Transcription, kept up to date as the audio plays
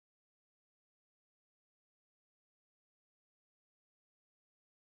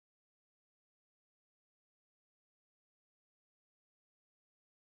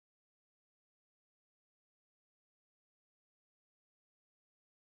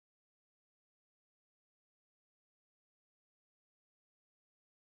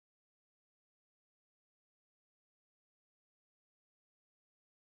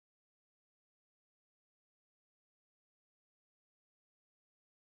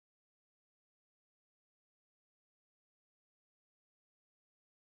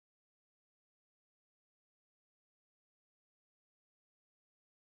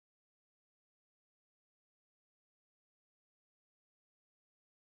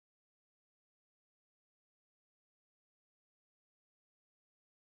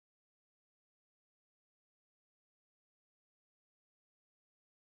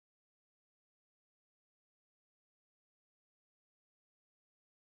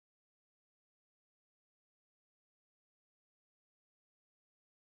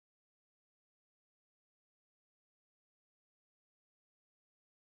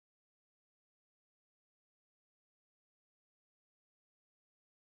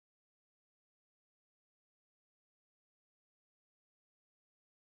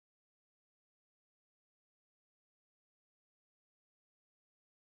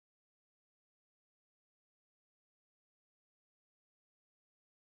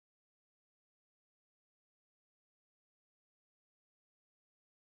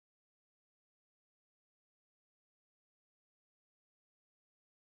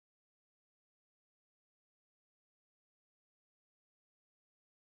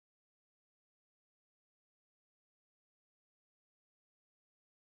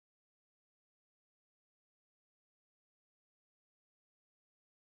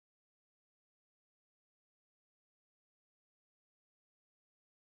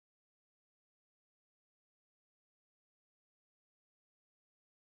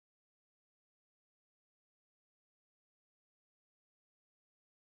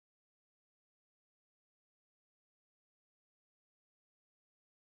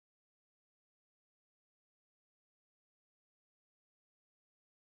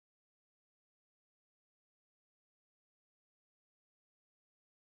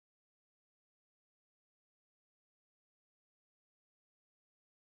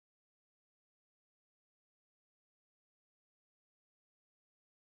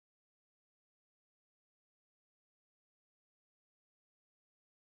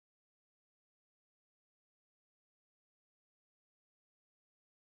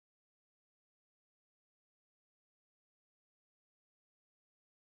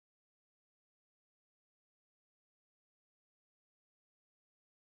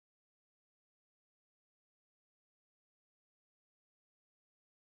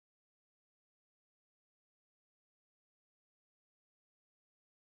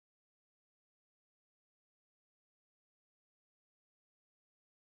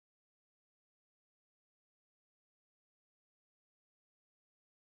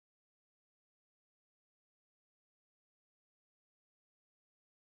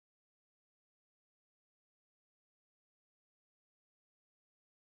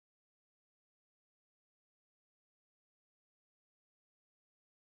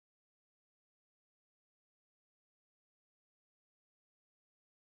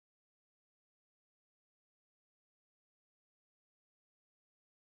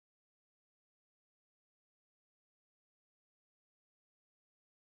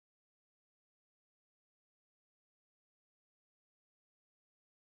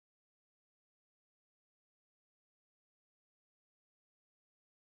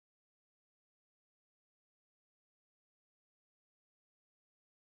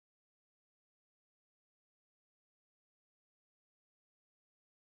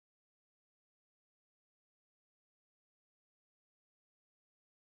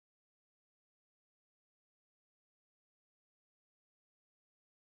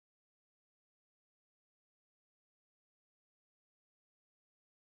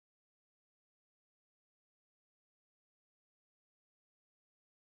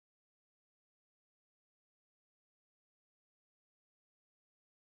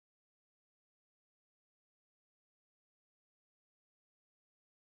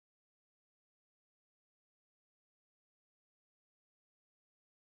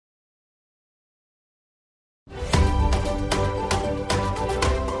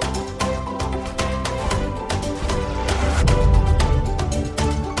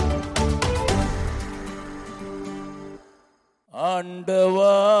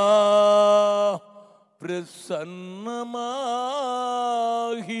பிரசன்னமாகி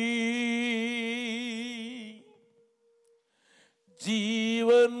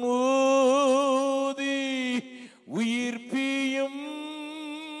ஜீவன் ஊதி உயிர்ப்பியும்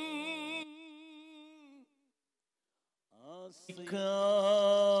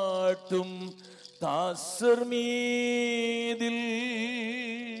காட்டும் தாசர் மீதில்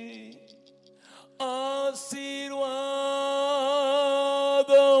ஆசீர்வாதம்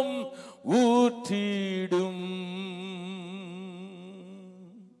ஊற்றிடும்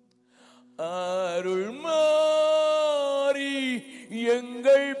அருள் மாறி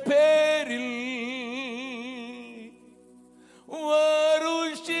எங்கள் பேரில்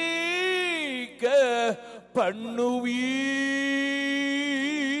வருஷிக்க பண்ணுவீர்.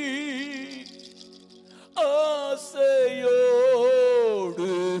 ஆசையோடு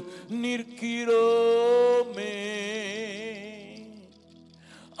நிற்கிறோமே,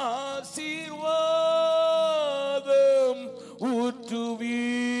 ஆசீர்வாதம் ஊற்றுவீர்.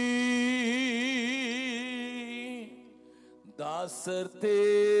 தாசர்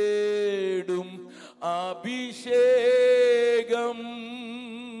தேடும் அபிஷேகம்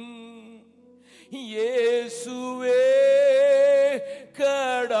இயேசுவே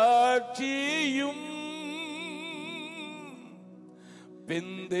கடாட்சியும்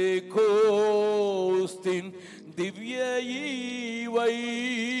பெந்தேகோஸ்தின் திவ்ய ஈவை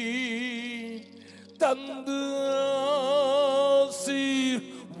தந்து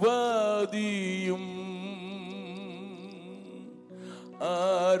ஆசீர்வதியும்.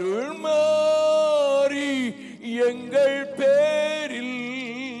 அருள் மாறி எங்கள் பேரில்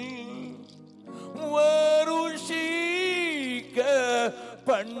வருஷிக்க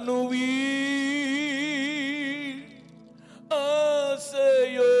பண்ணுவீர்.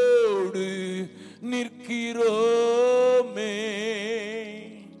 ஆசையோடு நிற்கிறோமே,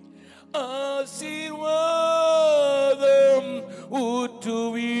 ஆசீர்வாதம்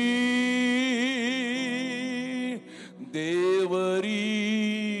ஊற்றுவீர். தேவரீரின்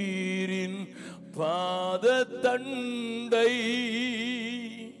பாதத்தண்டை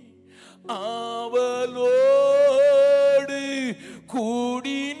ஆவலோடு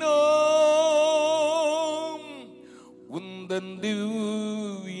கூடினோம். உந்தன்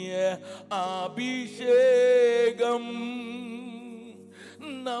திவ்ய அபிஷேகம்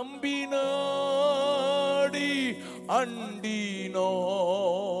நம்பினாடி அண்டினோம்.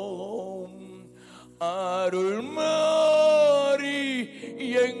 அருள் மாறி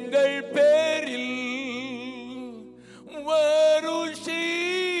எங்கள் பேரில்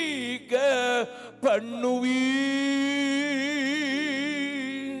வருஷிக்க பண்ணுவீர்.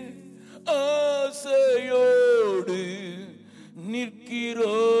 ஆசையோடு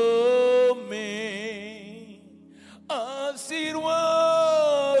நிற்கிறோமே,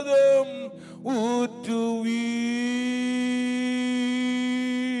 ஆசீர்வாதம் ஊற்றுவீர்.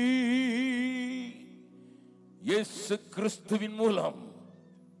 இயேசு கிறிஸ்துவின் மூலம்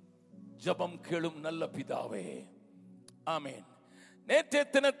ஜெபம் கேளும் நல்ல பிதாவே, ஆமென். நேற்றைய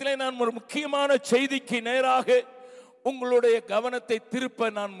தினத்திலே நான் ஒரு முக்கியமான செய்திக்கு நேராக உங்களுடைய கவனத்தை திருப்ப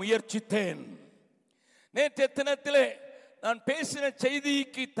நான் முயற்சித்தேன். நேற்றைய தினத்திலே நான் பேசின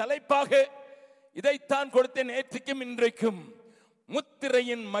செய்திக்கு தலைப்பாக இதைத்தான் கொடுத்தேன். நேற்றைக்கும் இன்றைக்கும்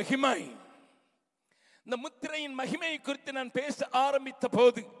முத்திரையின் மகிமை. இந்த முத்திரையின் மகிமை குறித்து நான் பேச ஆரம்பித்த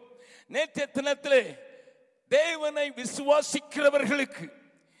போது, நேற்றைய தினத்திலே தேவனை விசுவாசிக்கிறவர்களுக்கு,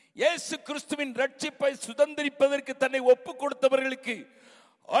 இயேசு கிறிஸ்துவின் ரட்சிப்பை சுதந்திரிப்பதற்கு தன்னை ஒப்பு கொடுத்தவர்களுக்கு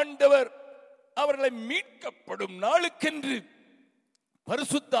ஆண்டவர் அவர்களை மீட்கப்படும் நாளுக்கென்று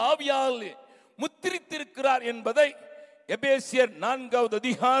பரிசுத்த ஆவியால் முத்திரித்திருக்கிறார் என்பதை எபேசியர் 4வது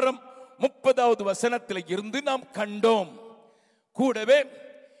அதிகாரம் 30வது வசனத்தில் இருந்து நாம் கண்டோம். கூடவே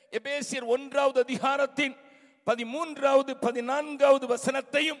எபேசியர் 1வது அதிகாரத்தின் 13வது 14வது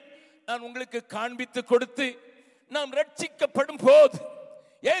வசனத்தையும் நான் உங்களுக்கு காண்பித்து கொடுத்து, நாம் ரட்சிக்கப்படும் போது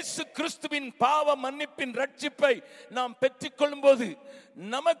இயேசு கிறிஸ்துவின் பாவ மன்னிப்பின் ரட்சிப்பை நாம் பெற்றுக்கொள்ளும் போது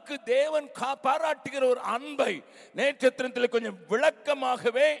நமக்கு தேவன் பாராட்டுகிற ஒரு அன்பை நேற்றைய தினத்தில் கொஞ்சம்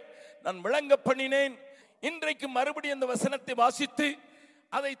விளக்கமாகவே நான் விளங்க பண்ணினேன். இன்றைக்கு மறுபடியும் அந்த வசனத்தை வாசித்து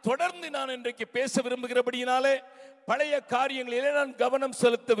அதை தொடர்ந்து நான் இன்றைக்கு பேச விரும்புகிறபடியினாலே பழைய காரியங்களிலே நான் கவனம்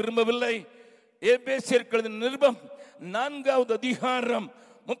செலுத்த விரும்பவில்லை. எபேசியர் நிருபம் 4வது அதிகாரம்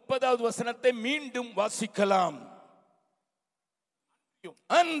 30வது வசனத்தை மீண்டும் வாசிக்கலாம்.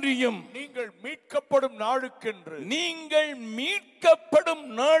 அன்றியும் நீங்கள் மீட்கப்படும் நாளுக்கென்று, நீங்கள் மீட்கப்படும்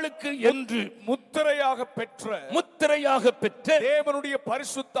நாளுக்கு என்று முத்திரையாக பெற்ற தேவனுடைய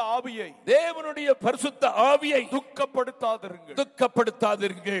பரிசுத்த ஆவியை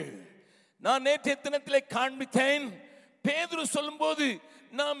துக்கப்படுத்தாதீர்கள். நான் நேற்றைய தினத்திலே காண்பித்தேன். பேதுரு சொல்லும்போது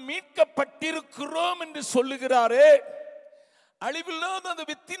நாம் மீட்கப்பட்டிருக்கிறோம் என்று சொல்லுகிறாரே, அழிவில்லாத அந்த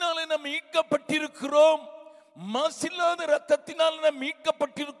வித்தினாலே நாம் மீட்கப்பட்டிருக்கிறோம், மாசில்லாத ரத்தத்தினால் நாம்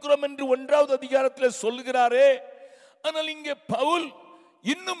மீட்கப்பட்டிருக்கிறோம் என்று 1வது அதிகாரத்தில் சொல்லுகிறாரே. ஆனால் இங்கே பவுல்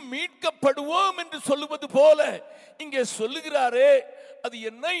இன்னும் மீட்கப்படுவோம் என்று சொல்லுவது போல இங்கே சொல்லுகிறாரே. அது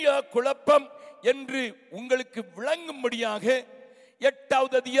என்னையா குழப்பம் என்று உங்களுக்கு விளங்கும்படியாக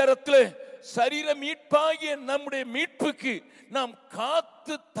 8வது அதிகாரத்தில் சரீர மீட்பாகிய நம்முடைய மீட்புக்கு நாம்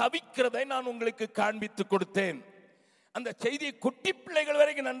காத்து தவிக்கிறதை நான் உங்களுக்கு காண்பித்து கொடுத்தேன். அந்த செய்தியை குட்டி பிள்ளைகள்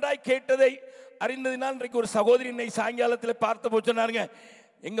வரைக்கும் நன்றாய் கேட்டதை அறிந்ததினால் இன்றைக்கு ஒரு சகோதரி என்னை சாயங்காலத்தில் பார்த்த போது சொன்னாருங்க,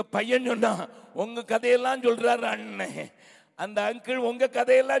 எங்க பையன் சொன்னா உங்க கதையெல்லாம் சொல்றாரு அண்ணன், அந்த அங்கிள் உங்க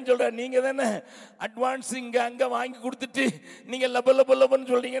கதையெல்லாம் சொல்றாரு, நீங்க தானே அட்வான்ஸ் இங்க அங்க வாங்கி கொடுத்துட்டு நீங்க லப லப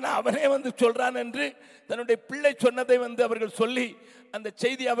லபன்னு சொல்றீங்கன்னா அவனே வந்து சொல்றான் என்று தன்னுடைய பிள்ளை சொன்னதை அவர்கள் சொல்லி அந்த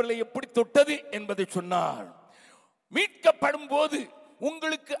செய்தி அவர்களை எப்படி தொட்டது என்பதை சொன்னார். மீட்கப்படும் போது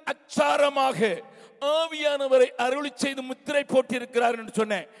உங்களுக்கு அச்சாரமாக ஆவியானவரை அருளி செய்து முத்திரை போட்டு இருக்கிறார் என்று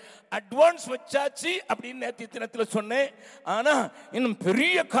சொன்னேன். அட்வான்ஸ் வச்சாச்சு அப்படின்னு நேற்றைய தினத்தில் சொன்னேன். ஆனா இன்னும்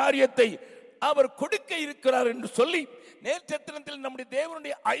பெரிய காரியத்தை அவர் கொடுக்க இருக்கிறார் என்று சொல்லி நேற்றைய தினத்தில் நம்முடைய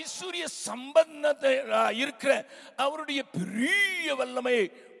தேவனுடைய ஐஸ்வர்ய சம்பந்தத்தை இருக்கிற அவருடைய பெரிய வல்லமையை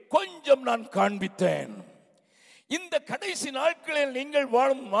கொஞ்சம் நான் காண்பித்தேன். இந்த கடைசி நாட்களில் நீங்கள்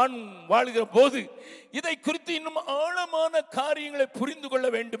வாழுகிற போது இதை குறித்து இன்னும் ஆழமான காரியங்களை புரிந்து கொள்ள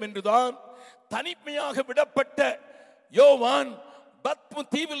வேண்டும் என்றுதான் தனிமையாக விடப்பட்ட யோவான் பத்மு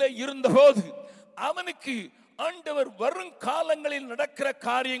தீவிலே இருந்தபோது அவனுக்கு ஆண்டவர் வரும் காலங்களில் நடக்கிற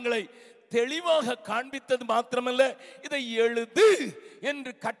காரியங்களை தெளிவாக காண்பித்தது மாத்திரமல்ல, இதை எழுது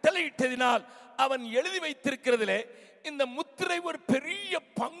என்று கட்டளையிட்டதினால் அவன் எழுதி வைத்திருக்கிறதிலே இந்த முத்திரை ஒரு பெரிய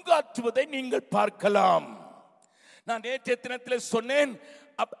பங்காற்றுவதை நீங்கள் பார்க்கலாம். நான் நேற்றைய தினத்தில் சொன்னேன்,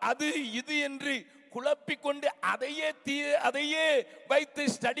 அது இது என்று குழப்பிக்கொண்டு அதையே வைத்து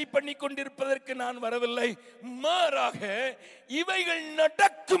ஸ்டடி பண்ணி கொண்டிருப்பதற்கு நான் வரவில்லை. மாறாக இவைகள்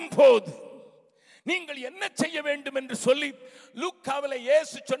நடக்கும் போது நீங்கள் என்ன செய்ய வேண்டும் என்று சொல்லி லூக்காவிலே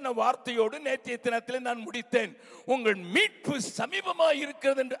இயேசு சொன்ன வார்த்தையோடு நேற்றைய தினத்தில் நான் முடித்தேன். உங்கள் மீட்பு சமீபமாய்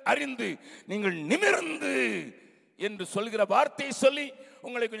இருக்கிறது என்று அறிந்து நீங்கள் நிமிர்ந்து என்று சொல்கிற வார்த்தையை சொல்லி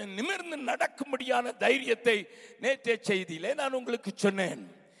உங்களை கொஞ்சம் நிமிர்ந்து நடக்கும்படியான தைரியத்தை நேற்றைய செய்தியிலே நான் உங்களுக்கு சொன்னேன்.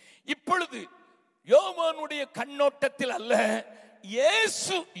 இப்பொழுது யோவானுடைய கண்ணோட்டத்தில் அல்ல,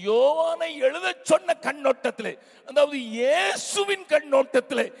 இயேசு யோவானை எழுத சொன்ன கண்ணோட்டத்தில், அதாவது இயேசுவின்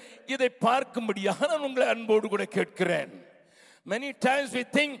கண்ணோட்டத்தில் இதை பார்க்கும்படியாக நான் உங்களை அன்போடு கூட கேட்கிறேன். Many times we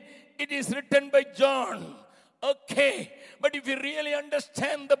think it is written by John. Okay, but if you really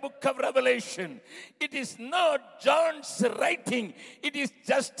understand the book of Revelation, it is not John's writing. It is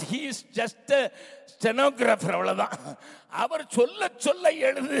he is just a stenographer. அவ்வளவுதான். அவர் சொல்ல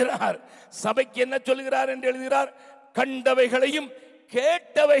எழுதுகிறார். சபைக்கு என்ன சொல்கிறார் என்று எழுதுகிறார். கண்டவைகளையும்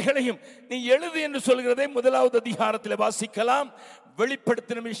கேட்டவைகளையும் நீ எழுது என்று சொல்கிறதை 1வது அதிகாரத்தில் வாசிக்கலாம்.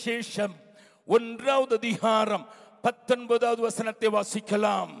 வெளிப்படுத்தின விசேஷம் 1வது அதிகாரம் 19வது வசனத்தை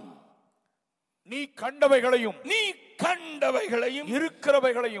வாசிக்கலாம். நீ கண்டவைகளையும்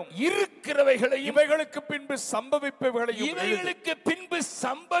இருக்கிறவைகளையும் இவைகளுக்கு பின்பு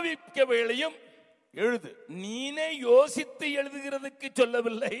சம்பவிப்பவைகளையும் எழுது. நீனே யோசித்து எழுதுகிறதுக்கு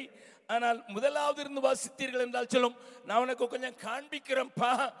சொல்லவில்லை. ஆனால் 1வது இருந்து வாசித்தீர்கள் என்றால் சொல்லும், நான் உனக்கு கொஞ்சம்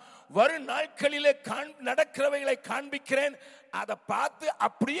காண்பிக்கிறேன்ப்பா, வரும் நாட்களிலே நடக்கிறவைகளை காண்பிக்கிறேன், அதை பார்த்து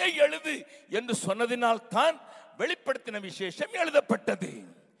அப்படியே எழுது என்று சொன்னதினால் தான் வெளிப்படுத்தின விசேஷம் எழுதப்பட்டது.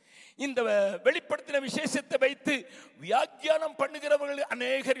 இந்த வெளிப்படுத்தின விசேஷத்தை வைத்து வியாக்கியானம் பண்ணுகிறவர்கள்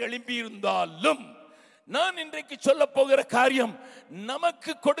அநேகர் எழும்பி இருந்தாலும் நான் இன்றைக்கு சொல்ல போகிற காரியம்,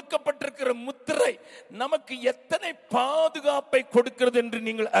 நமக்கு கொடுக்கப்பட்டிருக்கிற முத்திரை நமக்கு எத்தனை பாதுகாப்பை கொடுக்கிறது என்று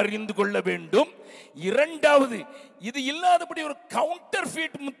நீங்கள் அறிந்து கொள்ள வேண்டும். 2வது, இது இல்லாதபடி ஒரு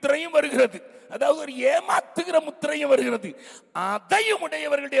கவுண்டர்ஃபீட் முத்திரையும் வருகிறது, அதாவது ஒரு ஏமாத்துகிற முத்திரையும் வருகிறது. அதையும்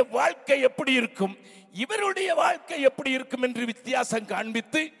உடையவர்களுடைய வாழ்க்கை எப்படி இருக்கும், இவருடைய வாழ்க்கை எப்படி இருக்கும் என்று வித்தியாசம்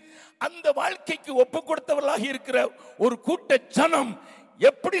காண்பித்து அந்த வாழ்க்கைக்கு ஒப்பு கொடுத்தவர்களாக இருக்கிற ஒரு கூட்ட ஜனம்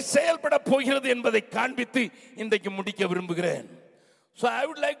எப்படி செயல்பட போகிறது என்பதை காண்பித்து இன்றைக்கு முடிக்க விரும்புகிறேன். So I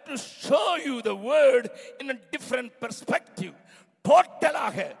would like to show you the word in a different perspective.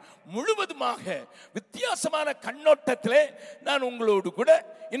 டோட்டலாக முழுவதுமாக வித்தியாசமான கண்ணோட்டத்திலே நான் உங்களோடு கூட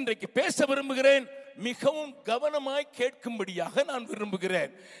இன்றைக்கு பேச விரும்புகிறேன். மிகவும் கவனமாய் கேட்கும்படியாக நான்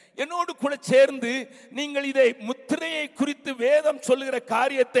விரும்புகிறேன். என்னோடு கூட சேர்ந்து நீங்கள் இதை முத்திரையை குறித்து வேதம் சொல்லுகிற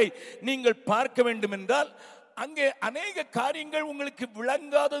காரியத்தை நீங்கள் பார்க்க வேண்டும் என்றால் அங்கே அநேக காரியங்கள் உங்களுக்கு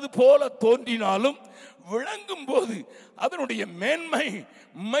விளங்காதது போல தோன்றினாலும் விளங்கும் போது அதனுடைய மேன்மை,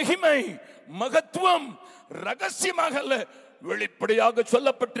 மகிமை, மகத்துவம் ரகசியமாக அல்ல, வெளிப்படையாக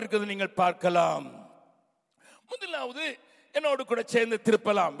சொல்லப்பட்டிருக்கிறது நீங்கள் பார்க்கலாம். முதலாவது, என்னோடு கூட சேர்ந்து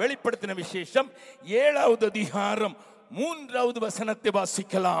திருப்பலாம். வெளிப்படுத்தின விசேஷம் 7வது அதிகாரம் 3வது வசனத்தை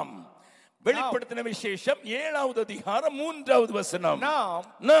வாசிக்கலாம். வெளிப்படுத்தின விசேஷம் 7வது அதிகாரம் 3வது வசனம்.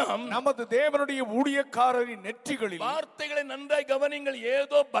 நாம் நமது தேவனுடைய ஊழியக்காரரின் நெற்றிகளில், வார்த்தைகளை நன்றாய் கவனிங்கள்.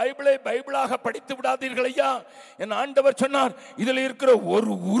 ஏதோ பைபிளாக படித்து விடாதீர்கள் ஐயா. என் ஆண்டவர் சொன்னார், இதில் இருக்கிற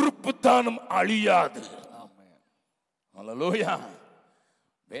ஒரு உறுப்பு தானும் அழியாது. அல்லேலூயா.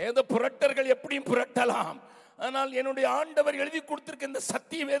 வேத புரட்டர்கள் எப்படியும் புரட்டலாம், ஆனால் என்னுடைய ஆண்டவர் எழுதி கொடுத்திருக்க இந்த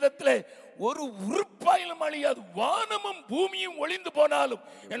சத்திய வேதத்தில் ஒரு உறுப்பாயிலும் அழியாது. வானமும் பூமியும் ஒளிந்து போனாலும்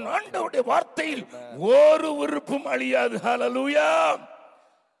என் ஆண்டவருடைய வார்த்தையில் ஒரு உறுப்பும் அழியாது. ஹல்லேலூயா.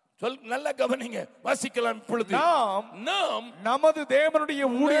 நல்ல கவனிங்க, வாசிக்கலாம். இப்பொழுது நாம் நமது தேவனுடைய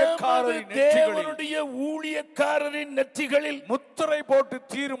ஊழியக்காரரின் நெற்றிகளில் முத்திரை போட்டு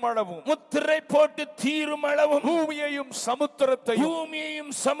தீரும் அளவும் பூமியையும்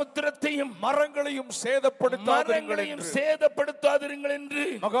சமுத்திரத்தையும் மரங்களையும் சேதப்படுத்தாதிருங்கள் என்று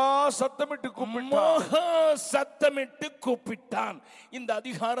மகா சத்தமிட்டு கூப்பிட்டான். இந்த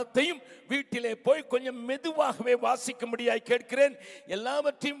அதிகாரத்தையும் வீட்டிலே போய் கொஞ்சம் மெதுவாகவே வாசிக்கும்படியாய் கேட்கிறேன்.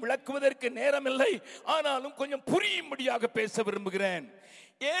 எல்லாவற்றையும் விளக்குவதற்கு நேரமில்லை, ஆனாலும் கொஞ்சம் புரியும்படியாக பேச விரும்புகிறேன்.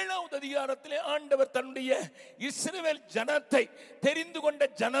 7வது அதிகாரத்திலே ஆண்டவர் தன்னுடைய இஸ்ரவேல் ஜனத்தை, தெரிந்து கொண்ட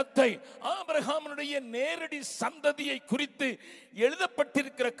ஜனத்தை, ஆபிரகாமுடைய நேரடி சந்ததியை குறித்து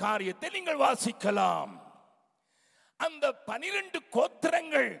எழுதப்பட்டிருக்கிற காரியத்தை நீங்கள் வாசிக்கலாம். அந்த 12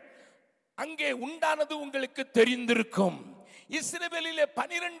 கோத்திரங்கள் அங்கே உண்டானது உங்களுக்கு தெரிந்திருக்கும். இஸ்ரவேலிலே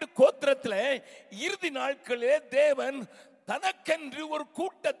 12 கோத்திரத்திலே இறுதி நாட்களிலே தேவன் தனக்கென்று ஒரு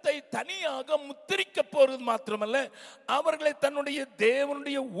கூட்டத்தை தனியாக முத்திரிக்க போறது மாத்திரமல்ல, அவர்களை தன்னுடைய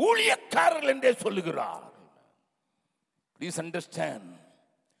தேவனுடைய ஊழியக்காரர்கள் என்றே சொல்லுகிறார். Please understand.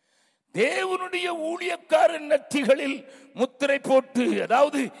 தேவனுடைய ஊழியக்காரர் நெற்றிகளில் முத்திரை போட்டு,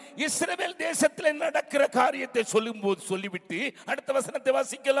 அதாவது இஸ்ரவேல் தேசத்தில் நடக்கிற காரியத்தை சொல்லிவிட்டு அடுத்த வசனத்தை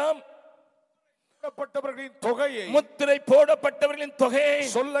வாசிக்கலாம். முத்திரை போடப்பட்டவர்களின் தொகையை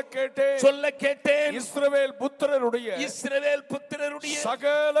சொல்ல கேட்டேன். இஸ்ரவேல் புத்திரருடைய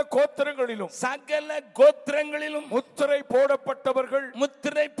சகல கோத்திரங்களிலும் முத்திரை போடப்பட்டவர்கள்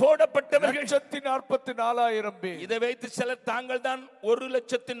 1,44,000 பேர். இதை வைத்து சிலர் தாங்கள் தான்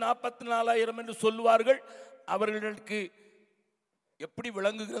 1,44,000 என்று சொல்லுவார்கள். அவர்களுக்கு எப்படி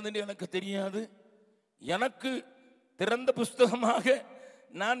விளங்குகிறது என்று எனக்கு தெரியாது. எனக்கு திறந்த புஸ்தகமாக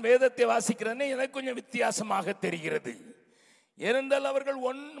நான் வேதத்தை வாசிக்கிறேன், எனக்கு கொஞ்சம் வித்தியாசமாக தெரிகிறது. ஏனென்றால் அவர்கள்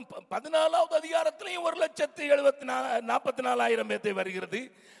 14வது அதிகாரத்திலையும் 1,44,000 பேர் வருகிறது.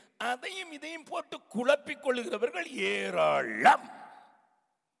 அதையும் இதையும் போட்டு குழப்பிக் கொள்ளுகிறவர்கள் ஏராளம்.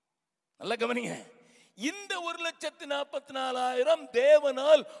 நல்ல கவனிங்க. இந்த 1,44,000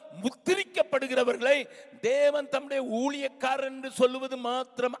 தேவனால் முத்திரிக்கப்படுகிறவர்களை தேவன் தம்முடைய ஊழியக்காரர் என்று சொல்லுவது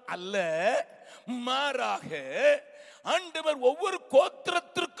மாத்திரம் அல்ல, மாறாக ஆண்டவர் ஒவ்வொரு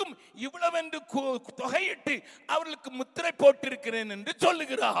கோத்திரத்திற்கும் இவ்வளவென்று தொகையிட்டு அவர்களுக்கு முத்திரை போட்டிருக்கிறேன் என்று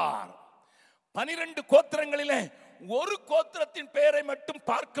சொல்லுகிறார். 12 கோத்திரங்களிலே ஒரு கோத்திரத்தின் பெயரை மட்டும்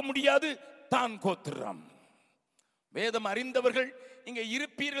பார்க்க முடியாது, தான் கோத்திரம். வேதம் அறிந்தவர்கள் இங்கே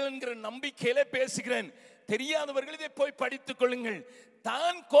இருப்பீர்கள் என்கிற நம்பிக்கையில பேசுகிறேன். தெரியாதவர்கள் இதை போய் படித்துக் கொள்ளுங்கள்.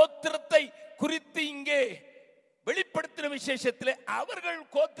 தான் கோத்திரத்தை குறித்து இங்கே வெளிப்படுத்தின விசேஷத்திலே அவர்கள்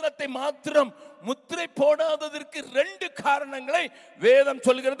கோத்திரத்தை மாத்திரம் முத்திரை போடாததற்கு 2 காரணங்களை வேதம்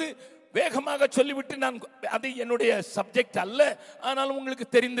சொல்கிறது. வேகமாக சொல்லிவிட்டு, நான் அது என்னுடைய சப்ஜெக்ட் அல்ல, ஆனால் உங்களுக்கு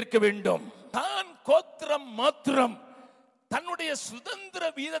தெரிந்திருக்க வேண்டும். தான் கோத்திரம் மாத்திரம் தன்னுடைய சுதந்திர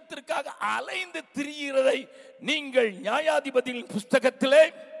வீதத்திற்காக அலைந்து திரிகிறதை நீங்கள் நியாயாதிபதிகளின் புஸ்தகத்திலே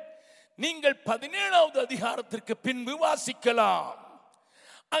நீங்கள் 17வது அதிகாரத்திற்கு பின்பு வாசிக்கலாம்.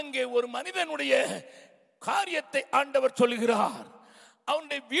 அங்கே ஒரு மனிதனுடைய காரியத்தை ஆண்டவர் சொல்லுகிறார்.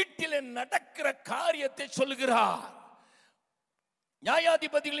 அவனுடைய வீட்டில் நடக்கிற காரியத்தை சொல்லுகிறார்.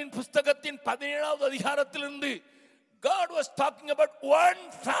 நியாயாதிபதிகளின் புஸ்தகத்தின் 17வது அதிகாரத்திலிருந்து God was talking about one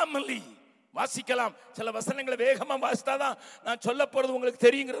family. வாசிக்கலாம். சில வசனங்களை வேகமா வாசித்தாதான் நான் சொல்ல போறது உங்களுக்கு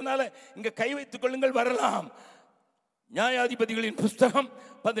தெரியுங்கிறதுனால இங்க கை வைத்துக் கொள்ளுங்கள், வரலாம். நியாயாதிபதிகளின் புஸ்தகம்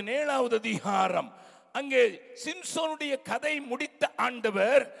 17வது அதிகாரம். அங்கே சிம்சோனுடைய கதை முடித்த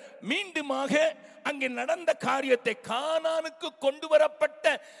ஆண்டவர் மீண்டுமாக அங்கே நடந்த காரியத்தை, கானானுக்கு கொண்டு வரப்பட்ட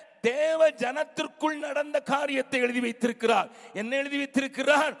தேவ ஜனத்திற்குள் நடந்த காரியத்தை எழுதி வைத்திருக்கிறார். என்ன எழுதி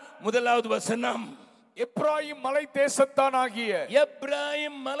வைத்திருக்கிறார்? 1வது வசனம். எப்ராயிம் மலை தேசத்தானாகிய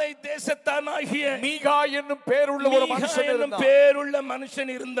மீகா என்னும் பேருள்ள ஒரு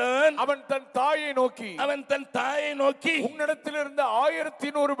மனுஷன் இருந்தான். அவன் தன் தாயை நோக்கி உன்னிடத்தில் இருந்த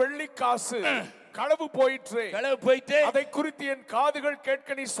 1100 வெள்ளிக்காசு களவு போயிற்று. அதை குறித்து என் காதுகள் கேட்க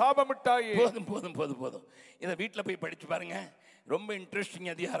நீ சாபமிட்டாயே. போதும். இதை வீட்டுல போய் படிச்சு பாருங்க. ரொம்ப இன்ட்ரெஸ்டிங்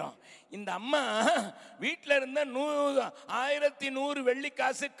அதிகாரம். இந்த அம்மா வீட்டில் இருந்த 1100 வெள்ளி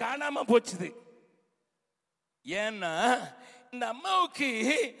காசு காணாம போச்சுது. ஏன்னா இந்த அம்மாவுக்கு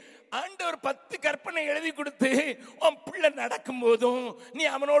ஆண்டவர் 10 கற்பனை எழுதி கொடுத்து, உன் பிள்ளை நடக்கும் போதும் நீ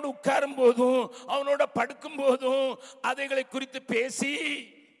அவனோடு உட்காரும் போதும் அவனோட படுக்கும் போதும் அதைகளை குறித்து பேசி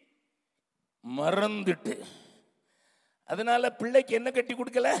மறந்துட்டு, அதனால பிள்ளைக்கு என்ன கட்டி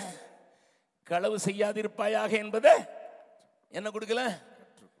கொடுக்கல? களவு செய்யாதிருப்பாயாக என்பதை என்ன கொடுக்கல?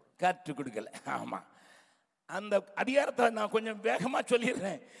 கற்றுக் கொடுக்கல. ஆமா, அந்த அதிகாரத்தை நான் கொஞ்சம் வேகமா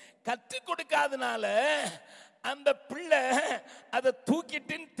சொல்லிடுறேன். கற்றுக் கொடுக்காதனால அந்த பிள்ளை அதை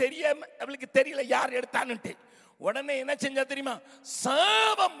தூக்கிட்டு அவளுக்கு தெரியல யார் எடுத்தான்னுட்டு. உடனே என்ன செஞ்சா தெரியுமா?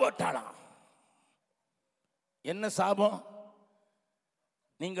 சாபம் போட்டாளாம். என்ன சாபம்?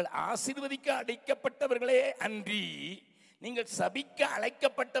 நீங்கள் ஆசீர்வதிக்க அழைக்கப்பட்டவர்களே அன்றி நீங்கள் சபிக்க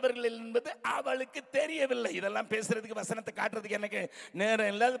அழைக்கப்பட்டவர்கள் என்பது அவளுக்கு தெரியவில்லை. இதெல்லாம் பேசுறதுக்கு, வசனத்தை காட்டுறதுக்கு எனக்கு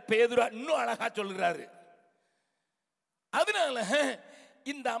நேரம் இல்லை. பேதுரு இன்னும் அழகா சொல்கிறாரு. அதனால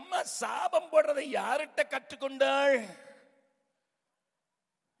இந்த அம்மா சாபம் போடுறதை யார்கிட்ட கற்றுக்கொண்டாள்?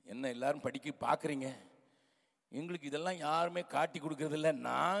 என்ன எல்லாரும் படிக்க பாக்குறீங்க? எங்களுக்கு இதெல்லாம் யாருமே காட்டி கொடுக்கறது இல்லை.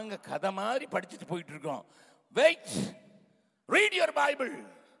 நாங்க கதை மாதிரி படிச்சுட்டு போயிட்டு இருக்கோம். Wait, read your Bible.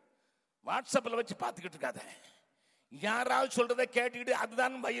 வாட்ஸ்அப்ல வச்சு பார்த்துக்கிட்டு இருக்காத. யாராவது சொல்றதை கேட்டுக்கிட்டு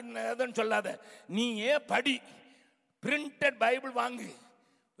அதுதான் சொல்லாத. நீ ஏன் படி. பிரிண்டட் பைபிள் வாங்கு.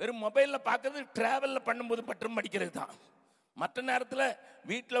 வெறும் மொபைல்ல பார்க்கறது டிராவல்ல பண்ணும்போது மட்டும் படிக்கிறது தான். மற்ற நேரத்தில்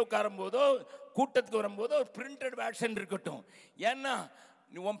வீட்டில் உட்காரும் போதோ கூட்டத்துக்கு வரும்போதோ ஒரு பிரிண்டட் வேர்ஷன் இருக்கட்டும். ஏன்னா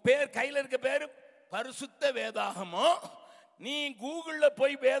உன் பேர் கையில் இருக்க பேர் பரிசுத்த வேதாகமோ. நீ கூகுளில்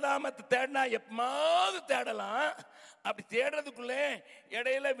போய் வேதாகமத்தை தேடினா எப்பமாவது தேடலாம். அப்படி தேடுறதுக்குள்ளே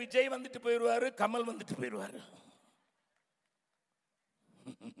இடையில விஜய் வந்துட்டு போயிடுவாரு, கமல் வந்துட்டு போயிடுவாரு.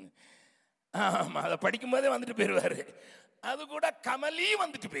 ஆமா, அதை படிக்கும் போதே வந்துட்டு போயிடுவாரு. அது கூட கமலி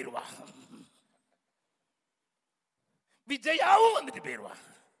வந்துட்டு போயிடுவா, விஜயாவும் வந்துட்டு போயிடுவா.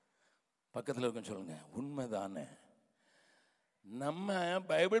 பக்கத்தில் இருக்க சொல்லுங்க, உண்மைதானே? நம்ம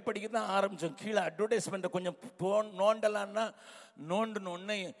பைபிள் படிக்க தான் ஆரம்பிச்சோம். கீழே அட்வர்டைஸ்மெண்ட் கொஞ்சம் நோண்டலான்னா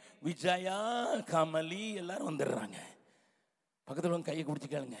நோண்டுன்னு விஜயா கமலி எல்லாரும் வந்துடுறாங்க. பக்கத்தில் கையை குடிச்சு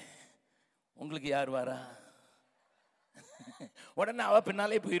கேளுங்க, உங்களுக்கு யார் வாரா? உடனே அவ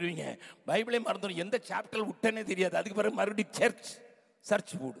பின்னாலே போயிருவீங்க. பைபிளே மறந்துடும், எந்த சாப்டர் விட்டனே தெரியாது. அதுக்கு பிறகு மறுபடியும்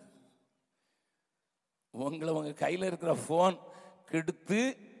சர்ச் போடு. உங்களை உங்க கையில் இருக்கிற போன் கெடுத்து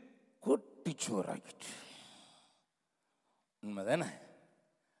கொட்டிச்சோராக்கிட்டு. உண்மைதானே?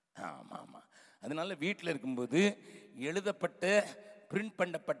 ஆமா ஆமா. அதனால வீட்டில் இருக்கும்போது எழுதப்பட்ட பிரிண்ட்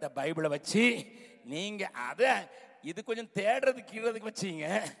பண்ணப்பட்ட பைபிளை வச்சு நீங்க அதை இது கொஞ்சம் தேடுறதுக்கு கீழதுக்கு வச்சீங்க.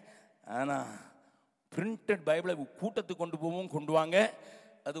 ஆனா பிரிண்டட் பைபிளை கூட்டத்துக்கு கொண்டு போவோம், கொண்டு வாங்க.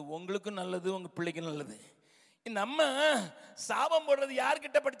 அது உங்களுக்கும் நல்லது, உங்க பிள்ளைக்கும் நல்லது. நம்ம சாபம் போடுறது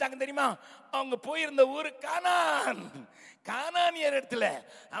யார்கிட்ட படிச்சாங்க தெரியுமா? அவங்க போயிருந்த ஊரு கானானியர் இடத்துல.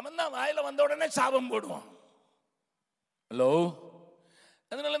 அவன் தான் வாயில வந்த உடனே சாபம் போடுவான். ஹலோ,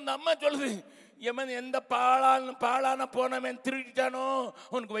 அதனால இந்த அம்மா சொல்லுது, எமன் எந்த பாழான போனவன் திருடிட்டானோ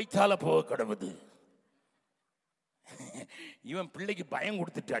உனக்கு வைத்தால போக கடவுது. இவன் பிள்ளைக்கு பயம்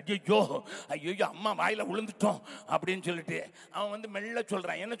கொடுத்துட்டு ஐயோ ஐயோ அம்மா வாயில விழுந்துட்டோம் அப்படின்னு சொல்லிட்டு அவன் மெல்ல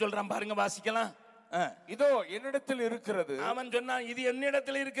சொல்றான். என்ன சொல்றான் பாருங்க, வாசிக்கலாம். இதோ என்னிடத்தில் இருக்கிறது. அவன் சொன்னான், இது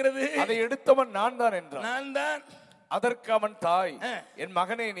என்னிடத்தில் இருக்கிறது, அதை எடுத்தவன் நான் தான் என்றான். நான் தான். அதற்கு அவன் தாய், என்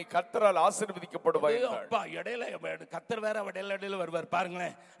மகனே நீ கர்த்தரால் ஆசீர்வதிக்கப்படுவாய். அப்பா, இடையில கர்த்தர் வேற இடையில வருவார்.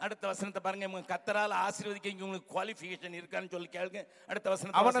 பாருங்களேன், அடுத்த வசனத்தை பாருங்க. கர்த்தரால் ஆசீர்வதிக்க உங்களுக்கு குவாலிஃபிகேஷன் இருக்கான்னு சொல்லி கேளுங்க. அடுத்த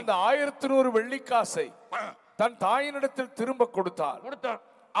வசனம். அவன் அந்த 1100 வெள்ளிக்காசை தன் தாயினிடத்தில் திரும்ப கொடுத்தார்.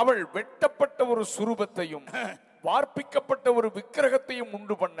 அவள் வெட்டப்பட்ட ஒரு சுரூபத்தையும் வார்ப்பிக்கப்பட்ட ஒரு விக்கிரகத்தையும்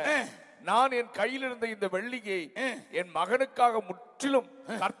உண்டு பண்ண, நான் என் கையில் இருந்த இந்த வெள்ளியை என் மகனுக்காக முற்றிலும்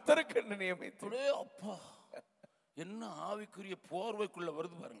கர்த்தருக்கு என்று நியமித்தேன். அப்பா, என்ன ஆவிக்குரிய போர்வைக்குள்ள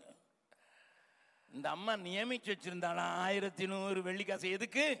வருது பாருங்க. இந்த அம்மா நியமிச்சு வச்சிருந்தாளா 1100 வெள்ளிக்காசை.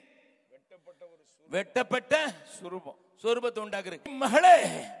 எதுக்கு? வெட்டப்பட்ட சுரூபத்தை உண்டாக்குறது. மகளே,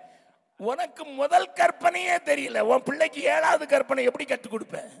 உனக்கு முதல் கற்பனையே தெரியல, உன் பிள்ளைக்கு 7வது கற்பனை எப்படி கற்றுக்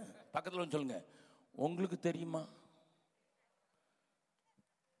கொடுப்ப? பக்கத்துல சொல்லுங்க, உங்களுக்கு தெரியுமா?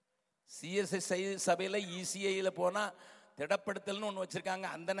 சிஎஸ்ஐ சபையில இசிஐல போனா திடப்படுத்தல்னு ஒண்ணு வச்சிருக்காங்க.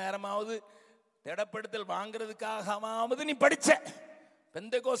 அந்த நேரமாவது திடப்படுத்தல் வாங்குறதுக்காகவாவது நீ படிச்ச.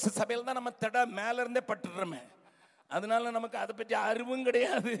 பெந்தேகோஸ்து சபையில தான் நம்ம திட மேல இருந்தே பட்டுறோமே. அதனால நமக்கு அதை பற்றி அறிவும்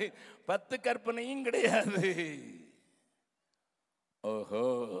கிடையாது, 10 கற்பனையும் கிடையாது. ஓஹோ,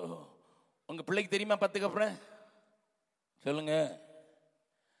 உங்க பிள்ளைக்கு தெரியுமா 10 கற்பனை? சொல்லுங்க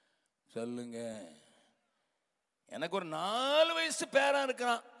சொல்லுங்க. எனக்கு ஒரு 4 வயசு பேரன்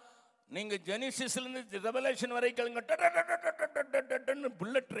இருக்கிறான். நீங்க ஜெனிசிஸ்ல இருந்து ரெவலேஷன் வரைக்கும்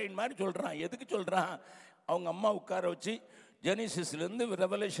புல்லட் ட்ரெயின் மாதிரி சொல்றான். எதுக்கு சொல்றான்? அவங்க அம்மா உட்கார வச்சு ஜெனிசிஸ்ல இருந்து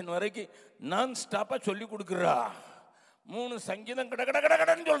ரெவலேஷன் வரைக்கும் நான் ஸ்டாப்பா சொல்லி கொடுக்குறா. 3 சங்கீதம் கட கட கட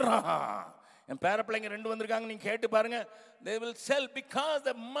கடன்னு சொல்றான். என் பேர பிள்ளைங்க 2 வந்திருக்காங்க, நீங்க கேட்டு பாருங்க. They will sell because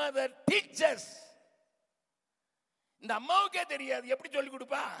the mother teaches. இந்த அம்மாவுக்கே தெரியாது, எப்படி சொல்லி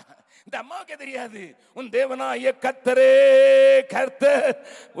கொடுப்பா? இந்த அம்மாவுக்கே தெரியாது. உன் தேவனாகிய கர்த்தரே கர்த்தர்,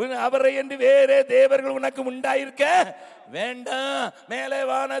 அவரை என்று வேறே தேவர்கள் உனக்கு உண்டாயிருக்க வேண்டாம். மேலே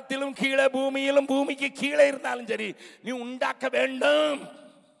வானத்திலும் கீழே பூமியிலும், பூமிக்கு கீழே இருந்தாலும் சரி, நீ உண்டாக்க வேண்டும்.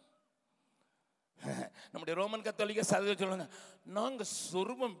 நம்முடைய ரோமன் கத்தோலிக்க சபை சொல்லுவாங்க, நாங்க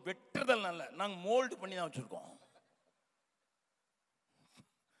சொருபம் வெட்டுறதல் நல்ல, நாங்க மோல்டு பண்ணி தான் வச்சிருக்கோம்.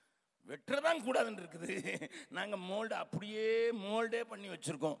 வெட்டுறதான் கூடாதுன்னு இருக்குது, நாங்க மோல்டு அப்படியே மோல்டே பண்ணி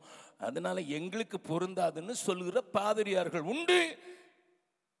வச்சிருக்கோம். அதனால எங்களுக்கு பொருந்தாதுன்னு சொல்லுகிற பாதிரியார்கள் உண்டு.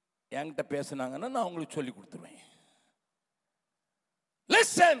 என்கிட்ட பேசினாங்கன்னா நான் உங்களுக்கு சொல்லி கொடுத்துருவேன்.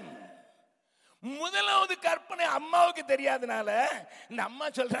 லிசன். முதலாவது கற்பனை அம்மாவுக்கு தெரியாதனால இந்த அம்மா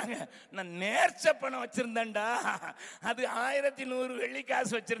சொல்றாங்க, நான் நேர்ச்ச பணம் வச்சிருந்தேன்டா, அது 1100 வெள்ளி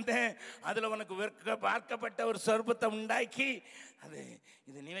காசு வச்சிருந்தேன், அதுல உனக்கு பார்க்கப்பட்ட ஒரு சொர்பத்தை உண்டாக்கி, அது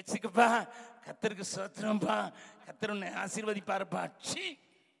இது நீ வச்சுக்கப்பா, கர்த்தருக்கு ஸ்தோத்திரம்பா, கர்த்தர் உன்னை ஆசீர்வதிப்பாருப்பா. சீ,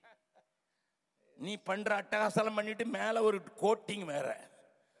 நீ பண்ற அட்டகாசலம் பண்ணிட்டு மேல ஒரு கோட்டிங் வேற.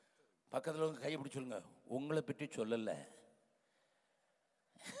 பக்கத்துல கையை பிடிச்சு சொல்லுங்க, உங்களை பற்றி சொல்லல.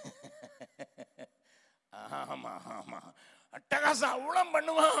 ஆமா ஆமா, அட்டகாசம் அவ்வளவு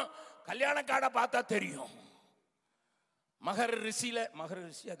பண்ணுவான். கல்யாண கார்டை பார்த்தா தெரியும். மகர ரிஷியில, மகர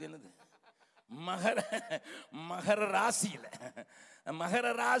ரிஷி அது என்னது, மகர ராசியில, மகர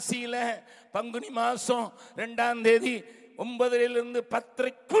ராசியில பங்குனி மாசம் 2ஆம் தேதி 9 to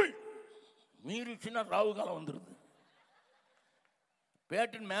 10 மீறிச்சுன்னா ராகு காலம் வந்துருது.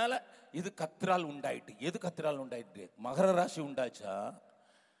 பேட்டின் மேல இது கத்திரால் உண்டாயிட்டு. எது கத்திரால் உண்டாயிட்டு? மகர ராசி உண்டாச்சா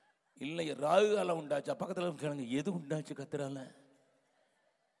இல்லை ராகு காலம் உண்டாச்சா? பக்கத்தில் கேளுங்க, எது உண்டாச்சு கத்திரால?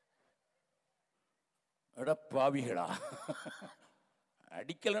 அட பாவிகளா,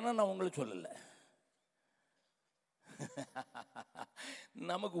 அடிக்கலைன்னா நான் உங்களை சொல்லல.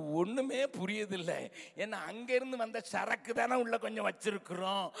 நமக்கு ஒண்ணுமே புரியதில்லை. ஏன்னா அங்க இருந்து வந்த சரக்கு தானே உள்ள கொஞ்சம்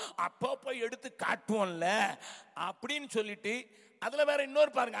வச்சிருக்கிறோம், அப்பப்போ எடுத்து காட்டுவோம்ல அப்படின்னு சொல்லிட்டு, அதுல வேற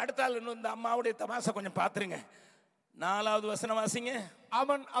இன்னொரு பாருங்க, அடுத்த ஆள் இன்னும் இந்த அம்மாவுடைய தமாசை கொஞ்சம் பாத்துருங்க. 4வது வசனம் வாசிங்க.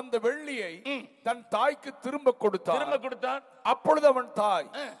 அவன் அந்த வெள்ளியை தன் தாய்க்கு திரும்ப கொடுத்தான். அப்பொழுது அவன் தாய்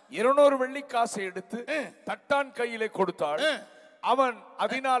 200 வெள்ளி காசை எடுத்து தட்டான் கையிலே கொடுத்தாள். அவன்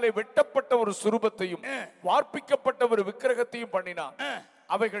அதனாலே வெட்டப்பட்ட ஒரு சுரூபத்தையும் வார்ப்பிக்கப்பட்ட ஒரு விக்கிரகத்தையும் பண்ணினான்.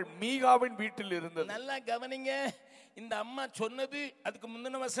 அவைகள் மீகாவின் வீட்டில் இருந்தது. நல்லா கவனிங்க, இந்த அம்மா சொன்னது அதுக்கு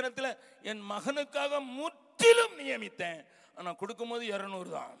முந்தின வசனத்துல, என் மகனுக்காக முற்றிலும் நியமித்தேன், ஆனா கொடுக்கும்போது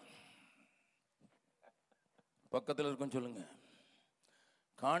 200 தான். பக்கத்தில் இருக்கும் சொல்லுங்க,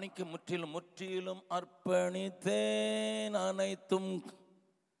 காணிக்க முற்றிலும் அர்ப்பணித்தேன் அனைத்தும்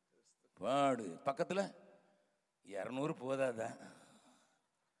பாடு. பக்கத்தில் 200 போதாதா?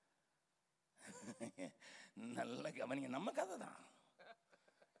 நல்ல கவனிங்க, நம்ம கதை தான்,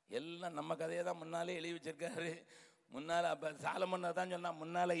 எல்லாம் நம்ம கதையை தான் முன்னாலே எழுதி வச்சிருக்காரு. முன்னால அப்ப சாலமன் தான் சொன்னா,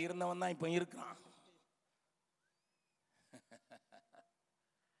 முன்னால இருந்தவன் தான் இப்ப இருக்கான்.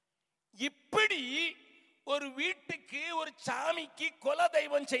 இப்படி ஒரு வீட்டுக்கு ஒரு சாமிக்கு குல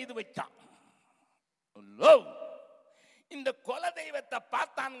தெய்வம் செய்து வச்சான். இந்த குல தெய்வத்தை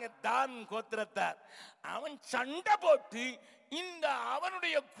பார்த்தானுங்க தான் கோத்திரத்தார். அவன் சண்டை போட்டு இந்த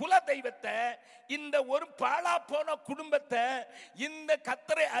அவனுடைய குல தெய்வத்தை, இந்த ஒரு பாழா போன குடும்பத்தை, இந்த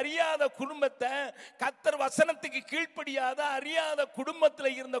கர்த்தரை அறியாத குடும்பத்தை, கர்த்தர் வசனத்துக்கு கீழ்ப்படியாத அறியாத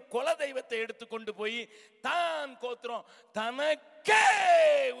குடும்பத்தில் இருந்த குல தெய்வத்தை எடுத்துக்கொண்டு போய் தான் கோத்திரம் தனக்கே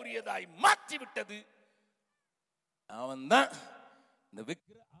உரியதாய் மாற்றி விட்டது. அவன் தான் இந்த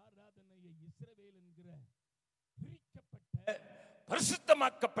விக்கிர ஆராதனையை இஸ்ரவேல் என்கிற பிரிக்கப்பட்ட,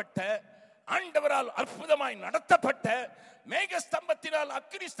 பரிசுத்தமாக்கப்பட்ட, ஆண்டவரால் அற்புதமாய் நடத்தப்பட்ட, மேகஸ்தம்பத்தினால்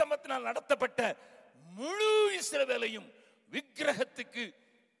அக்கினி ஸ்தம்பத்தினால் நடத்தப்பட்ட முழு இஸ்ரவேலையும் விக்கிரகத்துக்கு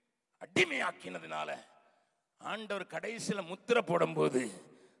அடிமையாக்கினதுனால ஆண்டவர் கடைசியில் முத்திரை போடும் போது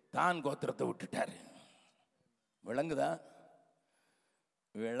தான் கோத்திரத்தை விட்டுட்டாரு. விளங்குதா?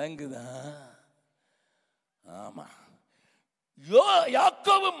 ஆமா,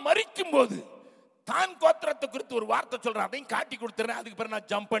 யாக்கோபு மரிக்கும் போது தான் கோத்திரத்தை குறித்து ஒரு வார்த்தை சொல்றேன், அதையும் காட்டி கொடுத்துறேன். அதுக்கு பிறகு நான்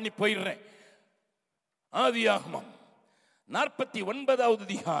ஜம்ப் பண்ணி போயிடுறேன். ஆதியாகமம் 49வது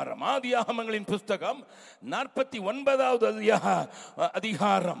அதிகாரம், ஆதியாகமங்களின் புஸ்தகம் 49வது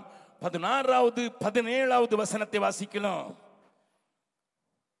அதிகாரம் 16வது 17வது வசனத்தை வாசிக்கலாம்.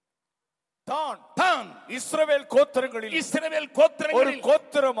 தான் இஸ்ரவேல் கோத்திரங்களில் ஒரு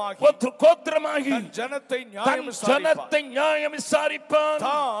கோத்திரமாகி ஜனத்தை நியாயம் விசாரிப்பான்.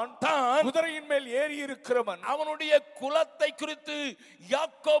 தான் குதிரையின் மேல் ஏறி இருக்கிறவன். அவனுடைய குலத்தை குறித்து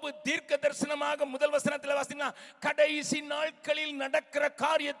யாக்கோபு தீர்க்க தரிசனமாக முதல் வசனத்தில் வாசினா, கடைசி நாட்களில் நடக்கிற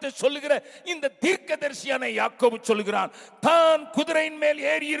காரியத்தை சொல்லுகிற இந்த தீர்க்கதரிசியான யாக்கோபு சொல்லுகிறான், தான் குதிரையின் மேல்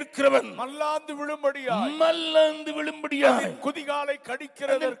ஏறி இருக்கிறவன் மல்லாந்து விழும்படியாய் குதிகாலை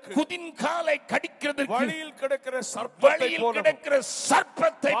கடிக்கிறதற்கு வழியில் கிடக்கிற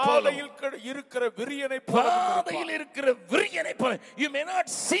சர்ப்பத்தை போல இருக்கிற விரியனை போல. You may not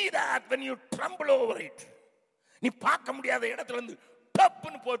see that when you tremble over it. நீ பார்க்க முடியாத இடத்துல இருந்து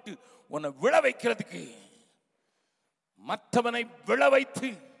டப்புன்னு போட்டு உன்னை விழ வைக்கிறதுக்கு, மற்றவனை விழ வைத்து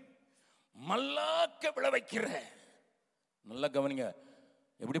மல்லாக்க விழ வைக்கிற. நல்லா கவனிங்க,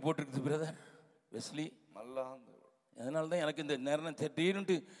 எப்படி போட்டிருக்குது பிரதர் வெஸ்லி? மல்லாந்து. அதனாலதான் எனக்கு இந்த நேரம்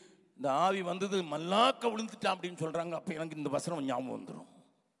திடீர்னு இந்த ஆவி வந்தது, மல்லாக்க விழுந்துட்டான் அப்படின்னு சொல்றாங்க. அப்ப எனக்கு இந்த வசனம் ஞாபகம் வந்துடும்.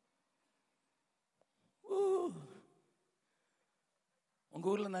 உங்க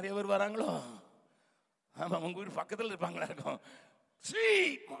ஊர்ல நிறைய பேர் வராங்களோ? ஆமா, உங்க ஊர் பக்கத்துல இருப்பாங்களா இருக்கும்.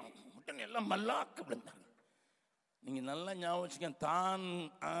 எல்லாம் மல்லாக்க விழுந்தாங்க. நீங்க நல்லா ஞாபகம் வச்சுக்க, தான்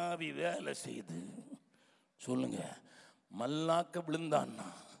ஆவி வேலை செய்து சொல்லுங்க, மல்லாக்க விழுந்தான்னா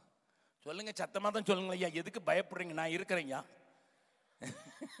சொல்லுங்க, சத்தமா தான் சொல்லுங்க. ஐயா எதுக்கு பயப்படுறீங்க? நான் இருக்கிறேங்க.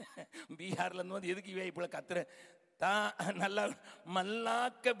 பீகார்ல இருந்து வந்து எதுக்கு இப்ப கத்துற? தான் நல்லா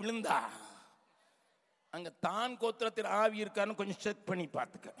மல்லாக்க விழுந்தா, அங்க தான் கோத்திரத்தில் ஆவி இருக்கான்னு கொஞ்சம் செக் பண்ணி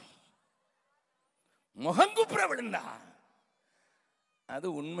பார்த்துக்க. முகங்குப்புற விழுந்தா, அது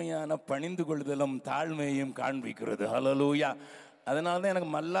உண்மையான பணிந்து கொள்ளுதலும் தாழ்மையும் காண்பிக்கிறது. ஹல்லேலூயா. அதனாலதான்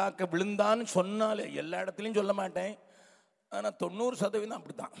எனக்கு மல்லாக்க விழுந்தான்னு சொன்னாலே, எல்லா இடத்துலையும் சொல்ல மாட்டேன், ஆனா 90%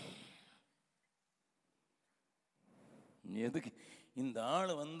 அப்படித்தான். எதுக்கு இந்த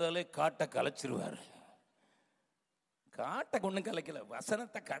ஆள் வந்தாலே காட்டை கலைச்சிருவாரு. காட்டை கொண்டு கலைக்கல,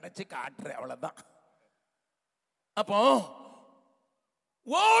 வசனத்தை கடைச்சு காட்டுற, அவ்வளவுதான். அப்போ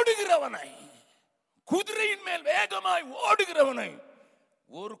ஓடுகிறவனை, குதிரையின் மேல் வேகமாய் ஓடுகிறவனை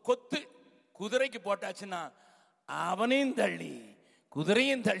ஒரு கொத்து குதிரைக்கு போட்டாச்சுன்னா அவனையும் தள்ளி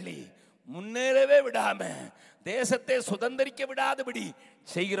குதிரையும் தள்ளி முன்னேறவே விடாம தேசத்தை சுதந்திரிக்க விடாதபடி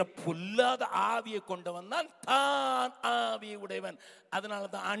செய்கிற பொல்லாத ஆவியை கொண்டவன் தான் தான் ஆவியை உடையவன்.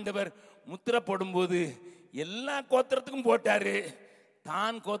 அதனாலதான் ஆண்டவர் முத்திரை போடும்போது எல்லா கோத்திரத்துக்கும் போட்டாரு,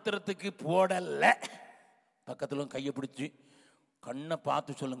 தான் கோத்திரத்துக்கு போடல. பக்கத்துல கையை பிடிச்சு கண்ணை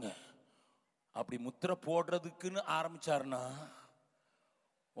பார்த்து சொல்லுங்க, அப்படி முத்திரை போடுறதுக்குன்னு ஆரம்பிச்சாருன்னா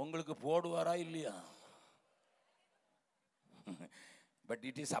உங்களுக்கு போடுவாரா இல்லையா? But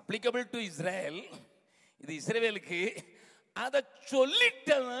it is applicable to Israel. இது இஸ்ரவேலுக்கு. அதை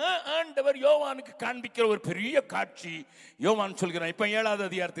சொல்லிட்டு ஆண்டவர் யோவானுக்கு காண்பிக்கிற ஒரு பெரிய காட்சி யோவான் சொல்கிறான். இப்ப 7வது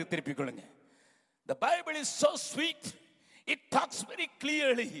அதிகாரத்துக்கு திருப்பிக் கொள்ளுங்க. The Bible is so sweet. It talks very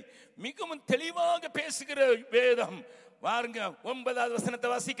clearly. மிகவும் தெளிவாக பேசுகிற வேதம். வாருங்க 9வது வசனத்தை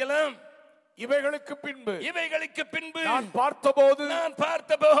வாசிக்கலாம். இவைகளுக்கு பின்பு நான் பார்த்தபோது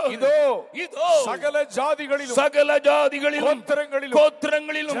இதோ சகல ஜாதிகளிலும்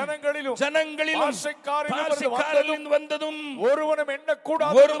கோத்திரங்களிலும் ஜனங்களிலும் பாஷைக்காரரிலும் வந்ததும் ஒருவனும்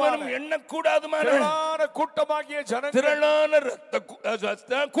எண்ணக்கூடாதுமான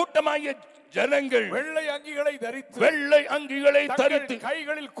திரளான கூட்டமாகிய ஜனங்கள் வெள்ளை அங்கிகளை தரித்து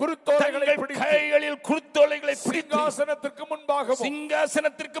கைகளில் குருத்தோலைகளை சிங்காசனத்திற்கு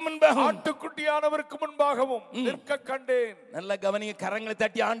முன்பாகவும் ஆட்டுக்குட்டியானவருக்கு முன்பாகவும் நிற்க கண்டேன். நல்ல கவனிங்க, கரங்களை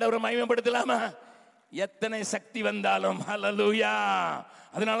தட்டி ஆண்டவரை மகிமைப்படுத்தலாமா? எத்தனை சக்தி வந்தாலும். ஹல்லேலூயா.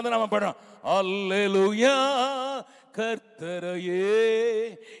 அதனாலதான் நாம பாடுறோம், அல்லேலூயா. கர்த்தரையே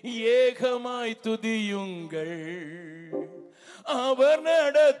ஏகமாய் துதியுங்கள், அவர்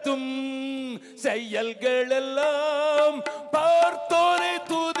நடத்தும் செயல்கள் எல்லாம் பார்த்தோரை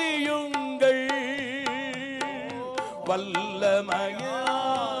துதியுங்கள், வல்லமையாய்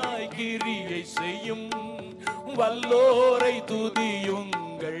கிரியை செய்யும் வல்லோரை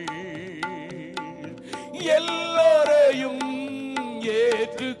துதியுங்கள், எல்லோரையும்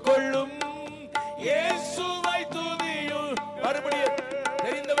ஏற்றுக்கொள்ளும் இயேசுவை துதியும். மறுபடியும்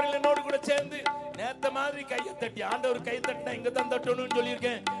தெரிந்தவர்கள் என்னோடு கூட சேர்ந்து நேத்த மாதிரி கையை தட்டி, ஆண்டவர் கை தட்டினா இங்க தான் தட்டணும்னு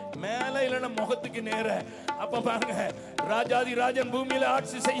சொல்லியிருக்கேன், மேல இல்லைன்னா முகத்துக்கு நேர. அப்ப பாருங்க, ராஜாதி ராஜன் பூமியில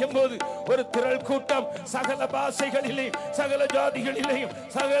ஆட்சி செய்யும் போது ஒரு திரள் கூட்டம் சகல பாஷைகளிலேயும் சகல ஜாதிகளிலேயும்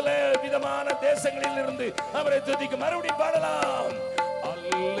சகல விதமான தேசங்களில் இருந்து அவரை துதிக்க. மறுபடியும் பாடலாம்,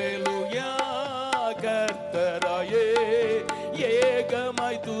 அல்லேலூயா. கர்த்தரையே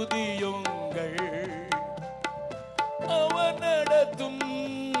ஏகமாய் துதியுங்கள், அவர் நடத்தும்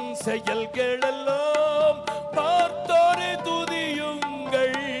செயல்கள் எல்லாம் பார்த்தோரை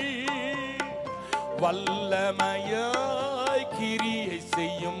துதியுங்கள், வல்லமையாய் கிரியை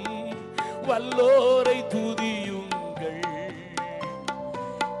செய்யும் வல்லோரை துதியுங்கள்.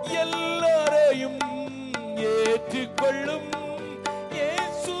 எல்லாரையும் ஏற்றுக்கொள்ளும்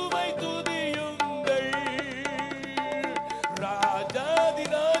இயேசுவை துதியுங்கள்.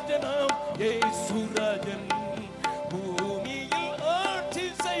 ராஜாதிராஜனாம் இயேசுராஜன் பூமியில் ஆட்சி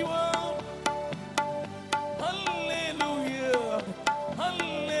செய்வான். அல்லேலூயா,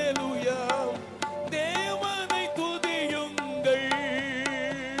 அல்லேலூயா, தேவனை துதியுங்கள்.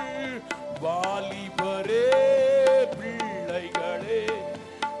 வாலிபரே பிள்ளைகளே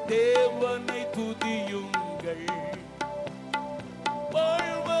தேவனை துதியுங்கள்.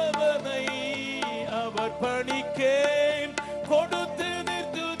 வாழ்வதனை அவர் பணிக்கே கொடுத்து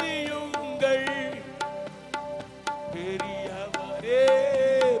துதியுங்கள். பெரியவரே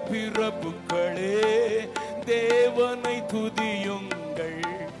பிரபுக்களே தேவனை துதியுங்கள்.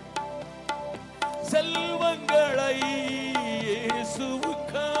 செல்வங்களை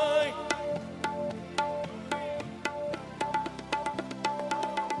இயேசுவுக்காய்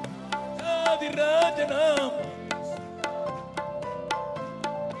ஆதிராஜனாம்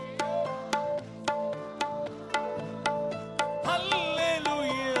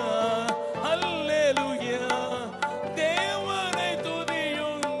அல்லேலூயா, அல்லேலூயா, தேவனை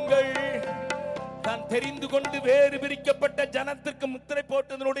துதியுங்கள். தான் தெரிந்து கொண்டு வேறு பிரிக்கப்பட்ட ஜனத்திற்கு முத்திரை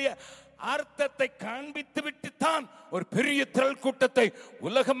போட்டதனுடைய அர்த்தத்தை காண்பித்து விட்டுத்தான் ஒரு பெரிய திரள் கூட்டத்தை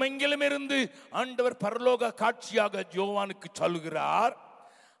உலகமெங்கிலும் இருந்து ஆண்டவர் பரலோக காட்சியாக யோவானுக்கு சொல்கிறார்.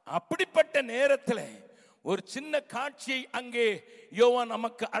 அப்படிப்பட்ட நேரத்தில் ஒரு சின்ன காட்சியை அங்கே யோவான்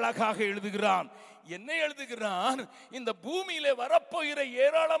நமக்கு அழகாக எழுதுகிறான். என்ன எழுதுகிறான்? இந்த பூமியிலே வரப்போகிற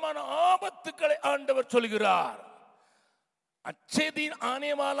ஏராளமான ஆபத்துக்களை ஆண்டவர் சொல்கிறார். अच्छे दिन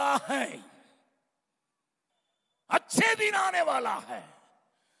आने वाला है, अच्छे दिन आने वाला है.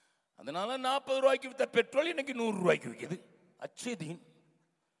 அதனால 40 ரூபாய்க்கு வித்த பெட்ரோல் இன்னைக்கு 100 ரூபாய்க்கு விற்குது. अच्छे दिन.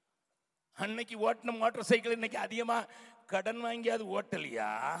 அன்னைக்கு ஓட்டின மோட்டார் சைக்கிள் இன்னைக்கு அதிகமா கடன் வாங்கி அது ஓட்டலையா?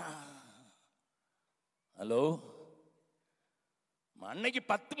 ஹலோ, அன்னைக்கு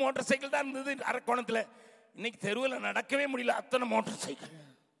 10 மோட்டார் சைக்கிள் தான் இருந்தது அரக்கோணத்தில். இன்னைக்கு தெருவில் நடக்கவே முடியல, அத்தனை மோட்டார் சைக்கிள்.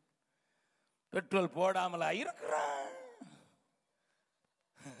 பெட்ரோல் போடாமலா இருக்கிறான்.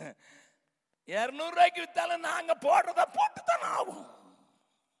 200 ரூபாய்க்கு வித்தாலும் நாங்க போடுறத போட்டுதான் ஆகும்.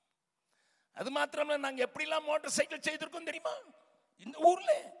 அது மாத்திரமல்ல, நாங்க எப்படிலாம் மோட்டார் சைக்கிள் செய்திருக்கோம் தெரியுமா? இந்த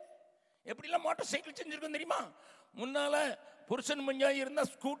ஊர்ல எப்படிலாம் மோட்டார் சைக்கிள் செஞ்சிருக்கோம் தெரியுமா? முன்னால புருஷன் மஞ்சாதி இருந்தா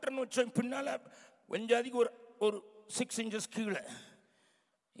ஸ்கூட்டர்னு வச்சோம், பின்னால வெஞ்சாதிக்கு ஒரு 6 inches கீழே.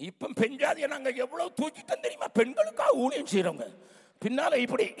 இப்ப பெஞ்சாதியை நாங்க எவ்வளவு தூக்கிட்டோம் தெரியுமா? பெண்களுக்காக ஊழியம் செய்யறவங்க பின்னால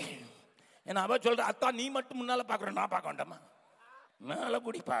இப்படி. ஏன்னா அவ சொல்ற, அத்தா நீ மட்டும் முன்னால பாக்குற, நான் பார்க்க வேண்டாமா? மேல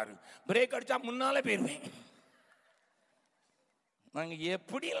கூடி பாரு, பிரேக் அடிச்சா முன்னால போயிருவேன். நாங்க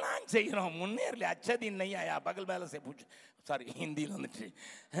எப்படிலாம் செய்யறோம், முன்னேறல. அச்சதி நையா பகல் மேல பூச்சி, சாரி ஹிந்தியில் வந்துட்டு,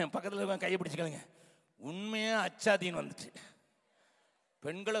 பக்கத்துல கையை பிடிச்சுக்கலுங்க. உண்மையா அச்சாதீன் வந்துட்டு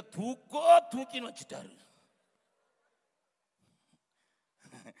பெண்களை தூக்கின்னு வச்சுட்டாரு.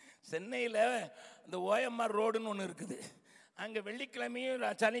 சென்னையில் இந்த ஓஎம்ஆர் ரோடுன்னு ஒன்று இருக்குது. அங்கே வெள்ளிக்கிழமையும்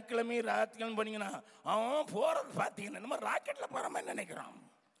சனிக்கிழமையும் ராத்திரிக்கிழமை போனீங்கன்னா அவன் போகிறது பார்த்தீங்கன்னா நம்ம ராக்கெட்டில் போகிற மாதிரி நினைக்கிறான்.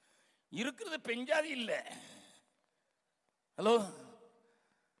 இருக்கிறது பெஞ்சாதி இல்லை. ஹலோ,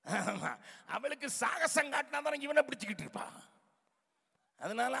 அவளுக்கு சாகசம் காட்டினா தான் இவனை பிடிச்சிக்கிட்டு இருப்பான்.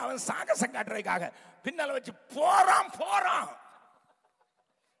 அதனால அவன் சாகசம் காட்டுறதுக்காக பின்னால வச்சு போறான்.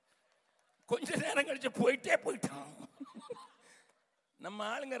 கொஞ்ச நேரம் கழிச்சு போயிட்டான். நம்ம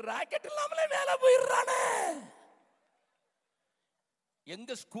ஆளுங்க ராக்கெட் இல்லாமலே மேல போயிடுறானே.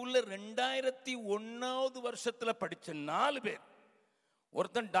 எங்க ஸ்கூல்ல 2001வது வருஷத்துல படிச்ச 4 பேர்,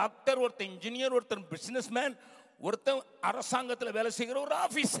 ஒருத்தன் டாக்டர், ஒருத்தன் இன்ஜினியர், ஒருத்தன் பிசினஸ் மேன், ஒருத்தன் அரசாங்கத்தில் வேலை செய்கிற ஒரு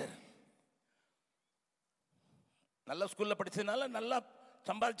ஆபீசர். நல்ல ஸ்கூல்ல படிச்சதுனால நல்லா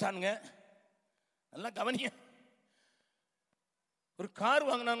சம்பாதிச்சானுங்க. நல்லா கவனிய. ஒரு கார்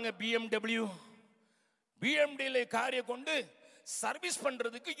வாங்கினானுங்க, பிஎம்டபிள்யூ காரை கொண்டு சர்வீஸ்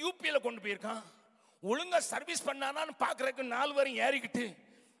பண்றதுக்கு யூபியில கொண்டு போயிருக்கான். ஒழுங்கா சர்வீஸ் பண்ணானான்னு பாக்குறதுக்கு 4 வரையும் ஏறிக்கிட்டு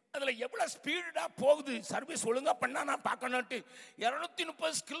அதுல எவ்வளவு ஸ்பீடா போகுது, சர்வீஸ் ஒழுங்கா பண்ணானா பார்க்கணும்ட்டு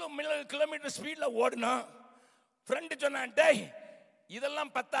 230 கிலோமீட்டர் ஸ்பீட்ல ஓடுனா. ஃப்ரெண்டு சொன்னான், டேய்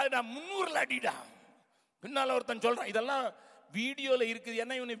இதெல்லாம் 10,000 300 அடிடா. பின்னால ஒருத்தன் சொல்றான், இதெல்லாம் வீடியோல இருக்குது,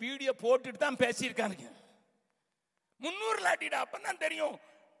 ஏன்னா இவனை வீடியோ போட்டுட்டு தான் பேசியிருக்காங்க. 300 அடிடா. அப்பதான் தெரியும்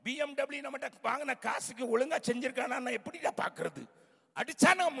பிஎம்டபிள்யூ நம்மகிட்ட வாங்கின காசுக்கு ஒழுங்கா செஞ்சிருக்கானா எப்படிடா பாக்குறது.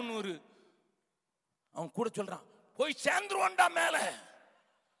 அடிச்சானா 300. அவன் கூட சொல்றான், போய் சேர்ந்துருவான்டா. மேல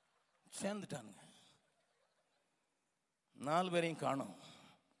சேர்ந்துட்டானுங்க. 4 பேரையும் காணோம்.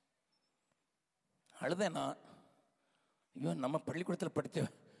 அழுதேனா, ஐயோ நம்ம பள்ளிக்கூடத்தில் படித்த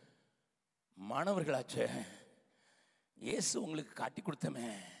மாணவர்களாச்சே, இயேசு உங்களுக்கு காட்டி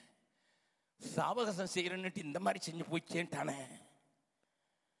கொடுத்தமே, சாவகாசம் செய்யறன்னுட்டு இந்த மாதிரி செஞ்சு போய் கேட்டானே.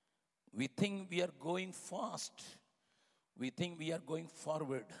 We think we are going fast, we think we are going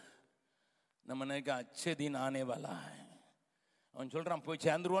forward. நம்ம நினைக்க அச்சதி நானே வாலா. அவன் சொல்றான் போய்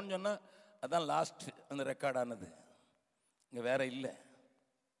சேர்ந்துருவான்னு சொன்னா அதான் லாஸ்ட் அந்த ரெக்கார்ட் ஆனது, இங்க வேற இல்லை.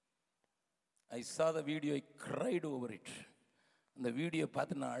 I saw the video, I cried over it. அந்த வீடியோ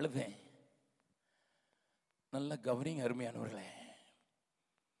பார்த்து நான் அழுவேன். நல்ல கவனிங்க அருமையானவர்களே,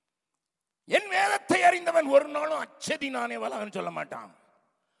 என் வேதத்தை அறிந்தவன் ஒரு நாளும் அச்சதி நானே வாலான்னு சொல்ல மாட்டான்.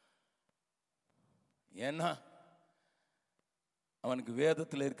 ஏன்னா அவனுக்கு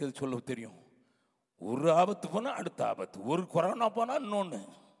வேதத்தில் இருக்கிறது சொல்ல தெரியும். ஒரு ஆபத்து போனா அடுத்த ஆபத்து, ஒரு கொரோனா போனா இன்னொன்னு,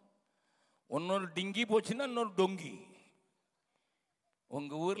 ஒன்னொரு டிங்கி போச்சுன்னா இன்னொரு டொங்கி.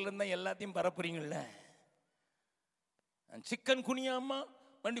 உங்க ஊர்ல இருந்தா எல்லாத்தையும் பரப்புறீங்கல்ல, சிக்கன் குனியாமா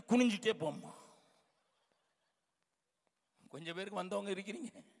வண்டி குனிஞ்சிட்டே போமா. கொஞ்சம் பேருக்கு வந்தவங்க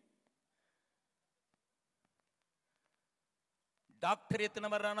இருக்கிறீங்க. டாக்டர் எத்தனை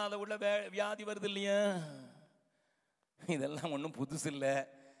வர்றானா அதை உள்ள வியாதி வருது இல்லையா? இதெல்லாம் ஒன்றும் புதுசு இல்லை.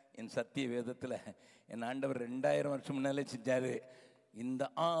 என் சத்திய வேதத்தில் என் ஆண்டவர் 2000 வருஷம் முன்னாலே செஞ்சாரு. இந்த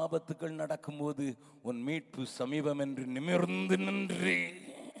ஆபத்துக்கள் நடக்கும்போது உன் மீட்பு சமீபம் என்று நிமிர்ந்து நின்று,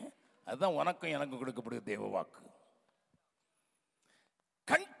 அதுதான் உனக்கும் எனக்கும் கொடுக்கப்படுகிற தேவ வாக்கு.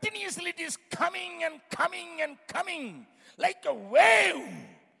 Continuously it is coming and coming and coming like a wave.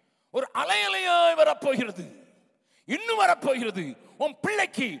 ஒரு அலையலையாய் வரப்போகிறது, இன்னும் வரப்போகிறது. உன்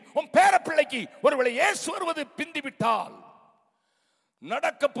பிள்ளைக்கு, உன் பேர பிள்ளைக்கு ஒருவேளை இயேசு வருவது பிந்திவிட்டால்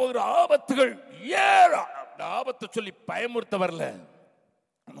நடக்க போகிற ஆபத்துகள் ஏறா. ஆபத்தை சொல்லி பயமுறுத்த வரல,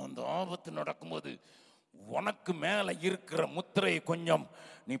 அந்த ஆபத்து நடக்கும்போது உனக்கு மேல இருக்கிற முத்திரையை கொஞ்சம்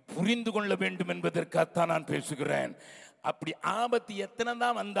நீ புரிந்து கொள்ள வேண்டும் என்பதற்காகத்தான் நான் பேசுகிறேன். அப்படி ஆபத்து எத்தனை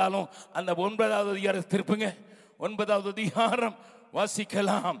தான் வந்தாலும் அந்த 9வது அதிகாரம் திருப்புங்க, 9வது அதிகாரம்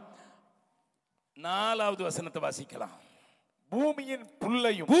வாசிக்கலாம், 4வது வசனத்தை வாசிக்கலாம். பூமியின்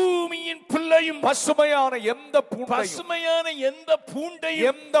புல்லையும் பசுமையான எந்த பூண்டையும்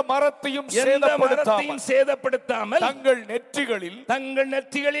எந்த மரத்தையும் சேதப்படுத்தாமல் தங்கள்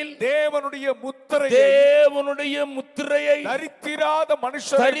நெற்றிகளில் தேவனுடைய முத்திரையை தரித்திராத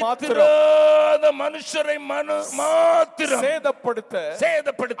மனுஷரை மாத்திரம் சேதப்படுத்த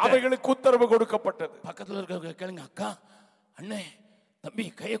அவைகளுக்கு உத்தரவு கொடுக்கப்பட்டது. பக்கத்தில் இருக்க கேளுங்க, அக்கா அண்ணே தம்பி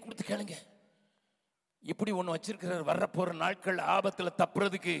கையை கொடுத்து கேளுங்க, இப்படி ஒண்ணு வச்சிருக்கிறார் வர்ற போற நாட்கள் ஆபத்துல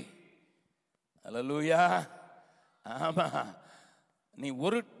தப்புறதுக்கு. அல்லேலூயா. ஆமா, நீ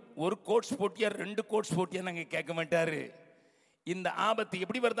ஒரு கோட்ஸ் போட்டியா 2 கோட்ஸ் போட்டியா நாங்க கேட்க மாட்டாரு. இந்த ஆபத்து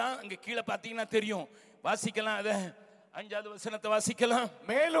எப்படி வருதா அங்க கீழே பாத்தீங்கன்னா தெரியும். வாசிக்கலாம், அத 5வது வசனத்தை வாசிக்கலாம்.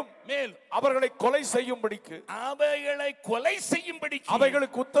 மேலும் அவர்களை கொலை செய்யும்படிக்கு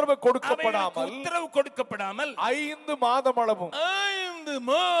அவைகளுக்கு உத்தரவு கொடுக்கப்படாமல் 5 மாதம்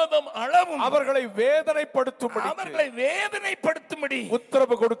அளவும் அவர்களை வேதனைப்படுத்தும்படி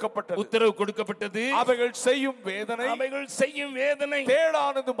உத்தரவு கொடுக்கப்பட்டது. அவைகள் செய்யும் வேதனை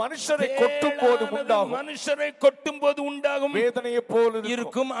தேடானது மனுஷரை கொட்டும் போது உண்டாகும் வேதனையை போல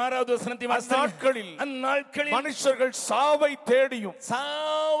இருக்கும். 6வது வசனத்தை வாசிக்கலாம். அந்நாட்களில் மனுஷர்கள் சாவை தேடியும்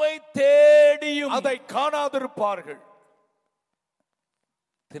அதை காணாதிருப்பார்கள்.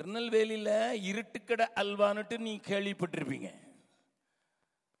 திருநெல்வேலியில இருட்டுக்கடை அல்வானுட்டு நீ கேள்விப்பட்டிருப்பீங்க.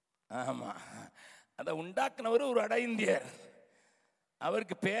 ஆமா, அதை உண்டாக்குனவர் ஒரு வட இந்தியர்.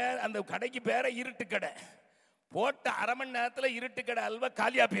 அவருக்கு பேர், அந்த கடைக்கு பேர இருட்டுக்கடை. போட்ட 1/2 மணி நேரத்தில் இருட்டுக்கடை அல்வா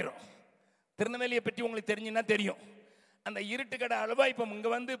காலியா போயிடும். திருநெல்வேலியை பற்றி உங்களுக்கு தெரிஞ்சுன்னா தெரியும். அந்த இருட்டுக்கடை அல்வா இப்போ இங்க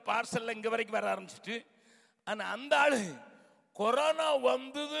வந்து பார்சல்ல இங்க வரைக்கும் வர ஆரம்பிச்சிட்டு, ஆனா அந்த ஆளு கொரோனா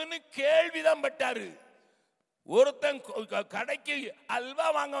வந்ததுன்னு கேள்விதான் பட்டாரு. ஒருத்தன் கடைக்கு அல்வா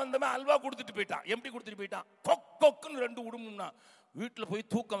வாங்க வந்தவன் அல்வா கொடுத்துட்டு போயிட்டான். எப்படி கொடுத்துட்டு போயிட்டான்? கொக்குன்னு 2 உடுமுன்னா வீட்டுல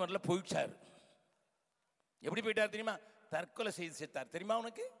போய் தூக்கம் வரல போயிடுச்சாரு. எப்படி போயிட்டாரு தெரியுமா? தற்கொலை செய்து செத்தார். தெரியுமா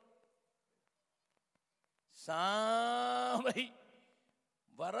உனக்கு? சாவை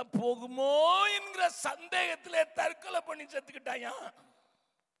வரப்போகுமோ என்கிற சந்தேகத்திலே தற்கொலை பண்ணி செத்துக்கிட்டாயா.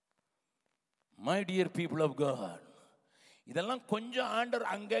 My dear people of God, இதெல்லாம் கொஞ்சம்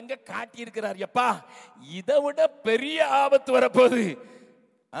ஆண்டவர் அங்கங்க காட்டி இருக்கிறார். எப்பா, இதை விட பெரிய ஆபத்து வரப்போகுது.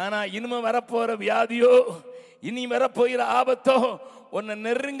 ஆனா இனிமே வரப்போற வியாதியோ இனி வரப்போகிற ஆபத்தோ உன்னை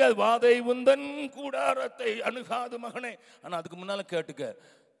நெருங்க வாதை உந்தன் கூடாரத்தை அணுகாது மகனே. ஆனா அதுக்கு முன்னால கேட்டுக்க,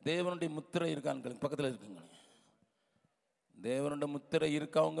 தேவனுடைய முத்திரை இருக்கான்னு பக்கத்துல இருக்குங்க. தேவனுடைய முத்திரை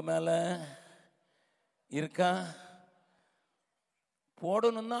இருக்கா உங்க மேல? இருக்கா?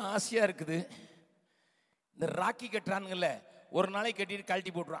 போடணும்னா ஆசையா இருக்குது. இந்த ராக்கி கட்டுறானுங்கல்ல, ஒரு நாளைக்கு கட்டிட்டு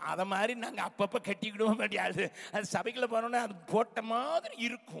கழட்டி போட்டுருவோம். அதை மாதிரி நாங்கள் அப்பப்போ கட்டிக்கிடுவோம். அது சபைக்குள்ள போனோன்னா அது போட்ட மாதிரி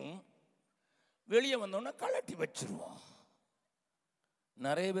இருக்கும். வெளியே வந்தோன்னா கலட்டி வச்சிருவோம்.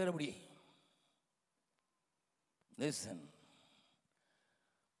 நிறைய பேர் அப்படி. லிசன்,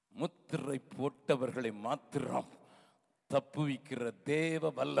 முத்திரை போட்டவர்களை மாத்திரம் தப்புவிக்கிற தேவ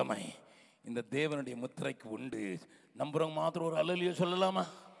வல்லமை இந்த தேவனுடைய முத்திரைக்கு உண்டு. நம்புறவங்க மாத்திரம் ஒரு அல்லேலூயா சொல்லலாமா?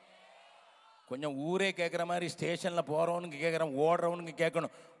 கொஞ்சம் ஊரே கேட்குற மாதிரி ஸ்டேஷனில் போகிறவனுக்கு கேட்குறேன், ஓடுறவனுக்கு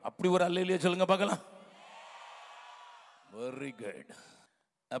கேட்கணும். அப்படி ஒரு அல்லேலூயா சொல்லுங்க பார்க்கலாம். Very good.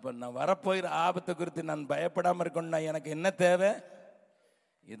 அப்போ நான் வரப்போகிற ஆபத்தை குறித்து நான் பயப்படாமல் இருக்கணும்னா எனக்கு என்ன தேவை?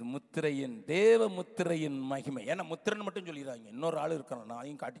 இது முத்திரையின், தேவ முத்திரையின் மகிமை. ஏன்னா முத்திரைன்னு மட்டும் சொல்லிடுறாங்க, இன்னொரு ஆள் இருக்கிறான், நான்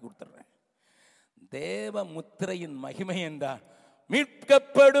அதையும் காட்டி கொடுத்துட்றேன். தேவ முத்திரையின் மகிமை என்றால்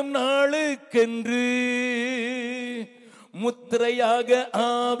மீட்கப்படும் நாளுக்கென்று முத்திரையாக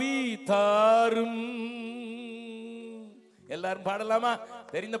ஆவி தாரும். எல்லாரும் பாடலாமா?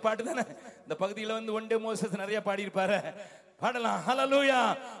 தெரிந்த பாட்டு தானே. இந்த பகுதியில் வந்து ஒன் டே மோசஸ் நிறைய பாடியிருப்பாரு. பாடலாம். ஹல்லேலூயா.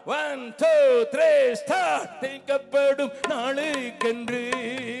 1 2 3 ஸ்டார்ட். மீட்கப்படும் நாளுக்கென்று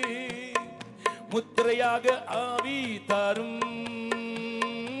முத்திரையாக ஆவி தாரும்.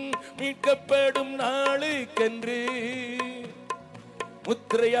 மீட்கப்படும் நாளுக்கென்று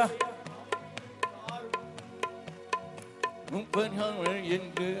முத்திரையா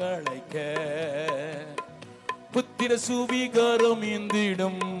என்று அழைக்க புத்திர சுவிகாரம்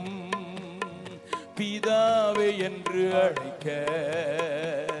இந்திடும் பிதாவே என்று அழைக்க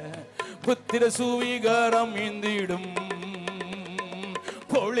புத்திர சுவிகாரம் இந்திடும்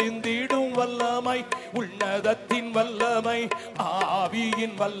பொழிந்திடும் வல்லமை, உன்னதத்தின் வல்லமை,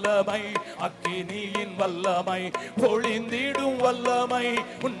 ஆவியின் வல்லமை, அக்கினியின் வல்லமை, பொழிந்திடும் வல்லமை,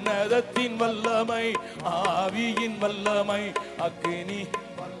 உன்னதத்தின் வல்லமை, ஆவியின் வல்லமை, அக்கினி.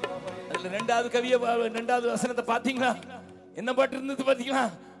 ரெண்டாவது கவியை, ரெண்டாவது வசனத்தை பாத்தீங்களா? என்ன பாட்டு இருந்தது பாத்தீங்களா?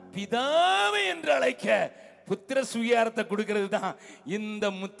 பிதாவை என்று அழைக்க புத்திர சுவிகாரத்தை கொடுக்கிறது தான் இந்த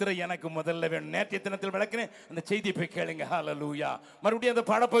முத்திரை எனக்கு முதல்ல வேணும். நேற்றைய தினத்தில் விளக்கினேன், அந்த செய்தியை போய் கேளுங்க. ஹல்லேலூயா. மறுபடியும் அந்த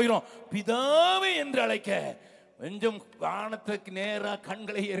பாட போயிடும். பிதாவை என்று அழைக்க கொஞ்சம் வானத்துக்கு நேரா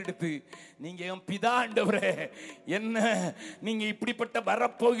கண்களை எடுத்து, நீங்க என் பிதா ஆண்டவரே, என்ன நீங்க இப்படிப்பட்ட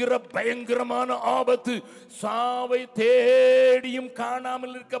வரப்போகிற பயங்கரமான ஆபத்து, சாவை தேடியும்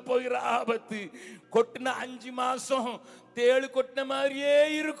காணாமல் இருக்க போகிற ஆபத்து, கொட்டின 5 மாசம் தேழு கொட்டின மாதிரியே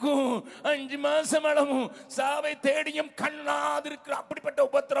இருக்கும், 5 மாசம் அளவும் சாவை தேடியும் கண்ணாது இருக்கிற அப்படிப்பட்ட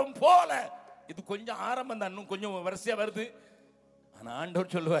உபத்திரம் போல இது கொஞ்சம் ஆரம்பம் தான், இன்னும் கொஞ்சம் வரிசையா வருது. ஆனா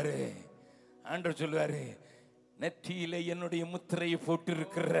ஆண்டவர் சொல்லுவாரு, நெற்றியிலே என்னுடைய முத்திரையை போட்டு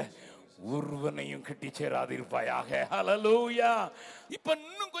இருக்கிற ஒருவனையும் கட்டி சேராதிருப்பாயாக. ஹல்லேலூயா. இப்ப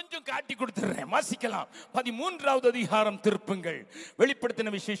இன்னும் கொஞ்சம் காட்டி கொடுத்துறேன், வாசிக்கலாம். 13வது அதிகாரம் திருப்புங்கள்.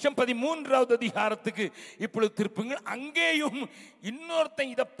 வெளிப்படுத்தின விசேஷம் 13வது அதிகாரத்துக்கு இப்பொழுது திருப்புங்கள். அங்கேயும்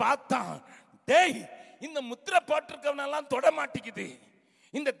இன்னொருத்தன் இதை பார்த்தான். டேய், இந்த முத்திரை போட்டிருக்கவனெல்லாம் தொட மாட்டேங்குது.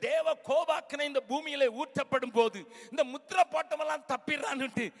 இந்த தேவ கோபாக்கனை இந்த பூமியில ஊற்றப்படும் போது இந்த முத்திரை போட்டவெல்லாம்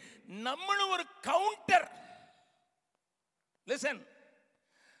தப்பிடுறான்னுட்டு நம்மளும் ஒரு கவுண்டர், லிசன்,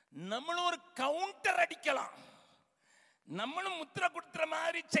 நம்மளும் ஒரு கவுண்டர் அடிக்கலாம், நம்மளும் முத்திரை கொடுக்கிற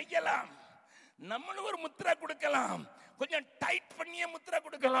மாதிரி செய்யலாம், நம்மளும் ஒரு முத்திரை கொடுக்கலாம், கொஞ்சம் டைட் பண்ணிய முத்திரை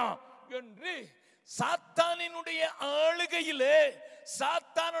கொடுக்கலாம் என்று சாத்தானினுடைய ஆளுகையிலே,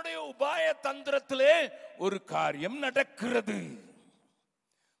 சாத்தானுடைய உபாய தந்திரத்திலே ஒரு காரியம் நடக்கிறது.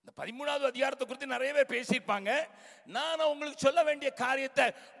 இந்த 13வது அதிகாரத்தை குறித்து நிறையவே பேசியிருப்பாங்க. நான் உங்களுக்கு சொல்ல வேண்டிய காரியத்தை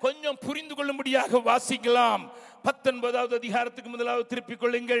கொஞ்சம் புரிந்து கொள்ளும்படியாக வாசிக்கலாம். 19வது அதிகாரத்துக்கு முதலாவது திருப்பிக்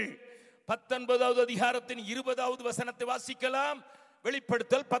கொள்ளுங்கள். 19வது அதிகாரத்தின் 20வது வசனத்தை வாசிக்கலாம்.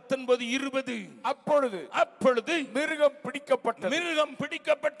 வெளிப்படுத்தல் 19:20. அப்பொழுது மிருகம் பிடிக்கப்பட்டது.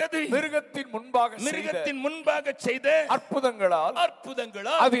 மிருகத்தின் முன்பாக செய்த அற்புதங்களால்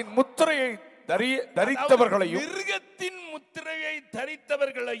அதன் முத்திரையை தரித்தவர்களையும், மிருகத்தின் முத்திரையை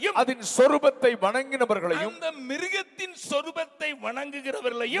தரித்தவர்களையும், அதன் சொரூபத்தை வணங்கினவர்களையும், அந்த மிருகத்தின் சொரூபத்தை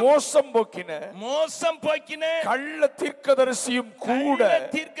வணங்குகிறவர்களையும் மோசம் போக்கின கள்ள தீர்க்கதரிசியும்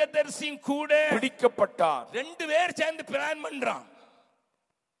கூட பிடிக்கப்பட்டார். 2 பேர் சேர்ந்து பிளான் பண்றான்.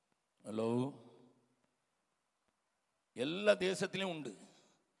 ஹலோ, எல்லா தேசத்திலும் உண்டு.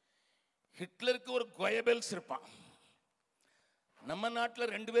 ஹிட்லருக்கு ஒரு கோயபெல்ஸ் இருப்பான். நம்ம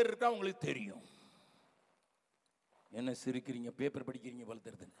நாட்டில் 2 பேர் இருக்கா, உங்களுக்கு தெரியும். என்ன சிரிக்கிறீங்க? பேப்பர் படிக்கிறீங்க போல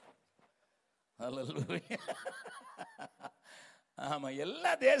தெரியுது. ஆமா,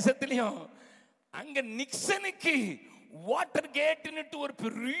 எல்லா தேசத்திலையும். அங்க நிக்சனுக்கு வாட்டர் கேட்னுட்டு ஒரு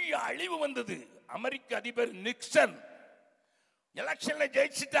பெரிய அழிவு வந்தது. அமெரிக்க அதிபர் நிக்சன் எலெக்ஷன்ல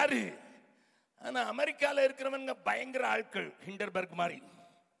ஜெயிச்சிட்டாரு. ஆனா அமெரிக்கால இருக்கிறவங்க பயங்கர ஆட்கள், ஹிண்டர்பர்க் மாதிரி.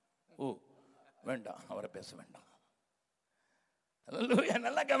 ஓ வேண்டாம், அவரை பேச வேண்டாம்.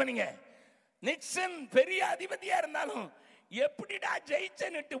 நல்லா கவனிங்க. நிக்சன் பெரிய அதிபதியா இருந்தாலும் எப்படிடா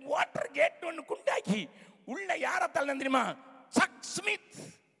ஜெயிச்சன்னுட்டு வாட்டர் கேட் ஒன்று குண்டாக்கி உள்ள யார தள்ள தெரியுமா? Chuck Smith.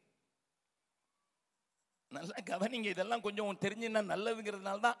 நல்லா கவனிங்க, இதெல்லாம் கொஞ்சம் தெரிஞ்சுன்னா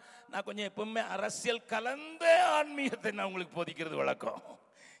நல்லதுங்கிறதுனால தான் நான் கொஞ்சம் எப்பவுமே அரசியல் கலந்த ஆன்மீகத்தை நான் உங்களுக்கு போதிக்கிறது வழக்கம்.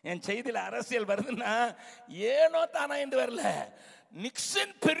 என் செய்தியில் அரசியல் வருதுன்னா ஏனோ தானா என்று வரல.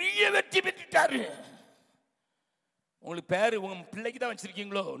 நிக்சன் பெரிய வெற்றி பெற்றுட்டாரு. உங்களுக்கு பேரு உங்க பிள்ளைக்கு தான்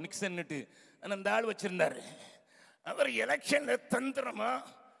வச்சிருக்கீங்களோ நிக்சன்னுட்டு, அந்த ஆள் வச்சிருந்தாரு. அவர் எலெக்ஷன்ல தந்திரமா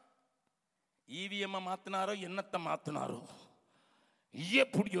இவிஎம் மாத்தினாரோ என்னத்தை மாத்தினாரோ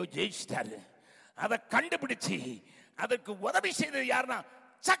எப்படியோ ஜெயிச்சிட்டாரு. அதை கண்டுபிடிச்சு அதற்கு உதவி செய்தது யாருன்னா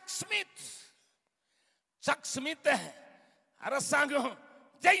சக் ஸ்மித். சக் ஸ்மித் அரசாங்கம்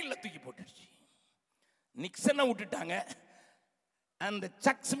ஜெயில தூக்கி போட்டுடுச்சு. நிக்சனை விட்டுட்டாங்க. அந்த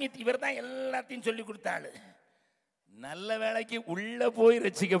சக் ஸ்மித் இவர் தான் எல்லாத்தையும் சொல்லி கொடுத்தாரு. நல்ல வேளைக்கு உள்ள போய்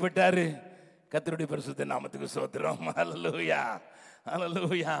ரட்சிக்கப்பட்டாரு. கர்த்தருடைய பரிசுத்த நாமத்துக்கு ஸ்தோத்திரம். ஹல்லேலூயா,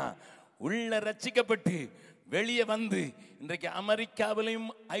 ஹல்லேலூயா. உள்ள ரட்சிக்கப்பட்டு வெளியே வந்து இன்றைக்கு அமெரிக்காவிலும்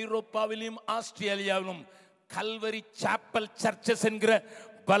ஐரோப்பாவிலும் ஆஸ்திரேலியாவிலும் கல்வரி சாப்பல் சர்ச்சஸ் என்கிற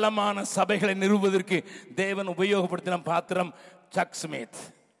பலமான சபைகளை நிறுவுவதற்கு தேவன் உபயோகப்படுத்தின பாத்திரம் சக் ஸ்மித்.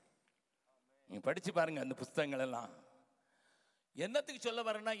 நீங்க படிச்சு பாருங்க அந்த புஸ்தகங்கள் எல்லாம். என்னத்துக்கு சொல்ல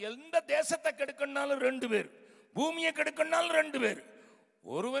வரேன்னா, எந்த தேசத்தை கெடுக்கணும்னாலும் 2 பேர், பூமியை கெடுக்கணும்னாலும் 2 பேர்.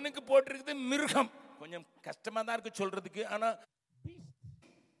 ஒருவனுக்கு போட்டிருக்குது மிருகம், கொஞ்சம் கஷ்டமா தான் இருக்கு சொல்றதுக்கு. ஆனா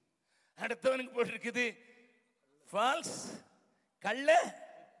அடுத்தவனுக்கு போட்டிருக்குது ஃபால்ஸ், கள்ள.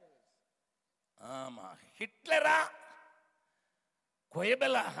 ஆமா, ஹிட்லரா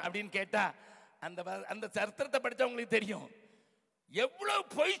கொயபலா அப்படின்னு கேட்டா அந்த சரித்திரத்தை படிச்சா உங்களுக்கு தெரியும். எவ்வளவு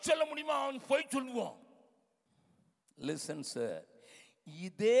பொய் சொல்ல முடியுமோ அவன் பொய் சொல்லுவோம். லிசன் சார்,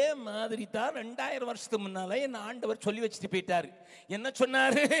 இதே மாதிரி தான் 2000 வருஷத்துக்கு முன்னால என் ஆண்டவர் சொல்லி வச்சுட்டு போயிட்டாரு. என்ன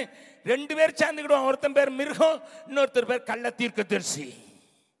சொன்னாரு? 2 பேர் சேர்ந்துக்கிடுவோம். ஒருத்தன் பேர் மிருகம், இன்னொருத்தர் பேர் கள்ள தீர்க்கதரிசி.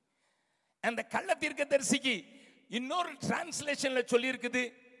 அந்த கள்ள தீர்க்கதரிசிக்கு இன்னொரு டிரான்ஸ்லேஷன்ல சொல்லி இருக்குது,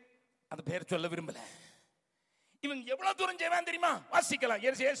 அது பேர் சொல்ல விரும்பல. இவன் எவ்வளவு தூரம் செய்வான் தெரியுமா? வாசிக்கலாம்,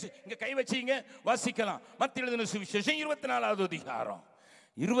 இங்க கை வச்சீங்க வாசிக்கலாம். மத்திய எழுதின சுவிசேஷம் 24வது அதிகாரம்,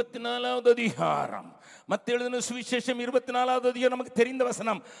 24வது அதிகாரம். மத்திய எழுதின சுவிசேஷம் 24வது அதிகாரம் நமக்கு தெரிந்த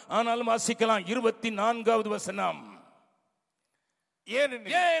வசனம், ஆனாலும் வாசிக்கலாம். 24வது வசனம்.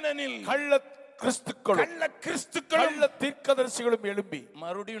 ஏனெனில் கள்ள கிறிஸ்துக்களும் கள்ள தீர்க்கதரிசிகளும் எழும்பி.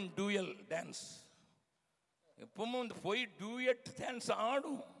 மறுபடியும் டூயல் டான்ஸ். எப்பவும் போய் டூயட் டான்ஸ்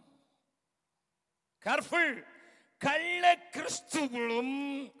ஆடும். கேர்ஃபுல். கள்ள கிறிஸ்துவும்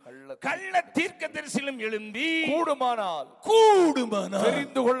கள்ள தீர்க்கதரிசிகளும் எழும்பி கூடுமானால்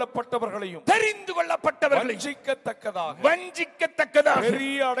தெரிந்து கொள்ளப்பட்டவர்களையும் வஞ்சிக்கத்தக்கதாக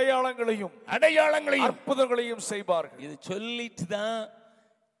பெரிய அடையாளங்களையும் அற்புதங்களையும் செய்வார்கள். இது சொல்லிட்டு தான்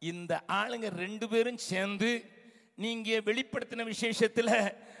இந்த ஆளுங்க 2 பேரும் சேர்ந்து நீங்க வெளிப்படுத்தின விசேஷத்துல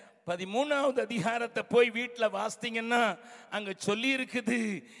 13வது அதிகாரத்தை போய் வீட்டில் வாசித்தீங்கன்னா அங்க சொல்லி இருக்குது.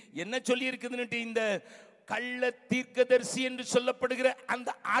 என்ன சொல்லி இருக்குதுன்னு, இந்த கள்ள தீர்க்கதரிசி என்று சொல்லப்படுகிற அந்த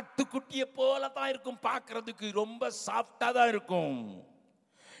ஆட்டுக்குட்டியை போல தான் இருக்கும். பார்க்கிறதுக்கு ரொம்ப சாஃப்டா தான் இருக்கும்.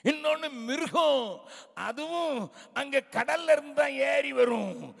 இன்னொன்னு மிருகம், அதுவும் அங்க கடல்ல இருந்து தான் ஏறி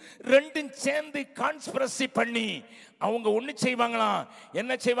வரும். 2ம் சேர்ந்து கான்ஸ்பிரசி பண்ணி அவங்க ஒண்ணு செய்வாங்களாம்.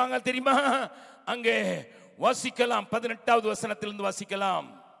 என்ன செய்வாங்க தெரியுமா? அங்க வாசிக்கலாம், 18வது வசனத்திலிருந்து வாசிக்கலாம்.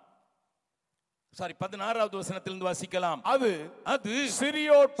 16வது வசனத்திலிருந்து வாசிக்கலாம். அது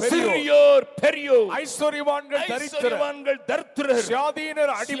சிறியோர் பெரியோர், ஐஸ்வர்யவான்கள் தரித்திரர்,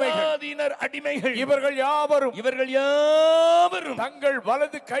 சுயாதீனர் அடிமைகள், இவர்கள் யாவரும் தங்கள்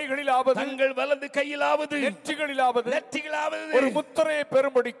வலது கையிலாவது நெற்றிகளிலாவது ஒரு முத்திரையை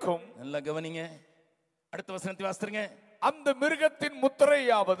பெறும்படிக்கும். நல்லா கவனிங்க, அடுத்த வசனத்தை வாசிங்க. அந்த மிருகத்தின்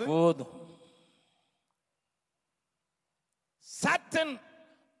முத்திரையாவது போதும். Satan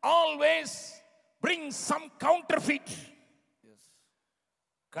always bring some counterfeit.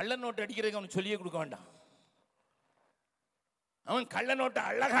 கள்ள நோட்டு அடிக்கிறதுக்கு அவன் சொல்லியே கொடுக்க வேண்டாம். அவன் கள்ள நோட்டை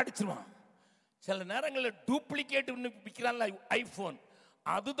அழகா அடிச்சிருவான். சில நேரங்களில் டூப்ளிகேட் விற்கிறான்ல ஐபோன்,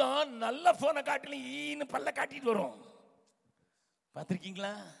 அதுதான் நல்ல போனை காட்டிலும் ஈன்னு பல்ல காட்டிட்டு வரும்.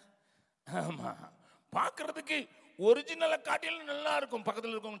 பார்த்திருக்கீங்களா? ஆமா, பார்க்கறதுக்கு ஒரிஜினலை காட்டிலும் நல்லா இருக்கும்.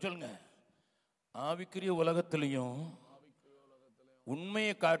 பக்கத்தில் இருக்கவங்க சொல்லுங்க. ஆவிக்குரிய உலகத்திலையும்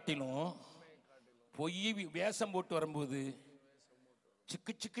உண்மையை காட்டிலும் பொய் வேஷம் போட்டு வரும்போது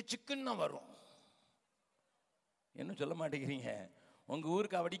சிக்குன்னு வரும். என்ன சொல்ல மாட்டேங்கிறீங்க? உங்க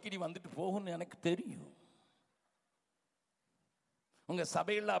ஊருக்கு அடிக்கடி வந்துட்டு போகும்னு எனக்கு தெரியும். உங்க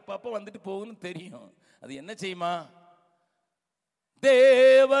சபையில் அப்பப்போ வந்துட்டு போகும்னு தெரியும். அது என்ன செய்யுமா?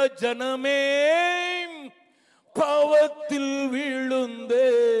 தேவ ஜனமே பாவத்தில்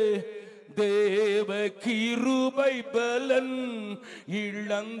விழுந்தே தேவ கிருபை பலன்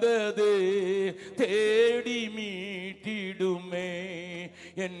இழந்ததே தேடி மீட்டிடுமே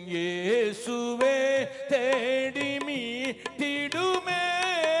என் இயேசுவே தேடி மீட்டிடுமே.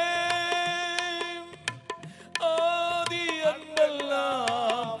 ஆதி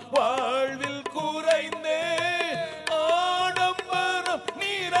அன்பெல்லாம் வாழ்வில் குறைந்தே ஆடம்பரம்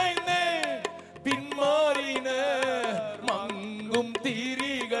நிறைந்தே பின்மாறின மங்கும்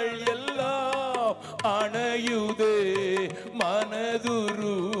திரிகள் எல்லாம் அணையுதே மனதுருகிடுமே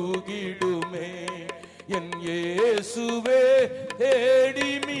என் இயேசுவே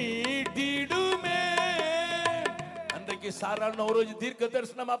தேடி மீட்டிடுமே. அன்றைக்கு சாராள ஒரு தீர்க்க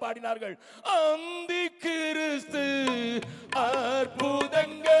தரிசனமா பாடினார்கள். அந்தி கிறிஸ்து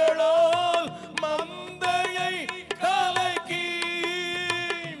அற்புதங்களால் மந்தையை கலக்கி,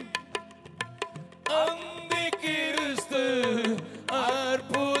 அந்தி கிறிஸ்து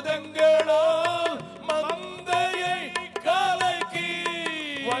அற்புதங்களால் மந்தையை கலக்கி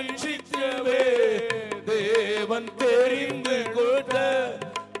வஞ்சிக்கவே தேவன் தெரிந்து கொண்ட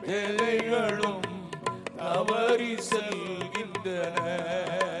வேலைகளும் தவறி செல்கின்றன.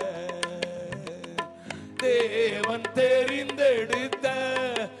 தேவன் தெரிந்தெடுத்த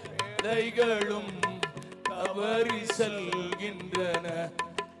வேலைகளும் தவறி செல்கின்றன.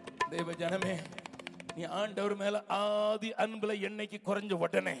 தேவ ஜனமே, நீ ஆண்டவர் மேல ஆதி அன்புல என்னைக்கு குறைஞ்ச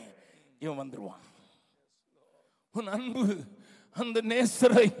உடனே இவன் வந்துருவான். உன் அன்பு அந்த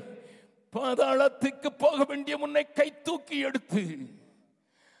நேசரை பாதாளத்துக்கு போக வேண்டிய முன்னை கை தூக்கி எடுத்து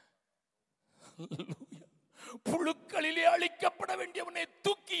புழுக்களிலே அழிக்கப்பட வேண்டிய முன்னை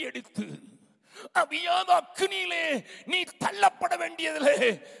தூக்கி எடுத்து அவியாத அக்னியிலே நீ தள்ளப்பட வேண்டியதிலே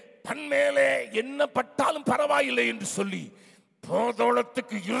தன் மேலே என்ன பட்டாலும் பரவாயில்லை என்று சொல்லி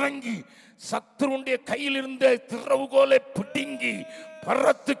பாதாளத்துக்கு இறங்கி சத்துருடைய கையில் இருந்த திறவுகோலை பிடுங்கி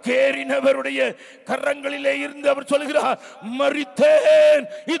பரத்துக்கு ஏறினவருடைய கரங்களிலே இருந்து அவர் சொல்கிறார், மரித்தேன்,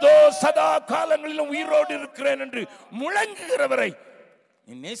 இதோ சதா காலங்களிலும் உயிரோடு இருக்கிறேன் என்று முழங்குகிறவரை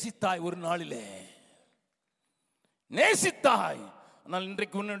நீ நேசித்தாய். ஒரு நாளிலே நேசித்தாய். ஆனால்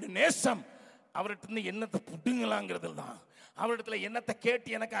இன்றைக்கு உன்னுடைய நேசம் அவர்கிட்ட என்னத்தை புடுங்கலாங்கிறது தான், அவரிடத்துல என்னத்தை கேட்டு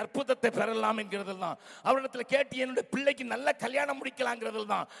எனக்கு அற்புதத்தை பெறலாம் என்கிறது தான், அவரிடத்துல கேட்டு என்னுடைய பிள்ளைக்கு நல்ல கல்யாணம் முடிக்கலாங்கிறது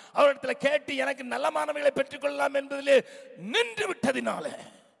தான், அவரிடத்துல கேட்டு எனக்கு நல்ல மாணவிகளை பெற்றுக்கொள்ளலாம் என்பதிலே நின்று விட்டதினால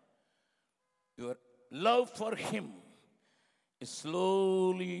your love for him is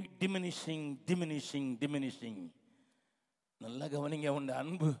slowly diminishing. நல்ல கவனிங்க, உன்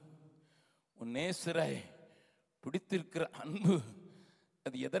அன்பு, உன் நேசரை பிடித்திருக்கிற அன்பு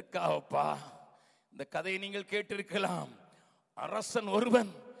அது எதற்காகப்பா? இந்த கதையை நீங்கள் கேட்டிருக்கலாம். அரசன்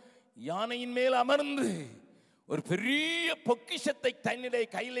ஒருவன் யானையின் மேல் அமர்ந்து ஒரு பெரிய பொக்கிஷத்தை தன்னிலே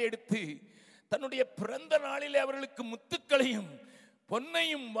கையில எடுத்து தன்னுடைய பிறந்த நாளிலே அவர்களுக்கு முத்துக்களையும்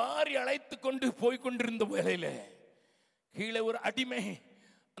பொன்னையும் வாரி அழைத்து கொண்டு போய்கொண்டிருந்த வேளையில கீழே ஒரு அடிமை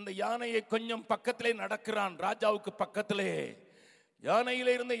அந்த யானையை கொஞ்சம் பக்கத்திலே நடக்கிறான். ராஜாவுக்கு பக்கத்திலே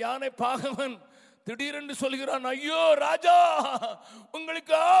யானையில இருந்த யானை பாகவன் திடீரென்று சொல்கிறான், ஐயோ ராஜா,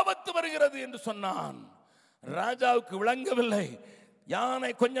 உங்களுக்கு ஆபத்து வருகிறது என்று சொன்னான். ராஜாவுக்கு விளங்கவில்லை.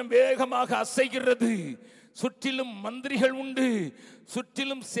 யானை கொஞ்சம் வேகமாக அசைகிறது. சுற்றிலும் மந்திரிகள் உண்டு,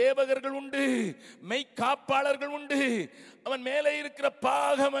 சுற்றிலும் சேவகர்கள் உண்டு, மெய்காப்பாளர்கள் உண்டு. அவன் மேலே இருக்கிற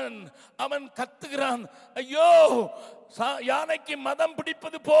பாகவன் அவன் கத்துகிறான், ஐயோ யானைக்கு மதம்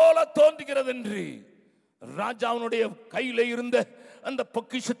பிடிப்பது போல தோன்றுகிறது என்று. ராஜாவுடைய கையில இருந்த அந்த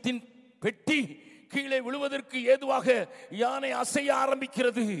பொக்கிஷத்தின் பெட்டி கீழே விழுவதற்கு ஏதுவாக யானை அசைய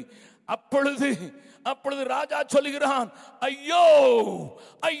ஆரம்பிக்கிறது. அப்பொழுது ராஜா சொல்லுகிறான், ஐயோ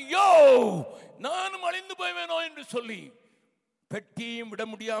ஐயோ நானும் அழிந்து போய்வேனோ என்று சொல்லி பெட்டியையும் விட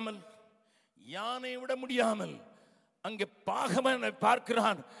முடியாமல் யானை விட முடியாமல் அங்கே பாகவனை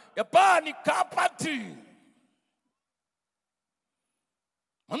பார்க்கிறான். எப்பா நீ காப்பாற்று.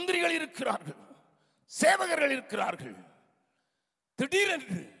 மந்திரிகள் இருக்கிறார்கள், சேவகர்கள் இருக்கிறார்கள்.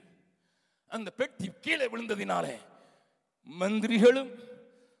 திடீரென்று அந்த பெட்டி கீழே விழுந்ததினாலே மந்திரிகளும்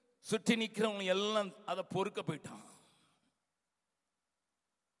சுற்றி நிற்கிறவங்க எல்லாம் அதை பொறுக்க போயிட்டான்.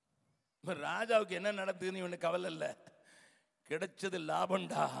 ராஜாவுக்கு என்ன நடந்ததுன்னு இவனுக்கு கவலை இல்ல, கிடைச்சது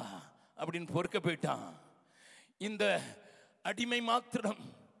லாபம்டா அப்படின்னு பொறுக்க போயிட்டான். இந்த அடிமை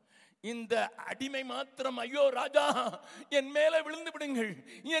மாத்திரம் ஐயோ ராஜா என் மேல விழுந்து விடுங்கள்,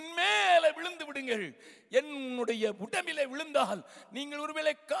 என் மேல விழுந்து விடுங்கள், என்னுடைய உடம்பிலே விழுந்தால் நீங்கள்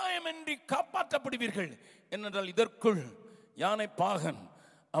ஒருவேளை காயமின்றி காப்பாற்றப்படுவீர்கள் என்றால் இதற்குள் யானை பாகன்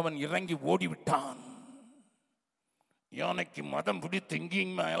அவன் இறங்கி ஓடிவிட்டான். யானைக்கு மதம் பிடித்து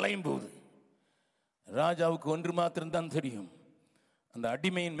எங்கேயும் அலையும் போது ராஜாவுக்கு ஒன்று மாத்திரம்தான் தெரியும், அந்த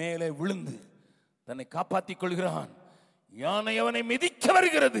அடிமையின் மேலே விழுந்து தன்னை காப்பாற்றிக் கொள்கிறான். யானை அவனை மிதிக்க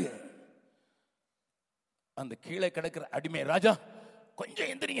வருகிறது. அந்த கீழே கிடக்கிற அடிமை, ராஜா கொஞ்சம்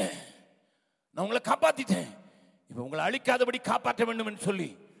எந்திரிங்க, நான் உங்களை காப்பாத்திட்டேன், இப்ப உங்களை அழிக்காதபடி காப்பாற்ற வேண்டும் என்று சொல்லி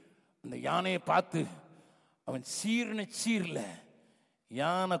அந்த யானையை பார்த்து அவன் சீர்ல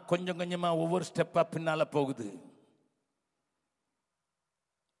யானை கொஞ்சம் கொஞ்சமா ஒவ்வொரு ஸ்டெப்பா பின்னால போகுது.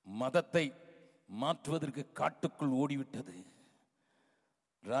 மதத்தை மாற்றுவதற்கு காட்டுக்குள் ஓடிவிட்டது.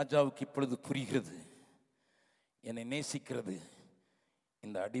 ராஜாவுக்கு இப்பொழுது புரிகிறது, என்னை நேசிக்கிறது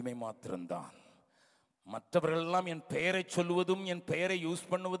இந்த அடிமை மாத்திரம்தான். மற்றவர்கள் எல்லாம் என் பெயரை சொல்லுவதும், என் பெயரை யூஸ்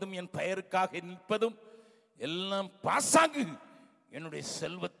பண்ணுவதும், என் பெயருக்காக நிற்பதும் எல்லாம் பாசாங்கு. என்னுடைய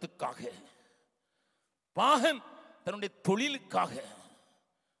செல்வத்துக்காக, பாகன் தன்னுடைய தொழிலுக்காக,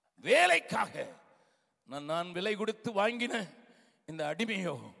 வேலைக்காக நான் விலை கொடுத்து வாங்கின இந்த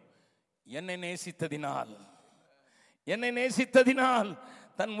அடிமையோ என்னை நேசித்ததினால்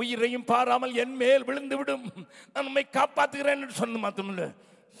தன் உயிரையும் பாராமல் என் மேல் விழுந்து விடும், நான் உண்மை காப்பாற்றுகிறேன் என்று சொன்ன மாத்திரமில்லை,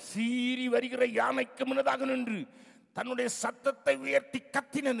 சீறி வருகிற யானைக்கு முன்னதாக நின்று தன்னுடைய சத்தத்தை உயர்த்தி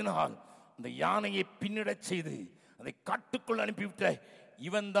கத்தினதினால் அந்த யானையை பின்னிடச் செய்து அதை காட்டுக்குள் அனுப்பிவிட்ட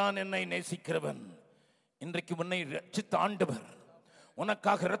இவன் தான் என்னை நேசிக்கிறவன். இன்றைக்கு உன்னை ரட்சித்த ஆண்டவர்,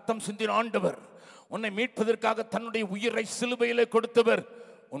 உனக்காக இரத்தம் சிந்தின ஆண்டவர், உன்னை மீட்பதற்காக தன்னுடைய உயிரை சிலுவையிலே கொடுத்தவர்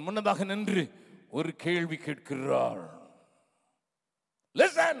உன் முன்னதாக நின்று ஒரு கேள்வி கேட்கிறார்.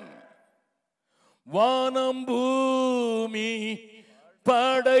 Listen. வானம் பூமி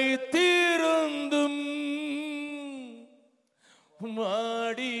படைத்திருந்தும்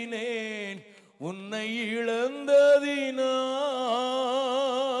மாடினேன் உன்னை இழந்ததினால்.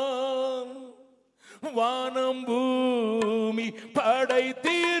 வானம் பூமி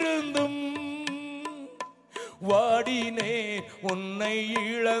படைத்திருந்தும் வாடினே உன்னை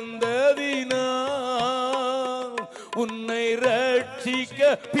இழந்ததினால். உன்னை ரட்சிக்க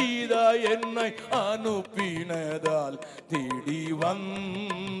பிதா என்னை அனுப்பினதால் தேடி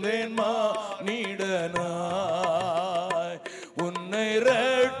வந்தேன் மானிடனாய். உன்னை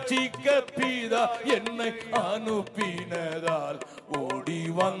ரட்சிக்க பிதா என்னை அனுப்பினதால் ஓடி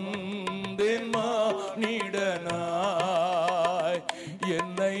வந்தேன் மானிடனாய்.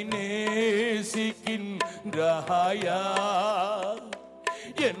 என்னை நேசிக்கின்றாயா,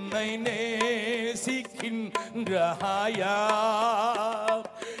 என்னை நேசிக்கின்றாயா.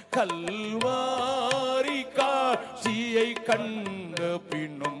 கல்வாரி காட்சியை கண்ட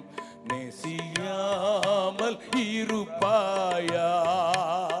பின்னும் நேசியாமல் இருப்பாயா.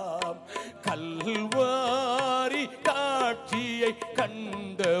 கல்வாரி காட்சியை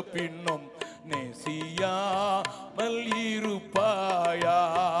கண்ட பின்னும் நேசியாமல் இருப்பாயா.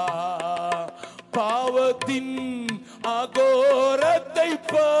 பாவத்தின் அகோரத்தை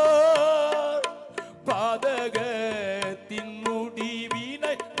பார், பாதகத்தின்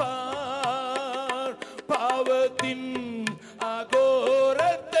முடிவினை பார். பாவத்தின்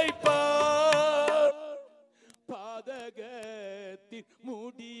அகோரத்தை பார், பாதகத்தின்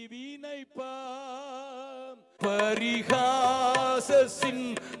முடிவினை பார். பரிகாசத்தின்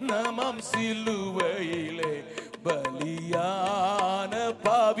நமம் சிலுவையிலே பலியான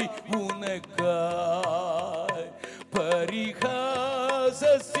பாவி உனக்காய். பரிகாசத்தின்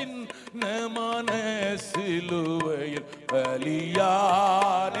நமான சிலுவையில்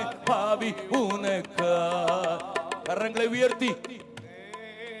பலியான பாவி உனக்காய். கரங்களை உயர்த்தி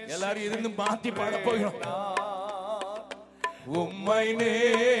எல்லாரும் இருந்து மாத்தி பாட போகிறோம். உம்மை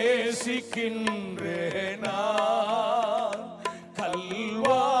நேசிக்கின்றேனா,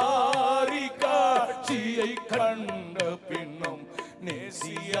 கல்வாரி காட்சியை கண்ட பின்னும்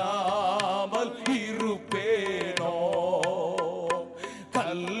நேசியாமல் இருப்பேனோ.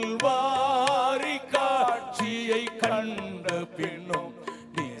 கல்வாரி காட்சியை கண்ட பின்னும்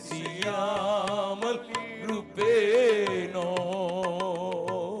நேசியாமல் இருப்பேனோ.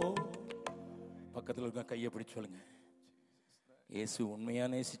 பக்கத்தில் இருக்க கையை பிடிச்சு சொல்லுங்க, இயேசு உண்மையா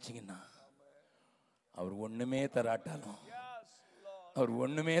நேசிச்சீங்கன்னா அவர் ஒண்ணுமே தராட்டாலும், அவர்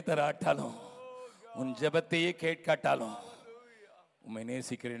ஒண்ணுமே தராட்டாலும், உன் ஜெபத்தையே கேட்காட்டாலும் உம்மை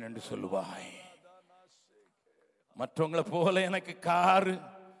நேசிக்கிறேன் என்று சொல்லுவாய். மற்றவங்களை போல எனக்கு காரு,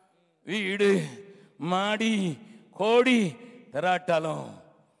 வீடு, மாடி, கோடி தராட்டாலும்,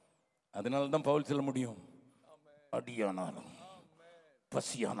 அதனால்தான் பவுல் சொல்ல முடியும், அடியானாலும்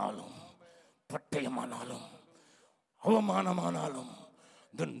பசியானாலும் பட்டயமானாலும் அவமானமானாலும்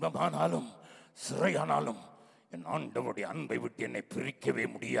துன்பமானாலும் சிறையானாலும் என் ஆண்டவருடைய அன்பை விட்டு என்னை பிரிக்கவே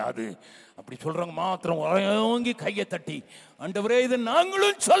முடியாது. அப்படி சொல்றவங்க மாத்திரம் ஓங்கி கையை தட்டி, ஆண்டவரே இதை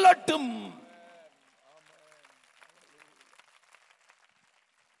நாங்களும் சொல்லட்டும்.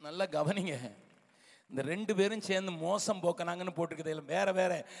 நல்லா கவனிங்க, இந்த ரெண்டு பேரும் சேர்ந்து மோசம் போக்கினாங்கன்னு போட்டிருக்கிறது இல்லை. வேற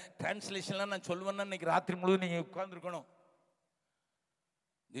வேற டிரான்ஸ்லேஷன்லாம் நான் சொல்லுவேன்னா இன்னைக்கு ராத்திரி முழுவதும் நீங்க உட்கார்ந்துருக்கணும்.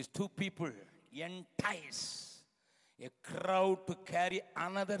 These two people entice a crowd to carry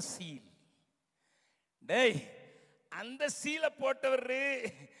another seal. டேய், அந்த சீலை போட்டவர்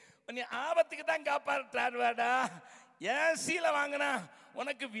நீ ஆபத்துக்கு தான் காப்பாற்றாருவாடா. ஏன் சீலை வாங்கினா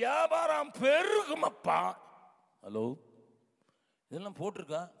உனக்கு வியாபாரம் பெருகுமப்பா. ஹலோ, இதெல்லாம்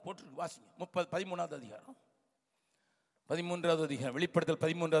போட்டிருக்கு வாசிங்க. 13வது அதிகாரம், 13வது அதிகாரம், வெளிப்படுத்தல்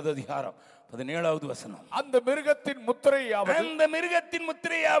 13வது அதிகாரம் 17வது வசனம். அந்த மிருகத்தின் முத்திரையாவது, அந்த மிருகத்தின்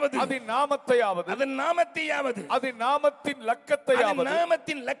முத்திரையாவது, அதன் நாமத்தையாவது, அதன் நாமத்தையாவது, அதன் நாமத்தின் லக்கத்தையாவது,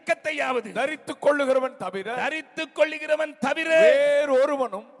 நாமத்தின் லக்கத்தையாவது தரித்துக் கொள்ளுகிறவன் தவிர, தரித்துக் கொள்ளுகிறவன் தவிர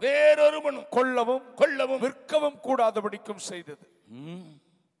வேறொருவனும் கொள்ளவும் விற்கவும் கூடாதபடிக்கும் செய்தது.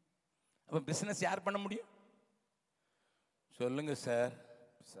 அப்ப பிசினஸ் யார் பண்ண முடியும் சொல்லுங்க சார்?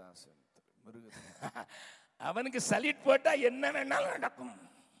 அவனுக்கு சலிட் போட்டா என்ன வேணாலும் நடக்கும்.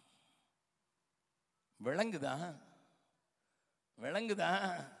 விளங்குதா?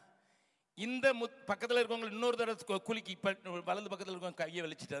 இந்த பக்கத்தில் இருக்கவங்க இன்னொரு தடவை குலுக்கி, இப்ப வலது பக்கத்தில் இருக்கவங்க கையை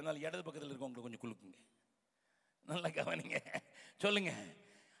வெளிச்சிட்டு, அதனால இடது பக்கத்தில் இருக்கவங்க கொஞ்சம் குலுக்குங்க. நல்லா கவனிங்க. சொல்லுங்க,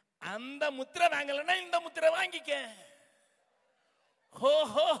 அந்த முத்திரை வாங்கலன்னா இந்த முத்திரை வாங்கிக்க. ஹோ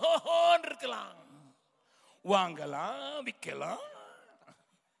ஹோ ஹோன்னு இருக்கலாம், வாங்கலாம், விற்கலாம்,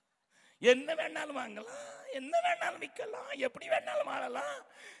 என்ன வேணாலும் வாங்கலாம், என்ன வேணாலும் விற்கலாம், எப்படி வேணாலும் வாழலாம்.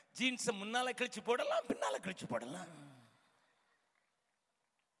 ஜீன்ஸ் முன்னால கிழிச்சு போடலாம், பின்னால கிழிச்சு போடலாம்.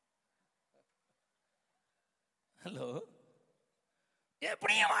 ஹலோ,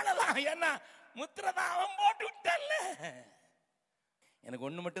 எப்படியும் வாழலாம். ஏன்னா முத்திரை தான் அவன் போட்டு விட்டான்ல. எனக்கு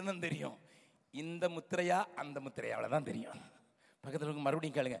ஒண்ணு மட்டும்தான் தெரியும், இந்த முத்திரையா அந்த முத்திரையா, அவ்வளவுதான் தெரியும். பக்கத்தில்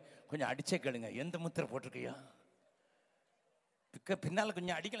மறுபடியும் கேளுங்க, கொஞ்சம் அடிச்சே கேளுங்க, எந்த முத்திரை போட்டிருக்கையா? பின்னால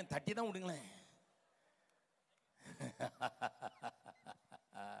கொஞ்சம் அடிக்கல, தட்டி தான் விடுங்களேன்.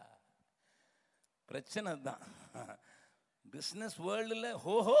 பிரச்சனை தான். பிசினஸ் வேர்ல்டுல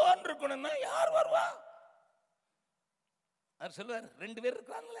ஹோஹோன்னு இருக்கணும்னா யார் வருவா? அவர் சொல்லுவார், 2 பேர்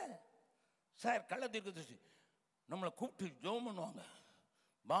இருக்கிறாங்களே சார், கள்ள தீர்க்கதரிசி, நம்மளை கூப்பிட்டு ஜெபம் பண்ணுவாங்க.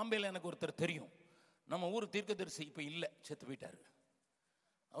 பாம்பேல எனக்கு ஒருத்தர் தெரியும், நம்ம ஊர் தீர்க்கதரிசி இப்ப இல்லை, செத்து போயிட்டாரு.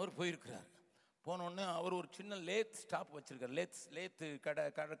 அவர் போயிருக்கிறார். போனோடனே அவர் ஒரு சின்ன லேத் ஸ்டாப் வச்சிருக்கார், லேத்து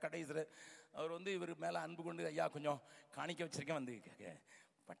கடைசில். அவர் வந்து இவர் மேலே அன்பு கொண்டு, ஐயா கொஞ்சம் காணிக்க வச்சிருக்கேன், வந்து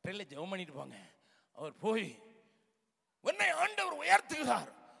பட்டையில் ஜெபம் பண்ணிட்டு போங்க. அவர் போய், உன்னை ஆண்டவர்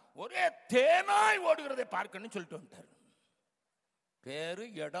உயர்த்துகிறார், ஒரே தேனாய் ஓடுகிறதை பார்க்கணும்னு சொல்லிட்டு வந்துட்டார். பேரு,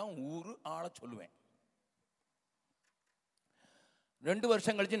 இடம், ஊரு, ஆளை சொல்லுவேன். 2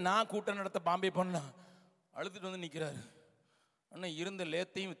 வருஷம் கழிச்சு நான் கூட்டம் நடத்த பாம்பே போனா, அழுதுட்டு வந்து நிற்கிறாரு. ஆனால் இருந்த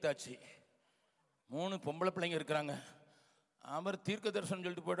லேத்தையும் வித்தாச்சு. 3 பொம்பளை பிள்ளைங்க இருக்கிறாங்க. அவர் தீர்க்க தரிசனம்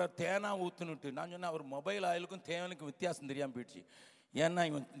சொல்லிட்டு போயிட்டார், தேனா ஊத்துனுட்டு. நான் சொன்னேன், அவர் மொபைல் ஆயிலுக்கும் தேனுக்கும் வித்தியாசம் தெரியாமல் போயிடுச்சு. ஏன்னா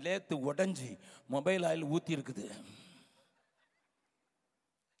இவன் லேத்து உடஞ்சி மொபைல் ஆயில் ஊற்றி இருக்குது.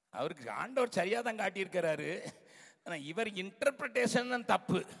 அவருக்கு ஆண்டவர் சரியாக தான் காட்டியிருக்கிறாரு, ஆனால் இவர் இன்டர்பிரிட்டேஷன் தான்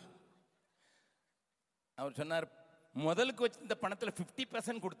தப்பு. அவர் சொன்னார், முதலுக்கு வச்சு இந்த பணத்தில்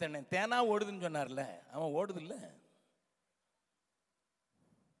 50% கொடுத்தேன், தேனா ஓடுதுன்னு சொன்னார்ல, அவன் ஓடுது இல்லை.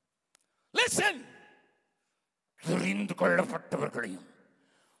 தெரிந்து கொள்ளப்பட்டவர்களையும்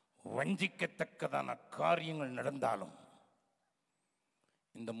வஞ்சிக்கத்தக்கதான காரியங்கள் நடந்தாலும்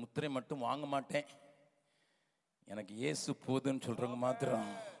இந்த முத்திரை மட்டும் வாங்க மாட்டேன், எனக்கு இயேசு போதுன்னு சொல்றவங்க மாத்திரம்.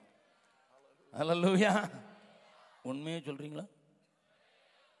 ஹல்லேலூயா. உண்மையே சொல்றீங்களா?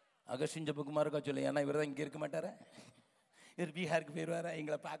 அகஸ்டின் ஜெபகுமாருக்கா சொல்லு, ஏன்னா இவர் தான் இங்கே இருக்க மாட்டாரா, இவர் பீகாருக்கு போயிடுவாரா,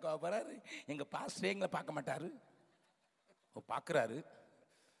 எங்களை பார்க்க போறாரு. எங்க பாஸ்டரே எங்களை பார்க்க மாட்டாரு, பார்க்குறாரு.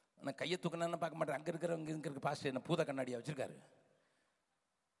 ஆனால் கையை தூக்கினா பார்க்க மாட்டேன். அங்கே இருக்கிறவங்க இங்கே இருக்க பாஸ்டர் என்ன பூத கண்ணாடியா வச்சிருக்காரு.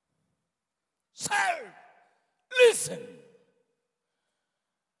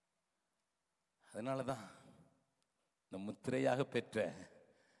 அதனால தான் இந்த முத்திரையாக பெற்ற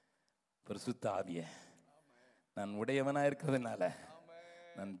பரிசுத்த ஆவியை நான் உடையவனா இருக்கிறதுனால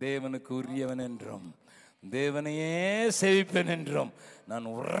நான் தேவனுக்கு உரியவன் என்றும் தேவனையே சேவிப்பேன் என்றும்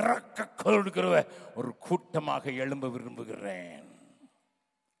நான் உறக்க கொடுக்கிற ஒரு கூட்டமாக எழும்ப விரும்புகிறேன்.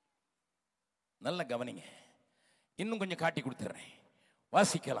 நல்ல கவனிங்க, இன்னும் கொஞ்சம் காட்டி கொடுத்துறேன்,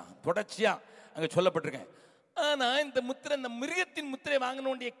 வாசிக்கலாம். தொடர்ச்சியா அங்க சொல்லப்பட்டிருக்கேன். ஆனா இந்த முத்திரை, இந்த மிருகத்தின் முத்திரை வாங்கின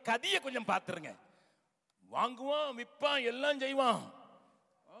வேண்டிய கதையை கொஞ்சம் பார்த்துருங்க. வாங்குவான், விற்பான், எல்லாம் செய்வான்.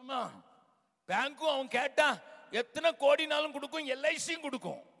 ஆமா, பேங்க்கும் அவன் கேட்டா எத்தனை கோடினாலும் கொடுக்கும், எல்ஐசியும்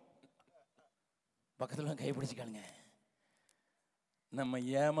கொடுக்கும். பக்கத்துல கைப்பிடிச்சுக்கானுங்க. நம்ம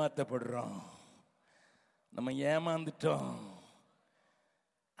ஏமாத்தப்படுறோம், நம்ம ஏமாந்துட்டோம்.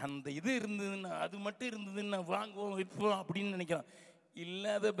 அந்த இது இருந்ததுன்னா, அது மட்டும் இருந்ததுன்னா வாங்குவோம் விற்போம் அப்படின்னு நினைக்கிறான்.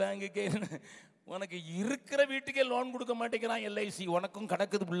 இல்லாத பேங்குக்கே, உனக்கு இருக்கிற வீட்டுக்கே லோன் கொடுக்க மாட்டேங்கிறான் எல்ஐசி. உனக்கும்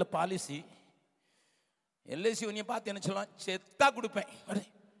கிடக்குது உள்ள பாலிசி. எல்ஐசி உன்னைய பார்த்து என்ன சொல்லலாம், செத்தா கொடுப்பேன்.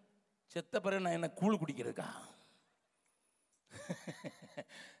 செத்த பிறகு நான் என்ன கூழ் குடிக்கிறதுக்கா?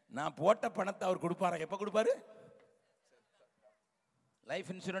 நான் போட்ட பணத்தை அவர் கொடுப்பாரா? எப்போ கொடுப்பாரு? லைஃப்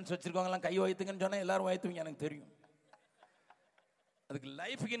இன்சூரன்ஸ் வச்சிருக்கவங்கலாம் கை வைத்துங்கன்னு சொன்னால் எல்லாரும் வைத்துவீங்க, எனக்கு தெரியும். அதுக்கு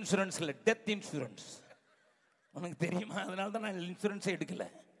லைஃப் இன்சூரன்ஸ் இல்லை, டெத் இன்சூரன்ஸ். உனக்கு தெரியுமா? அதனால தான் நான் இன்சூரன்ஸே எடுக்கல.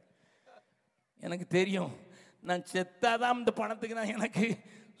 எனக்கு தெரியும், நான் செத்தாதான் இந்த பணத்துக்கு நான் எனக்கு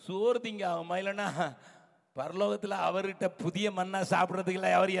சோறு திங்க ஆகுமா, இல்லைன்னா பரலோகத்தில் அவர்கிட்ட புதிய மண்ணா சாப்பிட்றதுக்குள்ள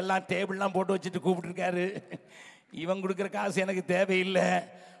அவர் எல்லாம் டேபிள்லாம் போட்டு வச்சுட்டு கூப்பிட்டுருக்காரு. இவன் கொடுக்குற காசு எனக்கு தேவையில்லை.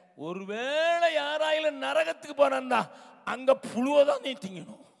 ஒருவேளை யாராயிலும் நரகத்துக்கு போனா அங்க புழுவதான் நீ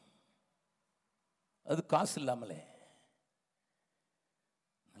திங்கணும், அது காசு இல்லாமலே.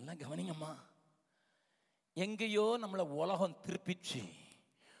 நல்லா கவனிங்கம்மா. எங்கேயோ நம்மளை உலகம் திருப்பிச்சு,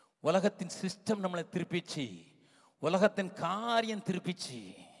 உலகத்தின் சிஸ்டம் நம்மளை திருப்பிச்சு, உலகத்தின் காரியம் திருப்பிச்சு.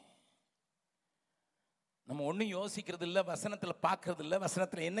 நம்ம ஒன்றும் யோசிக்கிறது இல்லை, வசனத்தில் பார்க்கறது இல்லை,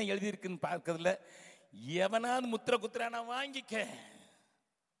 வசனத்தில் என்ன எழுதியிருக்குன்னு பார்க்கறது இல்லை. எவனாவது முத்திர குத்திரானா வாங்கிக்க.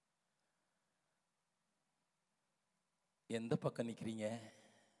 எந்த பக்கம் நிற்கிறீங்க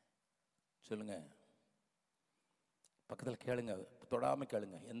சொல்லுங்க? பக்கத்தில் கேளுங்க, தொடாம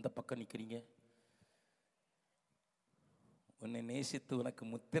கேளுங்க. எந்த பக்கம் நிற்கிறீங்க? உன்னை நேசித்து உனக்கு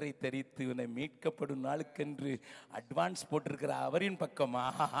முத்திரை தரித்து உன்னை மீட்கப்படும் நாளுக்கென்று அட்வான்ஸ் போட்டிருக்கிற அவரின் பக்கமா,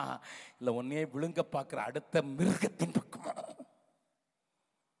 இல்லை உன்னையே விழுங்க பார்க்குற அடுத்த மிருகத்தின் பக்கமா?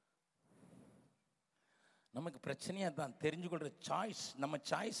 நமக்கு பிரச்சனையாக தான் தெரிஞ்சுக்கொள்கிற சாய்ஸ், நம்ம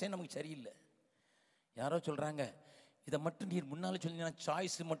சாய்ஸே நமக்கு சரியில்லை. யாரோ சொல்கிறாங்க, இதை மட்டும் நீர் முன்னால் சொன்னீங்கன்னா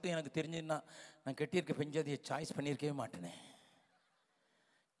சாய்ஸ் மட்டும் எனக்கு தெரிஞ்சுன்னா நான் கட்டியிருக்க பெஞ்சாதியை சாய்ஸ் பண்ணியிருக்கவே மாட்டேனே.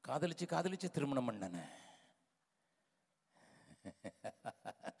 காதலிச்சு திருமணம் பண்ணனே.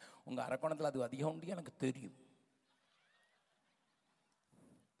 உங்கள் அரக்கோணத்தில் அது அதிகம் உண்டு எனக்கு தெரியும்.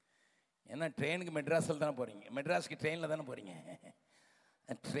 ஏன்னா ட்ரெயினுக்கு மெட்ராஸில் தானே போகிறீங்க, மெட்ராஸுக்கு ட்ரெயினில் தானே போகிறீங்க.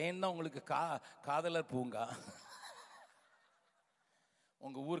 ட்ரெயின் தான் உங்களுக்கு காதலர் பூங்கா.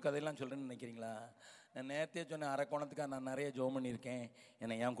 உங்கள் ஊர் கதையெல்லாம் சொல்கிறேன்னு நினைக்கிறீங்களா? நான் நேரத்தையே சொன்னேன், அரக்கோணத்துக்காக நான் நிறைய ஜோம் பண்ணியிருக்கேன்,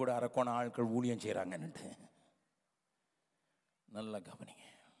 என்னை என் கூட அரக்கோணம் ஆட்கள் ஊழியம் செய்கிறாங்கன்னுட்டு. நல்லா கவனிங்க.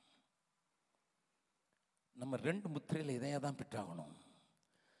 நம்ம 2 முத்திரையில் இதையாக தான் பெற்றாகணும்.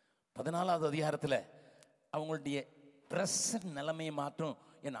 14வது அதிகாரத்தில் அவங்களுடைய பிரசன்ட் நிலைமையை மாற்றும்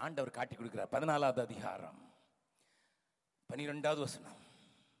என் ஆண்டவர் காட்டி கொடுக்கிறார். 14வது அதிகாரம் 12வது வசனம்.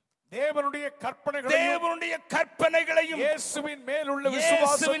 தேவனுடைய கற்பனைகளையும் இயேசுவின் மேலுள்ள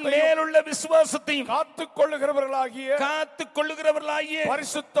விசுவாசத்தையும் காத்துக்கொள்ளுகிறவர்களாகிய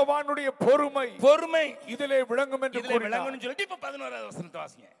பரிசுத்தவானுடைய பொறுமை இதிலே விளங்கும் என்று சொல்லிட்டு இப்ப 11வது வசனத்தை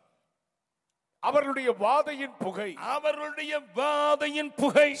வாசிங்க. அவர்களுடைய வாதையின்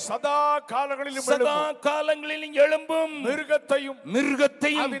புகை சதா காலங்களிலும் எழும்பும்.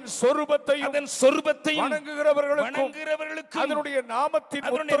 மிருகத்தையும் அதன் சொரூபத்தையும் வணங்குகிறவர்களுக்கும் அதனுடைய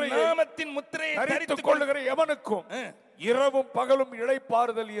நாமத்தின் முத்திரையை தரித்துக் கொள்ளுகிற எவனுக்கும் இரவும் பகலும்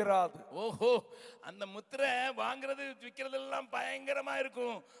இளைப்பாறுதல் இராது. ஓஹோ, அந்த முத்திரை வாங்குறது விற்கிறதெல்லாம் பயங்கரமா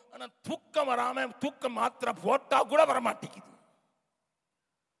இருக்கும். ஆனா தூக்கம் வராம, தூக்கம் மாத்திரை போட்டா கூட வர மாட்டேங்குது.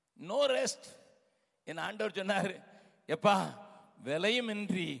 No rest. என் ஆண்டவர் சொன்னாரு, எப்பா விலையும்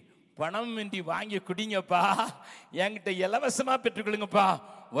இன்றி பணம் இன்றி வாங்கி குடிங்கப்பா, என்கிட்ட இலவசமா பெற்றுக்கொள்ளுங்கப்பா.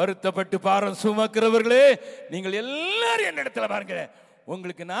 வருத்தப்பட்டு பாரம் சுமக்கிறவர்களே நீங்கள் எல்லாரும் என்ன இடத்துல பாருங்க,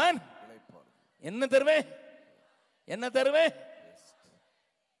 உங்களுக்கு நான் என்ன தருவேன்?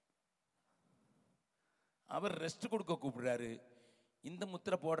 அவர் ரெஸ்ட் கொடுக்க கூப்பிடுறாரு. இந்த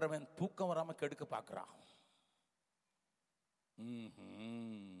முத்திரை போடுறவன் தூக்கம் வராம கெடுக்க பார்க்கிறான்.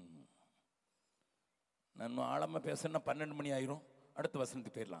 நான் ஆழமா பேசணும்னா 12 மணி ஆயிரும். அடுத்த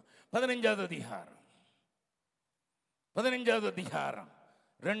வசனத்துக்கு போயிடலாம். 15வது அதிகாரம்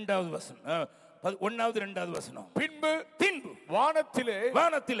 2வது வசனம், 1வது 2வது வசனம். பின்பு வானத்திலே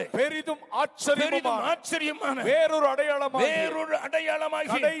பெரிதும் ஆச்சரியமான வேறொரு அடையாளமாக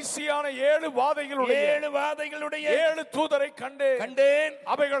கடைசியான 7 வாதைகளுடைய 7 தூதரை கண்டேன்.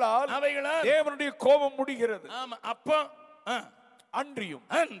 அவைகளால் தேவனுடைய கோபம் முடிகிறது. ஆமா, அப்போ அன்றியும்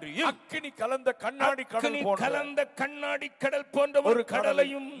அக்கினி கலந்த கண்ணாடி கடல் போன்ற ஒரு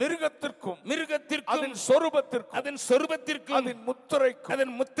கடலையும் மிருகத்திற்கும் அதன் சொரூபத்திற்கும்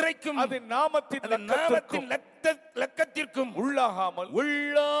அதன் முத்திரைக்கும் அதன் நாமத்தின் லக்கத்திற்கும் உள்ளாகாமல்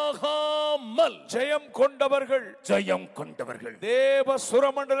ஜெயம் கொண்டவர்கள் தேவ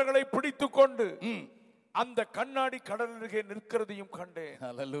சுரமண்டலங்களை பிடித்துக் கொண்டு அந்த கண்ணாடி கடல் அருகே நிற்கிறதையும் கண்டேன்.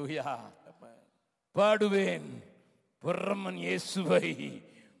 ஹல்லேலூயா. பாடுவேன் பொறமன் இயேசுவை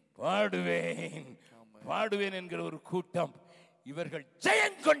பாடுவேன் என்கிற ஒரு கூட்டம். இவர்கள்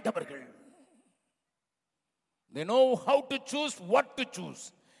ஜெயம் கொண்டவர்கள். They know how to choose, what to choose.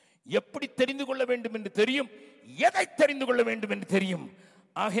 எப்படி தெரிந்து கொள்ள வேண்டும் என்று தெரியும், எதை தெரிந்து கொள்ள வேண்டும் என்று தெரியும்.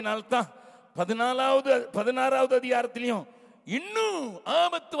 ஆகையினால்தான் 16வது அதிகாரத்திலையும் இன்னும்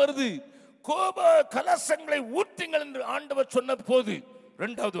ஆபத்து வருது, கோப கலசங்களை ஊற்றுங்கள் என்று ஆண்டவர் சொன்ன போது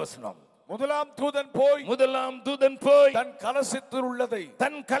 2வது வசனம், முதலாம் தூதன் போய் தன்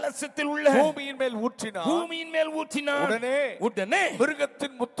கலசத்தில் உள்ள பூமியின் மேல் ஊற்றினான். உடனே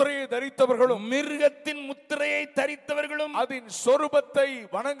மிருகத்தின் முத்திரையை தரித்தவர்களும் அதன் சொரூபத்தை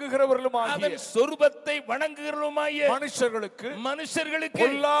வணங்குகிறவர்களுமாகிய மனுஷர்களுக்கு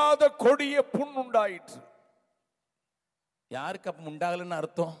பொல்லாத கொடிய புண் உண்டாயிற்று. யாருக்கு அப்ப உண்டாகலன்னு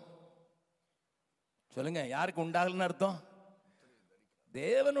அர்த்தம் சொல்லுங்க? யாருக்கு உண்டாகலன்னு அர்த்தம்?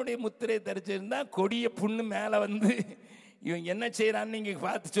 தேவனுடைய முத்திரை தரிச்சிருந்தா கொடிய புண்ணு மேல வந்து இவன் என்ன செய்யறான்னு நீங்க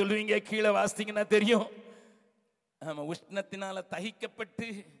பார்த்து சொல்லுவீங்க. கீழே வாசித்தீங்கன்னா தெரியும். ஆமா, உஷ்ணத்தினால தகிக்கப்பட்டு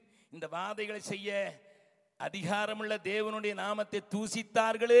இந்த வாதைகளை செய்ய அதிகாரமுள்ள தேவனுடைய நாமத்தை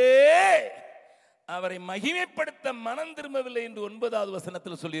தூசித்தார்களே, அவரை மகிமைப்படுத்த மனம் திரும்பவில்லை என்று 9வது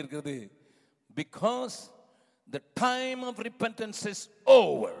வசனத்தில் சொல்லி இருக்கிறது. Because the time of repentance is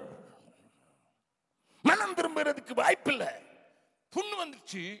over. மனம் திரும்புறதுக்கு வாய்ப்பில்லை. புண்ணு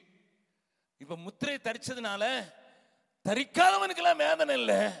வந்துச்சு. இப்ப முத்திரை தரிச்சதுனால தரிக்காதவனுக்கெல்லாம் வேதனை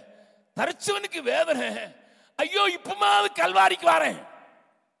இல்லை, தரிச்சவனுக்கு வேதனை. ஐயோ, இப்பமாவது கல்வாரிக்கு வரேன்.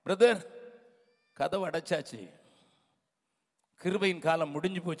 பிரதர், கதவு அடைச்சாச்சு, கிருபையின் காலம்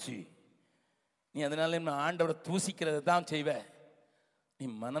முடிஞ்சு போச்சு. நீ அதனால ஆண்டவரை தூசிக்கிறத தான் செய்வ, நீ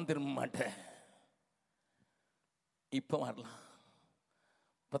மனம் திரும்ப மாட்ட. இப்ப வரலாம்.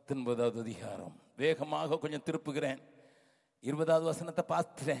 19வது அதிகாரம் வேகமாக கொஞ்சம் திருப்புகிறேன். 20வது வசனத்தை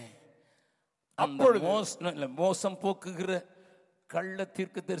பார்த்துறேன். மோசம் போக்குகிற கள்ள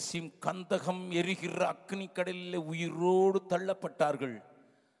தீர்க்கதரிசியும் கந்தகம் எரிகிற அக்னி கடலில் உயிரோடு தள்ளப்பட்டார்கள்.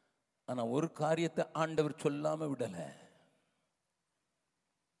 ஆனா ஒரு காரியத்தை ஆண்டவர் சொல்லாம விடல.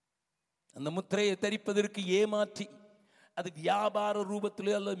 அந்த முத்திரையை தரிப்பதற்கு ஏமாற்றி, அது வியாபார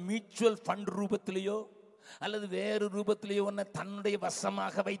ரூபத்திலேயோ அல்லது மியூச்சுவல் ஃபண்ட் ரூபத்திலேயோ அல்லது வேறு ரூபத்திலேயோ உன்னை தன்னுடைய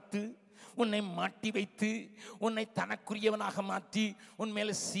வசமாக வைத்து, உன்னை மாட்டி வைத்து, உன்னை தனக்குரியவனாக மாற்றி உன் மேல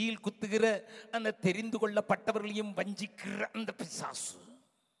சீல் குத்துகிற அந்த தெரிந்து கொள்ளப்பட்டவர்களையும் வஞ்சிக்கிற அந்த பிசாசு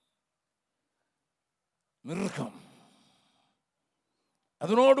மிருகம்,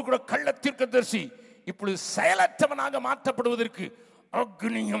 அதனோடு கூட கள்ள தீர்க்கதரிசி இப்பொழுது செயலற்றவனாக மாற்றப்படுவதற்கு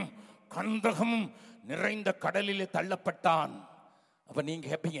அக்னியும் கந்தகமும் நிறைந்த கடலிலே தள்ளப்பட்டான். அப்ப நீங்க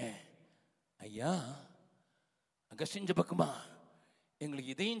கேட்பீங்க, ஐயா அகஸ்டின் ஜெபக்குமா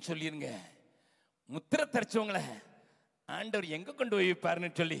எங்களுக்கு இதையும் சொல்லிருங்க, முத்திரை தரிச்சவங்களை ஆண்டவர் எங்க கொண்டு போய்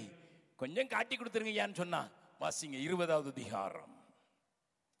வைப்பாருன்னு சொல்லி கொஞ்சம் காட்டி கொடுத்துருங்க ஐயான்னு சொன்னா, வாசிங்க 20வது அதிகாரம்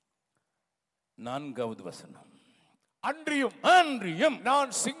 4வது வசனம். அன்றியும்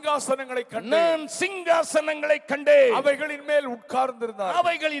நான் சிங்காசனங்களை கண்டேன், அவைகளின் மேல்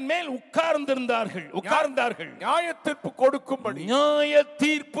உட்கார்ந்திருந்தார்கள். நியாய தீர்ப்பு கொடுக்கும்படி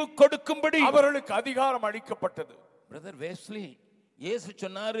அவர்களுக்கு அதிகாரம் அளிக்கப்பட்டது. பிரதர் வேஸ்லி, இயேசு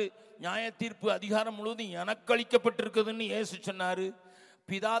சொன்னாரு, நியாய தீர்ப்பு அதிகாரம் முழுவதும் எனக்கு அளிக்கப்பட்டிருக்குதுன்னு இயேசு சொன்னாரு.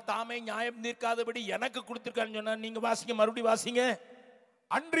 பிதா தாமே நியாயம் தீர்க்காதபடி எனக்கு கொடுத்திருக்காருன்னு சொன்னார். நீங்க வாசிங்க, மறுபடியும் வாசிங்க.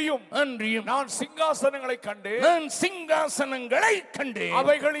 அன்றியும் நான் சிங்காசனங்களை கண்டேன்,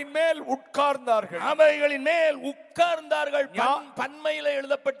 அவைகளின் மேல் உட்கார்ந்தார்கள். பன்மையில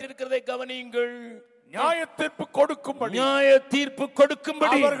எழுதப்பட்டிருக்கிறதை கவனியுங்கள். நியாய தீர்ப்பு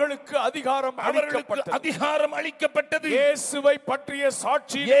கொடுக்கும்படி அவர்களுக்கு அதிகாரம் அளிக்கப்பட்டது. இயேசுவை பற்றிய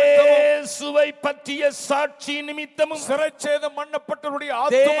சாட்சி நிமித்தமும் சிறைச்சேதம் பண்ணப்பட்டவருடைய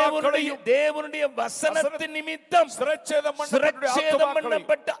தேவனுடைய வசனத்தின் நிமித்தம் சிறைச்சேதம்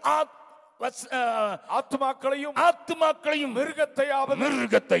பண்ணப்பட்ட ஆத்துமாக்களையும்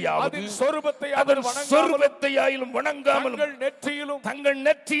மிருகத்தையாவது சொருபத்தையாயிலும் வணங்காமலும் தங்கள்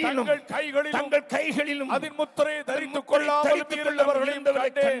நெற்றியிலும் தங்கள் கைகளிலும் அதன் முத்திரையை தரித்துக் கொள்ளாமல்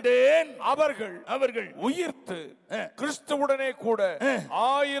கண்டேன். அவர்கள் உயிர்த்து கிறிஸ்துவுடனே கூட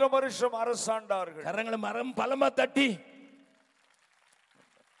 1000 வருஷம் அரசாண்டார்கள். கரங்களை மரம் பலமா தட்டி,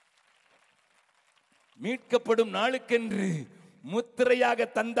 மீட்கப்படும் நாளுக்கென்று முத்திரையாக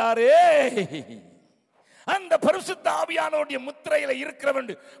தந்தாரே, அந்த பரிசுத்த ஆவியானவருடைய முத்திரையில இருக்கிறவன்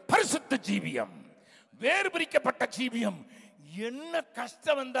பரிசுத்த ஜீவியம், வேறு பிரிக்கப்பட்ட ஜீவியம். என்ன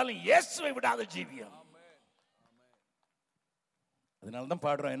கஷ்டம் வந்தாலும் இயேசுவை விடாத ஜீவியம். அதனாலதான்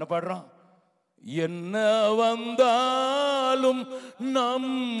பாடுறோம். என்ன பாடுறோம்? என்ன வந்தாலும்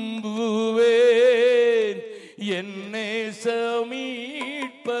நம்புவேன் என்னை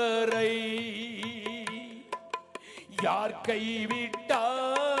மீட்பரை, யார்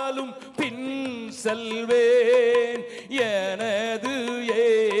கைவிட்டாலும் பின் செல்வேன் எனது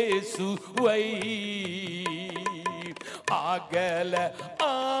இயேசுவை. அகல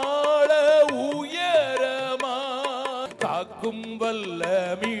ஆழ உயரமா காக்கும் காக்கும் வல்ல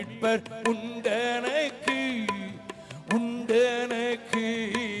மீட்பர் உண்டனக்கு, உண்டனக்கு,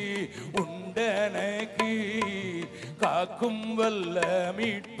 உண்டனக்கு. காக்கும் வல்ல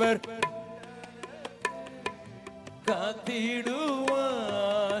மீட்பர்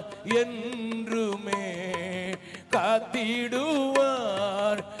காத்திடுவார் என்றுமே,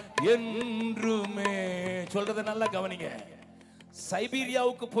 காத்திடுவார் என்றுமே. சொல்றத நல்லா கவனிங்க.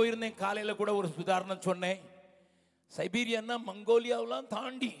 சைபீரியாவுக்கு போயிருந்தேன். காலையில கூட ஒரு உதாரணம் சொன்னேன். சைபீரியான்னா மங்கோலியாவெல்லாம்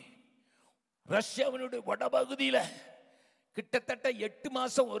தாண்டி ரஷ்யாவினுடைய வடபகுதியில கிட்டத்தட்ட 8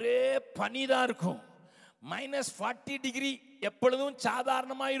 மாசம் ஒரே பனிதான் இருக்கும். -40 டிகிரி எப்பொழுதும்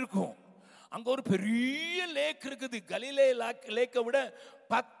சாதாரணமா இருக்கும். அங்க ஒரு பெரிய லேக் இருக்குது. கலிலே லேக்கை விட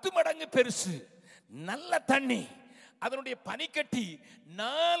 10 மடங்கு பெருசு. நல்ல தண்ணி. அதனுடைய பனிக்கட்டி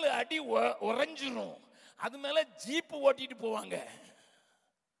 4 அடி உறைஞ்சிரும். அது மேல ஜீப்பு ஓட்டிட்டு போவாங்க.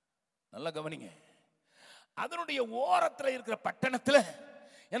 நல்லா கவனிங்க. அதனுடைய ஓரத்தில் இருக்கிற பட்டணத்துல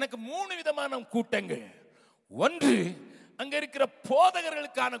எனக்கு 3 விதமான கூட்டங்கள். ஒன்று, அங்க இருக்கிற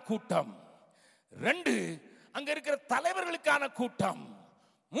போதகர்களுக்கான கூட்டம். 2, அங்க இருக்கிற தலைவர்களுக்கான கூட்டம்.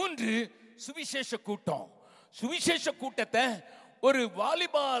 3, சுவிசேஷ கூட்டம். சுவிசேஷ கூட்டத்தை ஒரு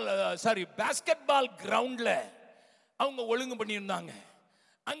பாஸ்கெட் பால் கிரவுண்ட்ல அவங்க ஒழுங்கு பண்ணியிருந்தாங்க.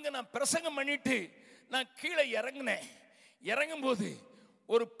 அங்க நான் பிரசங்கம் பண்ணிட்டு நான் கீழே இறங்கினேன். இறங்கும் போது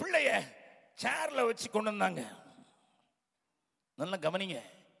ஒரு பிள்ளைய சேர்ல வச்சு கொண்டு வந்தாங்க. நல்லா கவனிங்க.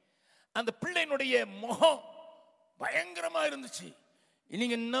 அந்த பிள்ளையினுடைய முகம் பயங்கரமா இருந்துச்சு.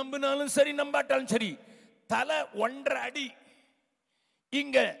 நீங்க நம்பினாலும் சரி நம்பாட்டாலும் சரி, தலை 1.5 அடி.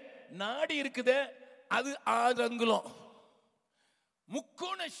 இங்க நாடி இருக்குது, அது 6 அங்குலம்.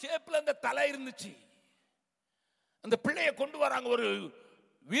 முக்கோண ஷேப்ல அந்த தலை இருந்துச்சு. அந்த பிள்ளைய கொண்டு வராங்க ஒரு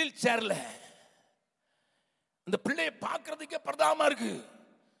வீல் சேர்ல. அந்த பிள்ளைய பார்க்கறதுக்கே பிரதாமா இருக்கு.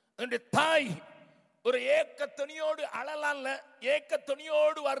 அதனுடைய தாய் ஒரு ஏக்கத்தொனியோடு, அழலால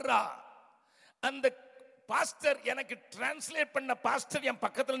ஏக்கத்தொனியோடு வர்றா. அந்த பாஸ்டர், எனக்கு டிரான்ஸ்லேட் பண்ண பாஸ்டர் என்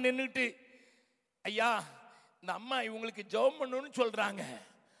பக்கத்தில் நின்றுட்டு, ஐயா இந்த அம்மா இவங்களுக்கு ஜெபம் பண்ணணும்னு சொல்றாங்க.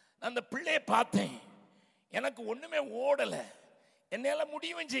 அந்த பிள்ளைய பார்த்தேன். எனக்கு ஒண்ணுமே ஓடல, என்னால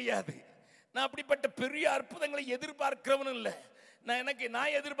முடியவும் செய்யாது. நான் அப்படிப்பட்ட பெரிய அற்புதங்களை எதிர்பார்க்கிறவனும் இல்லை.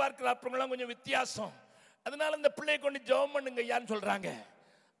 நான் எதிர்பார்க்கிற அற்புதங்கள்லாம் கொஞ்சம் வித்தியாசம். அதனால அந்த பிள்ளையை கொண்டு ஜெபம் பண்ணுங்க ஐயான்னு சொல்றாங்க.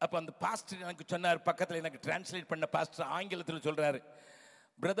 அப்ப அந்த பாஸ்டர் எனக்கு சொன்னார், பக்கத்தில் எனக்கு டிரான்ஸ்லேட் பண்ண பாஸ்டர் ஆங்கிலத்தில் சொல்றாரு,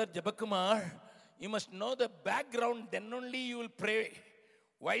 brother Jebakumar, you must know the background, then only you will pray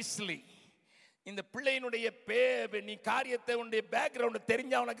wisely. இந்த பிள்ளையினுடைய நீ காரியத்தை உன்னுடைய பேக்ரவுண்ட்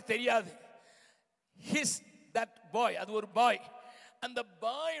தெரிஞ்சா உனக்கு தெரியாது. that boy, அது ஒரு பாய். அந்த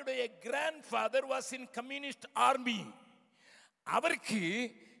பாயுடைய grandfather was in communist army. அவருக்கு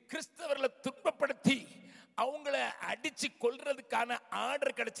கிறிஸ்தவர்களை துன்பப்படுத்தி அவங்கள அடிச்சு கொல்றதுக்கான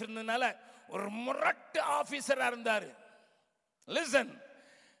ஆர்டர் கிடைச்சிருந்ததுனால ஒரு முரட்டு ஆபீசரா இருந்தாரு. லிசன்,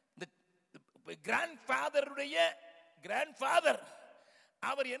 கிராண்ட்ஃபாதர்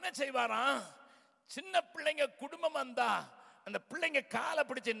அவர் என்ன செய்வாராம், சின்ன பிள்ளைங்க குடும்பம் வந்தா அந்த பிள்ளைங்க காலை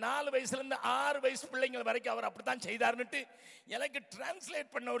பிடிச்சு 4 வயசுல இருந்து 6 வயசு பிள்ளைங்க வரைக்கும் அவர் அப்படித்தான் செய்தாருன்னு எனக்கு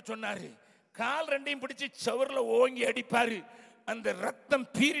டிரான்ஸ்லேட் பண்ணவர் சொன்னாரு. கால் 2ஐயும் பிடிச்சு சவர்ல ஓங்கி அடிப்பாரு. அந்த ரத்தம்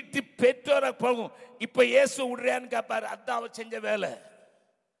பீரிட்டு பெற்றோர போகும். இப்ப இயேசு விடுறான்னு கேட்பாரு. அதான் அவர் செஞ்ச வேலை.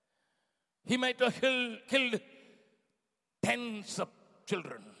 He might have killed tens of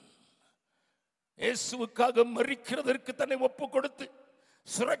children. இயேசுவுக்காக மரிக்கிறதற்கு தன்னை ஒப்பு கொடுத்து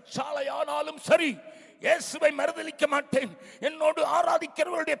சிறைச்சாலையானாலும் சரி இயேசுவை மறுதலிக்க மாட்டேன், என்னோடு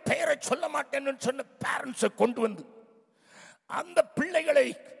ஆராதிக்கிறவருடைய பெயரை சொல்ல மாட்டேன் சொன்ன பேரண்ட்ஸை கொண்டு வந்து அந்த பிள்ளைகளை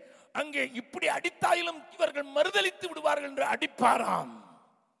அங்கே இப்படி அடித்தாயிலும் இவர்கள் மறுதலித்து விடுவார்கள் என்று அடிப்பாராம்.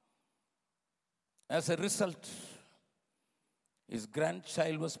 As a result, his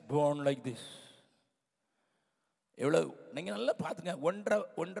grandchild was born like this. எவ்வளவு நீங்க நல்லா பாத்துங்க.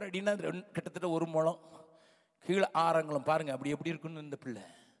 1.5 அடினா கிட்டத்தட்ட 1 முழம், கீழே 6 அங்குலம். பாருங்க அப்படி எப்படி இருக்குன்னு இந்த பிள்ளை.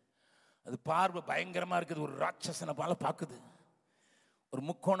 அது பார்வை பயங்கரமா இருக்குது. ஒரு ராட்சசனை போல பாக்குது. ஒரு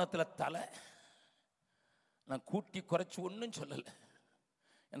முக்கோணத்துல தலை. நான் கூட்டி குறைச்சு ஒன்னும் சொல்லல,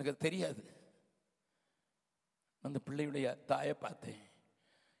 எனக்கு அது தெரியாது. அந்த பிள்ளையுடைய தாயை பார்த்தேன்.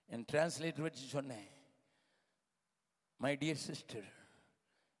 என் டிரான்ஸ்லேட்டர் வச்சு சொன்னேன், மை டியர் சிஸ்டர்,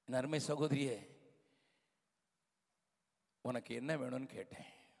 என் அருமை சகோதரியே, உனக்கு என்ன வேணும்னு கேட்டேன்.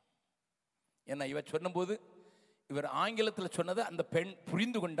 ஏன்னா இவ சொன்னபோது இவர் ஆங்கிலத்தில் சொன்னதை அந்த பெண்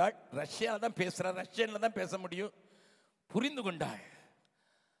புரிந்து கொண்டாள். ரஷ்யாவில் தான் பேசுகிறார், ரஷ்யனில் தான் பேச முடியும். புரிந்து கொண்டாள்.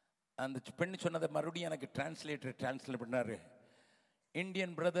 அந்த பெண் சொன்னதை மறுபடியும் எனக்கு டிரான்ஸ்லேட் பண்ணாரு.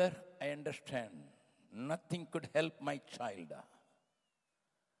 Indian brother, I understand, nothing good help my child.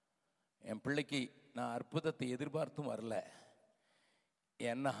 என் பிள்ளைக்கு நான் அற்புதத்தை எதிர்பார்த்தும் வரல.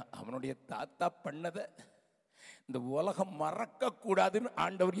 ஏன்னா அவனுடைய தாத்தா பண்ணதை இந்த உலகம் மறக்க கூடாதுன்னு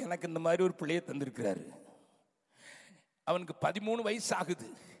ஆண்டவர் எனக்கு இந்த மாதிரி ஒரு பிள்ளையை தந்திருக்கிறாரு. அவனுக்கு 13 வயசு ஆகுது.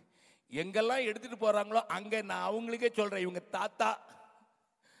 எங்கெல்லாம் எடுத்துட்டு போறாங்களோ அங்க நான் அவங்களுக்கே சொல்றேன், இவங்க தாத்தா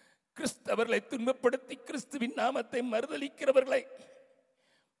கிறிஸ்தவர்களை துன்பப்படுத்தி கிறிஸ்துவின் நாமத்தை மறுதலிக்கிறவர்களை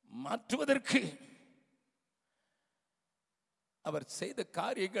மாற்றுவதற்கு அவர் செய்த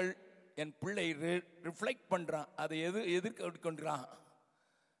காரியங்கள் என் பிள்ளை ரிஃப்ளெக்ட் பண்றான். அதை எதிர்க்க கொண்டான்.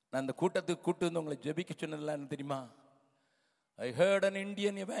 நான் அந்த கூட்டத்துக்கு கூட்டு வந்து உங்களை ஜெபிக்க சொன்னதுல என்ன தெரியுமா? I heard an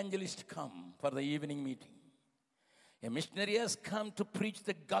Indian evangelist come for the evening meeting. A missionary has come to preach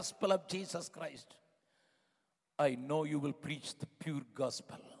the gospel of Jesus Christ. I know you will preach the pure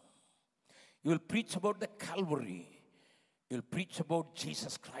gospel. You will preach about the Calvary. You will preach about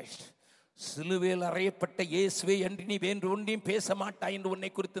Jesus Christ. சிலுவையில் அறையப்பட்ட இயேசுவே என்று நீ வேறு ஒன்றையும் பேச மாட்டாய் என்று உன்னை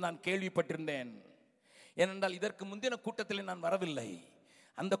குறித்து நான் கேள்விப்பட்டிருந்தேன். ஏனென்றால் இதற்கு முந்தின கூட்டத்தில் நான் வரவில்லை.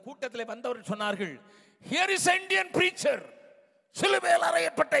 அந்த கூட்டத்தில் வந்தவர்கள் சொன்னார்கள், here is an Indian preacher, சிலுவையில்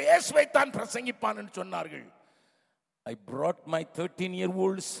அறையப்பட்ட இயேசுவை தான் பிரசங்கிப்பான் என்று சொன்னார்கள். I brought my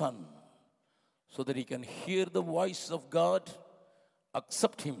 13-year-old son so that he can hear the voice of God,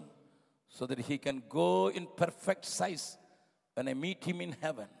 accept him, so that he can go in perfect size when I meet him in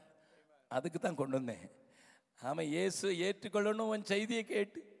heaven. அதுக்கு தான் கொண்டு வந்தேன். ஆமாம், இயேசு ஏற்றுக்கொள்ளணும், உன் செய்தியை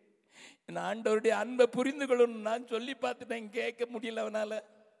கேட்டு என் ஆண்டவருடைய அன்பை புரிந்து கொள்ளணும். நான் சொல்லி பார்த்துட்டேன், கேட்க முடியல அவனால்.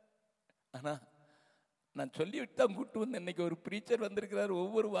 ஆனால் நான் சொல்லிவிட்டு தான் கூட்டு வந்தேன். இன்னைக்கு ஒரு ப்ரீச்சர் வந்திருக்கிறார்,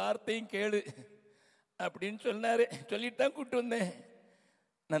 ஒவ்வொரு வார்த்தையும் கேளு அப்படின்னு சொன்னார். சொல்லிட்டு தான் கூட்டு வந்தேன்.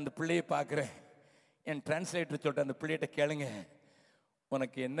 நான் அந்த பிள்ளையை பார்க்குறேன். என் டிரான்ஸ்லேட்டர் சொல்லிட்டு, அந்த பிள்ளைகிட்ட கேளுங்க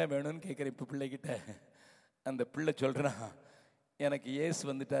உனக்கு என்ன வேணும்னு கேட்குறேன். இப்போ பிள்ளைகிட்ட அந்த பிள்ளை சொல்கிறான், எனக்கு இயேசு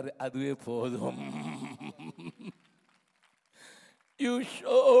வந்துட்டாரு, அதுவே போதும். You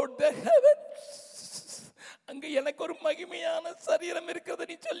showed the heavens. அங்க எனக்கு ஒரு மகிமையான சரீரம் இருக்கிறது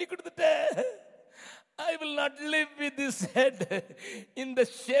நீ சொல்லி கொடுத்துட்ட. I will not live with this head. இந்த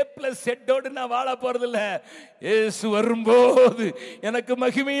ஷேப்லெஸ் ஹெட்டோடு நான் வாழ போறதில்ல. இயேசு வரும்போது எனக்கு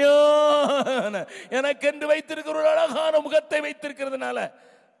மகிமையான, எனக்கு என்று வைத்திருக்கிற ஒரு அழகான முகத்தை வைத்திருக்கிறதுனால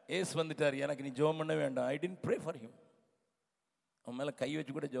இயேசு வந்துட்டார். எனக்கு நீ ஜெபம் பண்ண வேண்டாம். I didn't pray for him. அவன் மேலே கை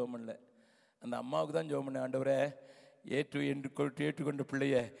வச்சு கூட ஜெபம் பண்ணல. அந்த அம்மாவுக்கு தான் ஜெபம் பண்ண, ஆண்டவரே ஏற்றுக்கொண்ட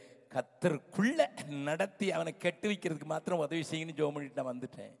பிள்ளைய கத்தருக்குள்ள நடத்தி அவனை கெட்டு வைக்கிறதுக்கு மாத்திரம் உதவி செய்யணும்னு ஜெபம் பண்ணிட்டு நான்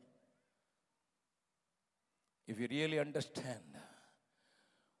வந்துட்டேன். If you really understand,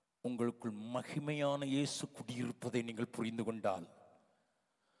 உங்களுக்குள் மகிமையான இயேசு குடியிருப்பதை நீங்கள் புரிந்து கொண்டால்,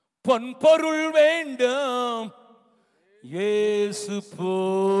 பொன்பொருள் வேண்டாம், இயேசு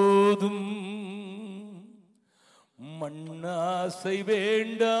போதும். மண்ணாசை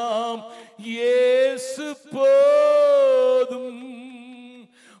வேண்டாம், இயேசு போதும்.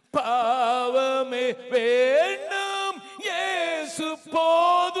 பாவமே வேண்டாம், இயேசு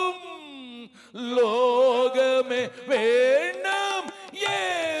போதும். லோகமே வேண்டாம்,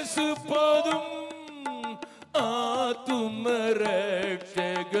 இயேசு போதும். ஆத்தும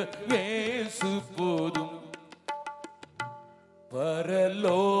ரட்சகர் இயேசு போதும்.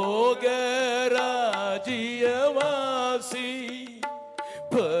 பரலோக ராஜ்யவாசி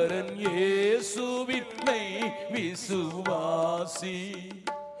பரன் இயேசுவினை விசுவாசி.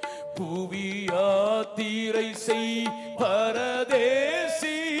 புவியாத்திரை செய்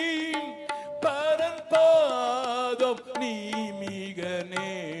பரதேசி, பரன் பாதம் நீ மிக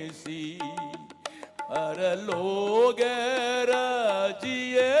நேசி. பரலோக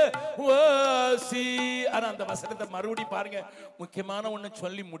ராஜ்யவாசி. ஆனா அந்த வசனத்தை மறுபடி பாருங்க, முக்கியமான ஒண்ணு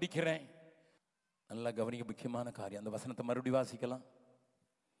சொல்லி முடிக்கிறேன். நல்லா கவனிக்க, முக்கியமான காரியம். அந்த வசனத்தை மறுபடி வாசிக்கலாம்.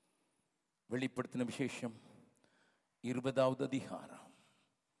 வெளிப்படுத்தின விசேஷம் 20வது அதிகாரம்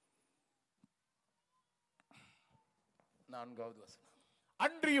 4வது வசனம்.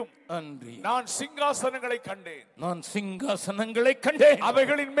 அன்றியும் நான் சிங்காசனங்களை கண்டேன், நான் சிங்காசனங்களை கண்டேன்,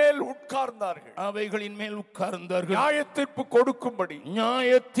 அவைகளின் மேல் உட்கார்ந்தார்கள், அவைகளின் மேல் உட்கார்ந்தார்கள். நியாயத்தீர்ப்பு கொடுக்கும்படி,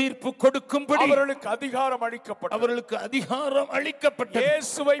 நியாயத்தீர்ப்பு கொடுக்கும்படி அவர்களுக்கு அதிகாரம் அளிக்கப்பட்டது, அவர்களுக்கு அதிகாரம் அளிக்கப்பட்டது.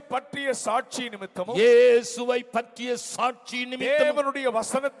 இயேசுவை பற்றிய சாட்சி நிமித்தமும், இயேசுவை பற்றிய சாட்சி நிமித்தமும், தேவனுடைய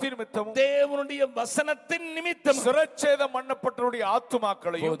வசனத்தின் நிமித்தமும், தேவனுடைய வசனத்தின் நிமித்தமும் சிரச்சேதம் பண்ணப்பட்டவருடைய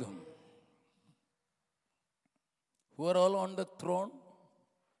ஆத்துமாக்களையும். போதும். Who are all on the throne?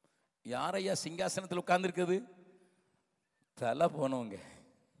 யாரையா சிங்காசனத்தில் உட்கார்ந்து இருக்குது? தலை போனவங்க.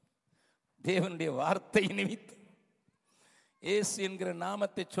 தேவனுடைய வார்த்தை நிமித்தம், இயேசு என்கிற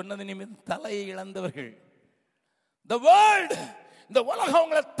நாமத்தை சொன்னது நிமித்தம் தலையை இழந்தவர்கள். The world, இந்த உலகம்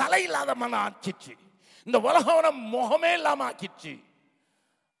அவங்களை தலை இல்லாத மன ஆக்கிச்சு, இந்த உலகம் முகமே இல்லாம ஆக்கிச்சு.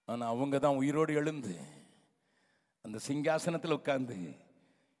 ஆனா அவங்க தான் உயிரோடு எழுந்து அந்த சிங்காசனத்தில் உட்கார்ந்து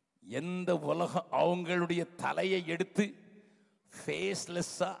எந்த உலகம் அவங்களுடைய தலையை எடுத்து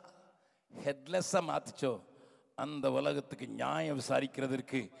ஃபேஸ்லெஸ்ஸா ஹெட்லெஸ்ஸா மாத்துச்சோ அந்த உலகத்துக்கு நியாயம்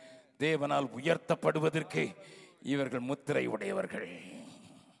விசாரிக்கிறதற்கு, தேவனால் உயர்த்தப்படுவதற்கு இவர்கள் முத்திரை உடையவர்கள்.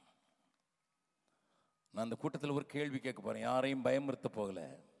 நான் அந்த கூட்டத்தில் ஒரு கேள்வி கேட்க போறேன், யாரையும் பயமுறுத்த போகல.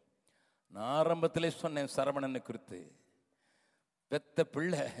 நான் ஆரம்பத்திலே சொன்னேன் சரவணனை குறித்து. பெத்த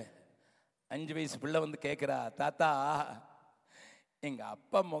பிள்ளை 5 வயசு பிள்ளை வந்து கேட்கிறா, தாத்தா எங்க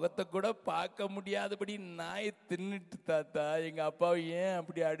அப்பா முகத்தை கூட பார்க்க முடியாதபடி நாய் தின்னுட்டு தாத்தா, எங்க அப்பாவை ஏன்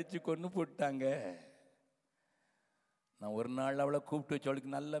அப்படி அடிச்சு கொண்டு போட்டாங்க. நான் ஒரு நாள் அவளை கூப்பிட்டு வச்சு,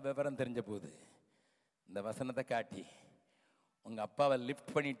 அவளுக்கு நல்ல விவரம் தெரிஞ்ச போது இந்த வசனத்தை காட்டி, உங்க அப்பாவை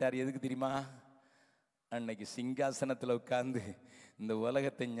லிஃப்ட் பண்ணிட்டார். எதுக்கு தெரியுமா? அன்னைக்கு சிங்காசனத்தில் உட்கார்ந்து இந்த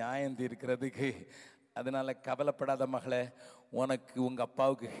உலகத்தை நியாயம் தீர்க்கிறதுக்கு. அதனால கவலைப்படாத மகளே, உனக்கு உங்க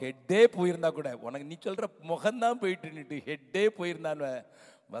அப்பாவுக்கு ஹெட்டே போயிருந்தா கூட, உனக்கு நீ சொல்ற முகம்தான் போயிட்டு ஹெட்டே போயிருந்தான்.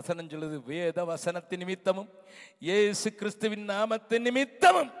 வசனம் சொல்லுது, வேத வசனத்தின் நிமித்தமும் இயேசு கிறிஸ்துவின் நாமத்தின்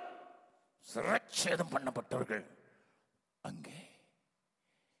நிமித்தமும் சிரச்சேதம் பண்ணப்பட்டவர்கள் அங்கே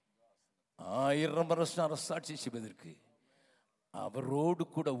 1000 வருஷம் அரசாட்சி செய்வதற்கு அவரோடு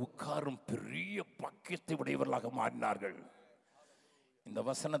கூட உட்காரும் பெரிய பாக்கியத்தை உடையவர்களாக மாறினார்கள். இந்த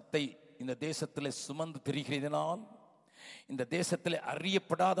வசனத்தை இந்த தேசத்தில் சுமந்து திரிகிறதினால், இந்த தேசத்தில்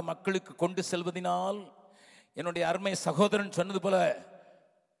அறியப்படாத மக்களுக்கு கொண்டு செல்வதனால், என்னுடைய அருமை சகோதரன் சொன்னது போல,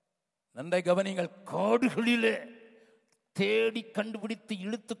 நன்றை கவனிங்கள், காடுகளிலே தேடி கண்டுபிடித்து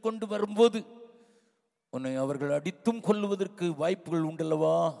இழுத்து கொண்டு வரும்போது உன்னை அவர்கள் அடித்தும் கொள்ளுவதற்கு வாய்ப்புகள்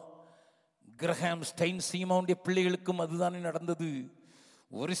உண்டல்லவா? கிரஹாம் ஸ்டைன் சீமாவுடைய பிள்ளைகளுக்கும் அதுதானே நடந்தது.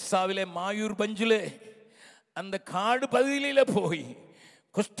 ஒரிசாவிலே மாயூர் பஞ்சிலே அந்த காடு பகுதியில போய்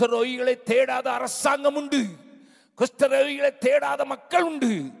குஷ்டரோகிகளை தேடாத அரசாங்கம் உண்டு, குஷ்டரோகிகளை தேடாத மக்கள்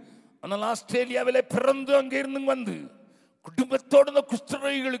உண்டு. ஆனால் ஆஸ்திரேலியாவிலே பிறந்து அங்கே இருந்து வந்து குடும்பத்தோடு இந்த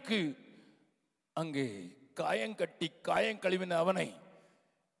குஷ்டரோகிகளுக்கு அங்கே காயங்கட்டி காயம் கழுவின அவனை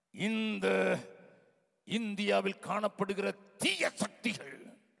இந்த இந்தியாவில் காணப்படுகிற தீய சக்திகள்,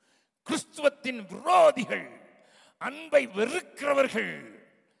 கிறிஸ்துவத்தின் விரோதிகள், அன்பை வெறுக்கிறவர்கள்,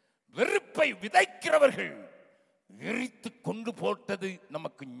 வெறுப்பை விதைக்கிறவர்கள் எரித்து கொண்டு போட்டது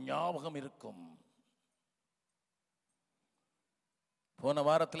நமக்கு ஞாபகம் இருக்கும். போன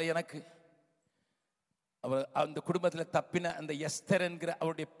வாரத்தில் எனக்கு அவர் அந்த குடும்பத்தில் தப்பின அந்த எஸ்தர் என்கிற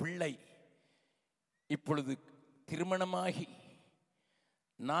அவருடைய பிள்ளை இப்பொழுது திருமணமாகி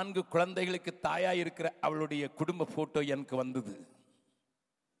 4 குழந்தைகளுக்கு தாயா இருக்கிற அவளுடைய குடும்ப போட்டோ எனக்கு வந்தது.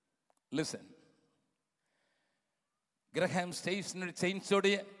 லிசன், கிரஹாம்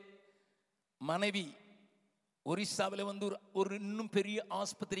ஸ்டெயின்ஸோடைய மனைவி ஒரிசாவில் வந்து ஒரு இன்னும் பெரிய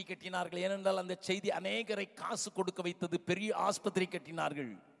ஆஸ்பத்திரி கட்டினார்கள். ஏனென்றால் அந்த செய்தி அநேகரை காசு கொடுக்க வைத்தது. பெரிய ஆஸ்பத்திரி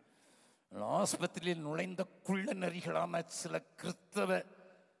கட்டினார்கள். ஆஸ்பத்திரியில் நுழைந்த குள்ள நரிகளான சில கிறிஸ்தவ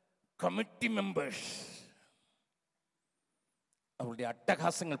கமிட்டி மெம்பர்ஸ் அவருடைய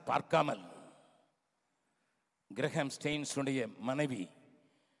அட்டகாசங்கள் பார்க்காமல் கிரஹாம் ஸ்டெயின்ஸுடைய மனைவி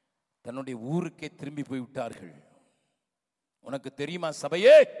தன்னுடைய ஊருக்கே திரும்பி போய்விட்டார்கள். உனக்கு தெரியுமா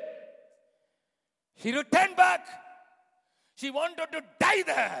சபையே? She returned back. She wanted to die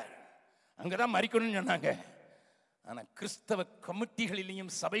there. அங்கதான் மரிக்கணும்னு சொன்னாங்க. ஆனா கிறிஸ்தவ கமிட்டிகளிலும்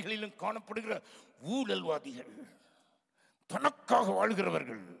சபைகளிலும் காணப்படுகிற ஊழல்வாதிகள், தனக்காக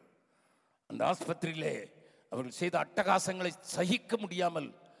வாழ்கிறவர்கள், அந்த ஆஸ்பத்திரியிலே அவர்கள் செய்த அட்டகாசங்களை சகிக்க முடியாமல்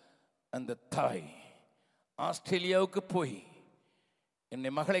அந்த தாய் ஆஸ்திரேலியாவுக்கு போய்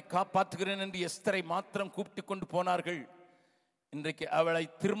என்னை மகளை காப்பாற்றுகிறேன் என்று எஸ்தரை மாத்திரம் கூப்பிட்டு கொண்டு போனார்கள். இன்றைக்கு அவளை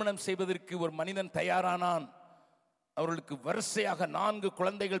திருமணம் செய்வதற்கு ஒரு மனிதன் தயாரானான். அவர்களுக்கு வரிசையாக 4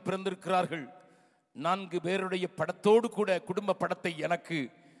 குழந்தைகள் பிறந்திருக்கிறார்கள். 4 பேருடைய படத்தோடு கூட குடும்ப படத்தை எனக்கு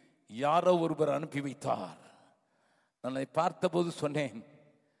யாரோ ஒருவர் அனுப்பி வைத்தார். நான் அதை பார்த்தபோது சொன்னேன்,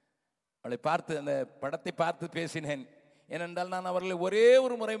 அவளை பார்த்து அந்த படத்தை பார்த்து பேசினேன். ஏனென்றால் நான் அவர்களை ஒரே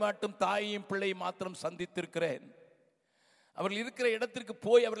ஒரு முறை மட்டும் தாயையும் பிள்ளையும் மாத்திரம் சந்தித்திருக்கிறேன். அவர்கள் இருக்கிற இடத்திற்கு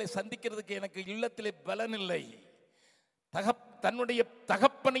போய் அவர்களை சந்திக்கிறதுக்கு எனக்கு இல்லத்திலே பலன் இல்லை. தன்னுடைய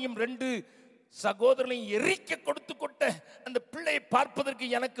தகப்பனையும் 2 சகோதரனையும் எரிக்க கொடுத்து கொட்ட அந்த பிள்ளையை பார்ப்பதற்கு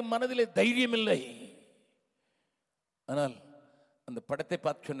எனக்கு மனதிலே தைரியம் இல்லை. ஆனால் அந்த படத்தை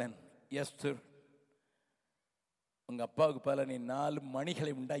பார்த்து சொன்னேன், எஸ்தர், உங்க அப்பாவுக்கு பல நீ 4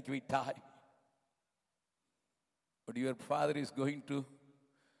 மணிகளை உண்டாக்கி வைத்தாய். But your father is going to,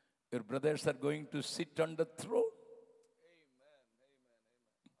 your brothers are going to sit on the throne.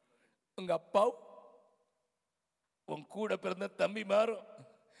 உங்க அப்பா உன் கூட பிறந்த தம்பி மாறும்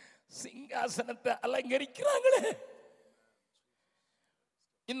சிங்காசனத்தை அலங்கரிக்கிறாங்களே.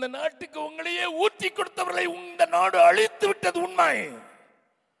 இந்த நாட்டுக்கு உங்களையே ஊற்றி கொடுத்தவர்களை இந்த நாடு அழித்து விட்டது உண்மை.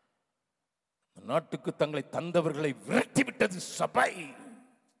 நாட்டுக்கு தங்களை தந்தவர்களை விரட்டி விட்டது சபை.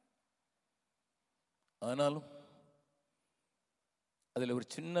 ஆனாலும் அதில் ஒரு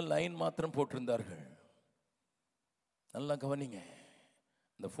சின்ன லைன் மாத்திரம் போட்டிருந்தார்கள், நல்லா கவனிங்க.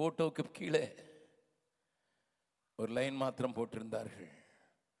 இந்த போட்டோவுக்கு கீழே ஒரு லைன் மாத்திரம் போட்டிருந்தார்கள்.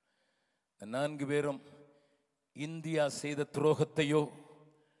 இந்த 4 பேரும் இந்தியா செய்த துரோகத்தையோ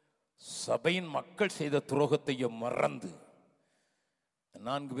சபையின் மக்கள் செய்த துரோகத்தையோ மறந்து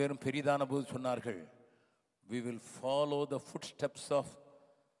 4 பேரும் பெரிதான போது சொன்னார்கள், we will follow the footsteps of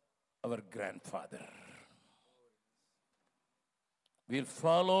our grandfather. We will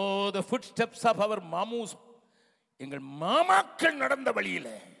follow the footsteps of our mamus. எங்கள் மாமாக்கள் நடந்த வழியில,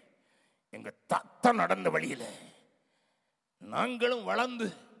 எங்க தாத்தா நடந்த வழியில நாங்களும் வளர்ந்து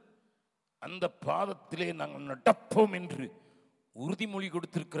அந்த பாதத்திலே நாங்கள் நடப்போம் என்று உறுதிமொழி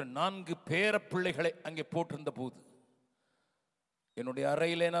கொடுத்திருக்கிற 4 பேர பிள்ளைகளை அங்கே போட்டிருந்த போது என்னுடைய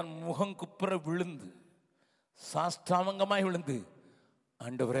அறையிலே நான் முகம் குப்புற விழுந்து சாஷ்டாங்கமாய் விழுந்து,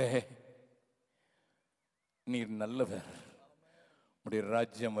 ஆண்டவரே நீர் நல்லவர், உடைய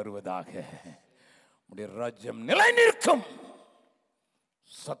ராஜ்யம் வருவதாக, உடைய ராஜ்யம் நிலை நிற்கும்,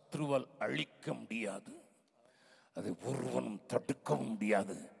 சத்ருவால் அழிக்க முடியாது, அது ஒருவனும் தடுக்கவும்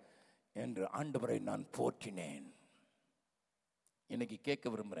முடியாது என்று ஆண்டவரை நான் போற்றினேன். இன்னைக்கு கேட்க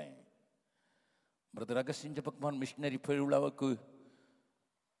விரும்புகிறேன், பிரதர் அகஸ்டின் ஜெபக்குமார் மிஷனரி பெருவிழாவுக்கு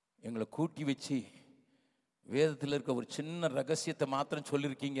எங்களை கூட்டி வச்சு வேதத்தில் இருக்க ஒரு சின்ன ரகசியத்தை மாத்திரம்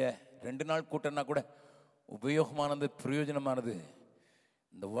சொல்லியிருக்கீங்க. 2 நாள் கூட்டம்னா கூட உபயோகமானது, பிரயோஜனமானது.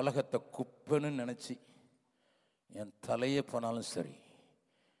 இந்த உலகத்தை குப்பைன்னு நினச்சி என் தலையே போனாலும் சரி,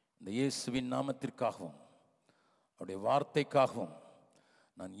 இந்த இயேசுவின் நாமத்திற்காகவும் அவருடைய வார்த்தைக்காகவும்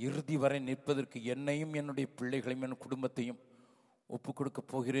நான் இறுதி வரை நிற்பதற்கு என்னையும் என்னுடைய பிள்ளைகளையும் என் குடும்பத்தையும் ஒப்பு கொடுக்க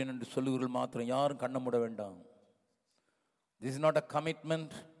போகிறேன் என்று சொல்லுகிறவர்கள் மாத்திரம் யாரும் கண்ண மூட வேண்டாம். This is not a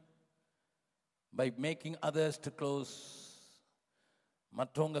commitment by making others to close.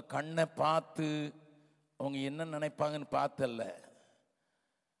 மற்றவங்க கண்ணை பார்த்து அவங்க என்ன நினைப்பாங்கன்னு பார்த்தல்ல,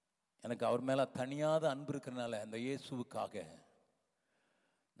 எனக்கு அவர் மேல தனியாத அன்பு இருக்கிறனால அந்த இயேசுவுக்காக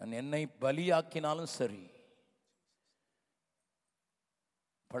நான் என்னை பலியாக்கினாலும் சரி.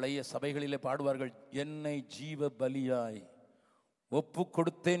 பழைய சபைகளிலே பாடுவார்கள், என்னை ஜீவ பலியாய் ஒப்பு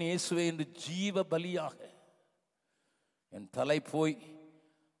கொடுத்தேன் இயேசுவே என்று. ஜீவ பலியாக என் தலை போய்,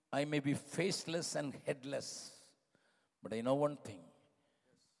 I may be faceless and headless, but I know one thing.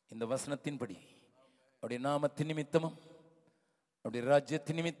 இந்த வசனத்தின்படி அவருடைய நாமத்தின் நிமித்தமும் அவருடைய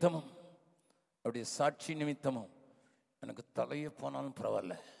ராஜ்யத்தின் நிமித்தமும் அவருடைய சாட்சி நிமித்தமும் எனக்கு தலையே போனாலும்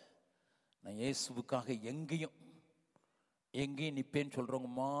பரவாயில்ல, நான் இயேசுவுக்காக எங்கேயும் நிற்பேன்னு சொல்றவங்க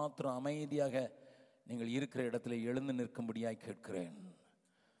மாத்திரம் அமைதியாக நீங்கள் இருக்கிற இடத்துல எழுந்து நிற்கும்படியாய் கேட்கிறேன்.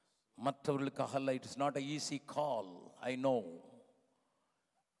 மற்றவர்களுக்காக அல்ல. It is not a easy call, I know.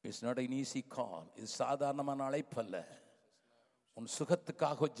 It's not an easy call. இது சாதாரணமான அழைப்பு அல்ல. உன்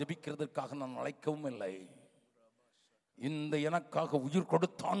சுகத்துக்காக ஜெபிக்கிறதுக்காக நான் அழைக்கவும் இல்லை. இந்த எனக்காக உயிர்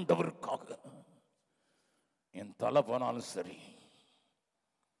கொடுத்த ஆண்டவருக்காக என் தலை போனாலும் சரி,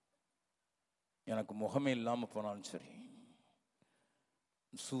 எனக்கு முகமே இல்லாம போனாலும் சரி,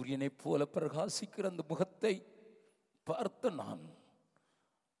 சூரியனை போல பிரகாசிக்கிற அந்த முகத்தை பார்த்த நான்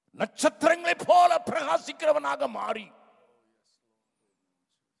நட்சத்திரங்களை போல பிரகாசிக்கிறவனாக மாறி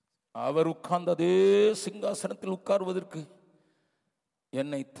அவர் உட்கார்ந்த அதே சிங்காசனத்தில் உட்கார்வதற்கு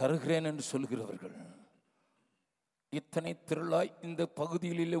என்னை தருகிறேன் என்று சொல்கிறவர்கள் இத்தனை திரளாய் இந்த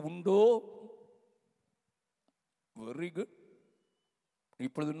பகுதியிலே உண்டோ? Very good.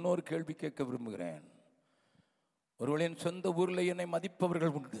 இப்பொழுது இன்னொரு கேள்வி கேட்க விரும்புகிறேன். ஒருவேளை என் சொந்த ஊரில் என்னை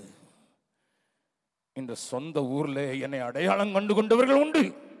மதிப்பவர்கள் உண்டு, இந்த சொந்த ஊரில் என்னை அடையாளம் கண்டு கொண்டவர்கள் உண்டு,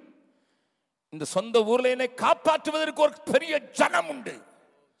 இந்த சொந்த ஊரில் என்னை காப்பாற்றுவதற்கு ஒரு பெரிய ஜனம் உண்டு.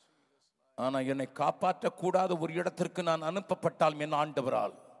 ஆனா என்னை காப்பாற்றக்கூடாத ஒரு இடத்திற்கு நான் அனுப்பப்பட்டால் என்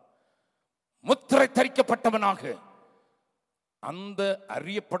ஆண்டவரால் முத்திரை தரிக்கப்பட்டவனாக அந்த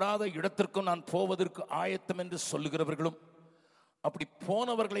அறியப்படாத இடத்திற்கு நான் போவதற்கு ஆயத்தம் என்று சொல்லுகிறவர்களும், அப்படி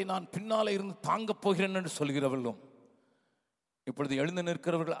போனவர்களை நான் பின்னாலே இருந்து தாங்க போகிறேன் என்று சொல்கிறவர்களும் இப்பொழுது எழுந்து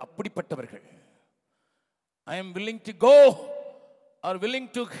நிற்கிறவர்கள் அப்படிப்பட்டவர்கள். I am willing to go or willing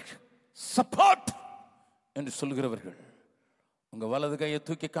to support என்று சொல்கிறவர்கள் உங்க வலது கையை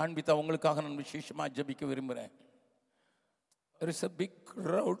தூக்கி காண்பித்தா உங்களுக்காக நான் விசேஷமா ஜெபிக்க விரும்புகிறேன். There is a big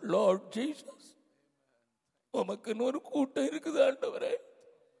crowd, Lord Jesus. உமக்கு ஒரு கூட்டம் இருக்குது ஆண்டவரே.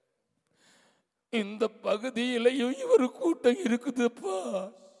 இந்த பகுதியிலையும் இவர் கூட்டம் இருக்குதுப்பா.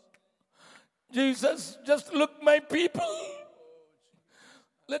 Jesus, just look my people.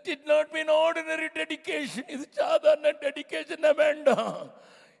 Let it not be an ordinary dedication. இது சாதாரண டெடிகேஷன் வேண்டாம்.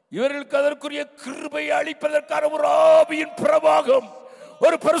 இவர்களுக்கு அதற்குரிய கிருபை அளிப்பதற்கான ஒரு ஆவியின் பிரவாகம்,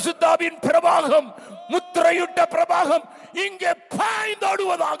 ஒரு பரிசுத்தாவியின் பிரவாகம், முத்திரையிட்ட பிரவாகம் இங்கே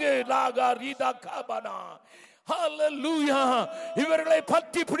பாய்ந்தோடுவதாக. லாகா ரீதா காபானா ஹல்லேலூயா. இவர்களை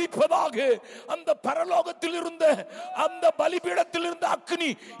பற்றி பிடிப்பதாக அந்த பரலோகத்தில் இருந்த அந்த பலிபீடத்தில் இருந்த அக்கினி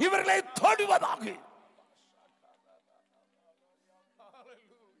இவர்களை தொடுவதாக.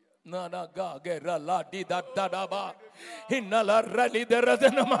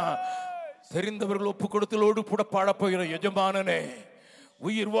 தெரிந்தவர்கள் ஒப்பு கொடுத்தலோடு கூட பாடப்போகிற எஜமானனே,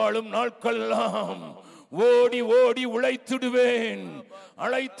 உயிர் வாழும் நாட்களெல்லாம் ஓடி ஓடி உழைத்திடுவேன்,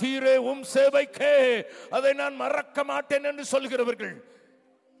 அழைத்தீரே உம் சேவைக்கே, அதை நான் மறக்க மாட்டேன் என்று சொல்கிறவர்கள்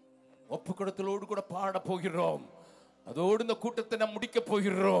ஒப்பு கொடுத்தலோடு கூட பாட போகிறோம். அதோடு இந்த கூட்டத்தை நாம் முடிக்க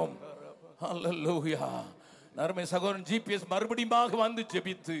போகிறோம். ஹல்லேலூயா. நர்மை சகோதரன் ஜிபிஎஸ் மறுபடியும் வந்து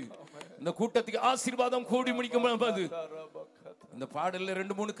ஜெபித்து இந்த கூட்டத்துக்கு ஆசீர்வாதம் கூடி முடிக்கும். இந்த பாடல்ல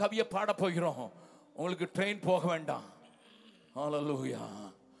 2-3 கவியை பாட போகிறோம். உங்களுக்கு ட்ரெயின் போக வேண்டாம். ஹல்லேலூயா.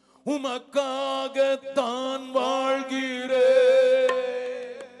 உமக்காகத்தான் வாழ்கிறேன்,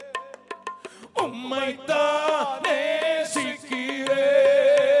 உம்மைத்தான் நேசிக்கிறேன்,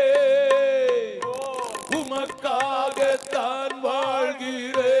 உமக்காகத்தான்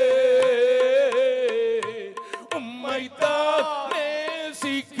வாழ்கிறேன், உம்மைத்தான்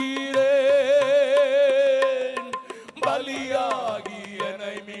நேசிக்கிறேன், பலியாகி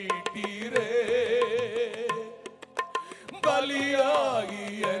என்னை மீட்டீரே, பலியாகி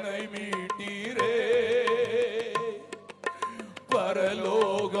என்னை மீட்டீரே,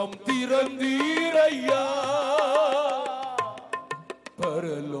 பரலோகம் திறந்தீரையா,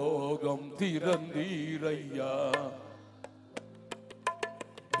 பரலோகம் திறந்தீரையா,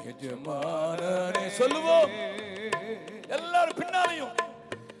 எஜமானனே சொல்லுவோம் எல்லாரும் பின்னாலையும்,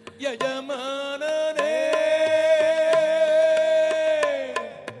 எஜமானனே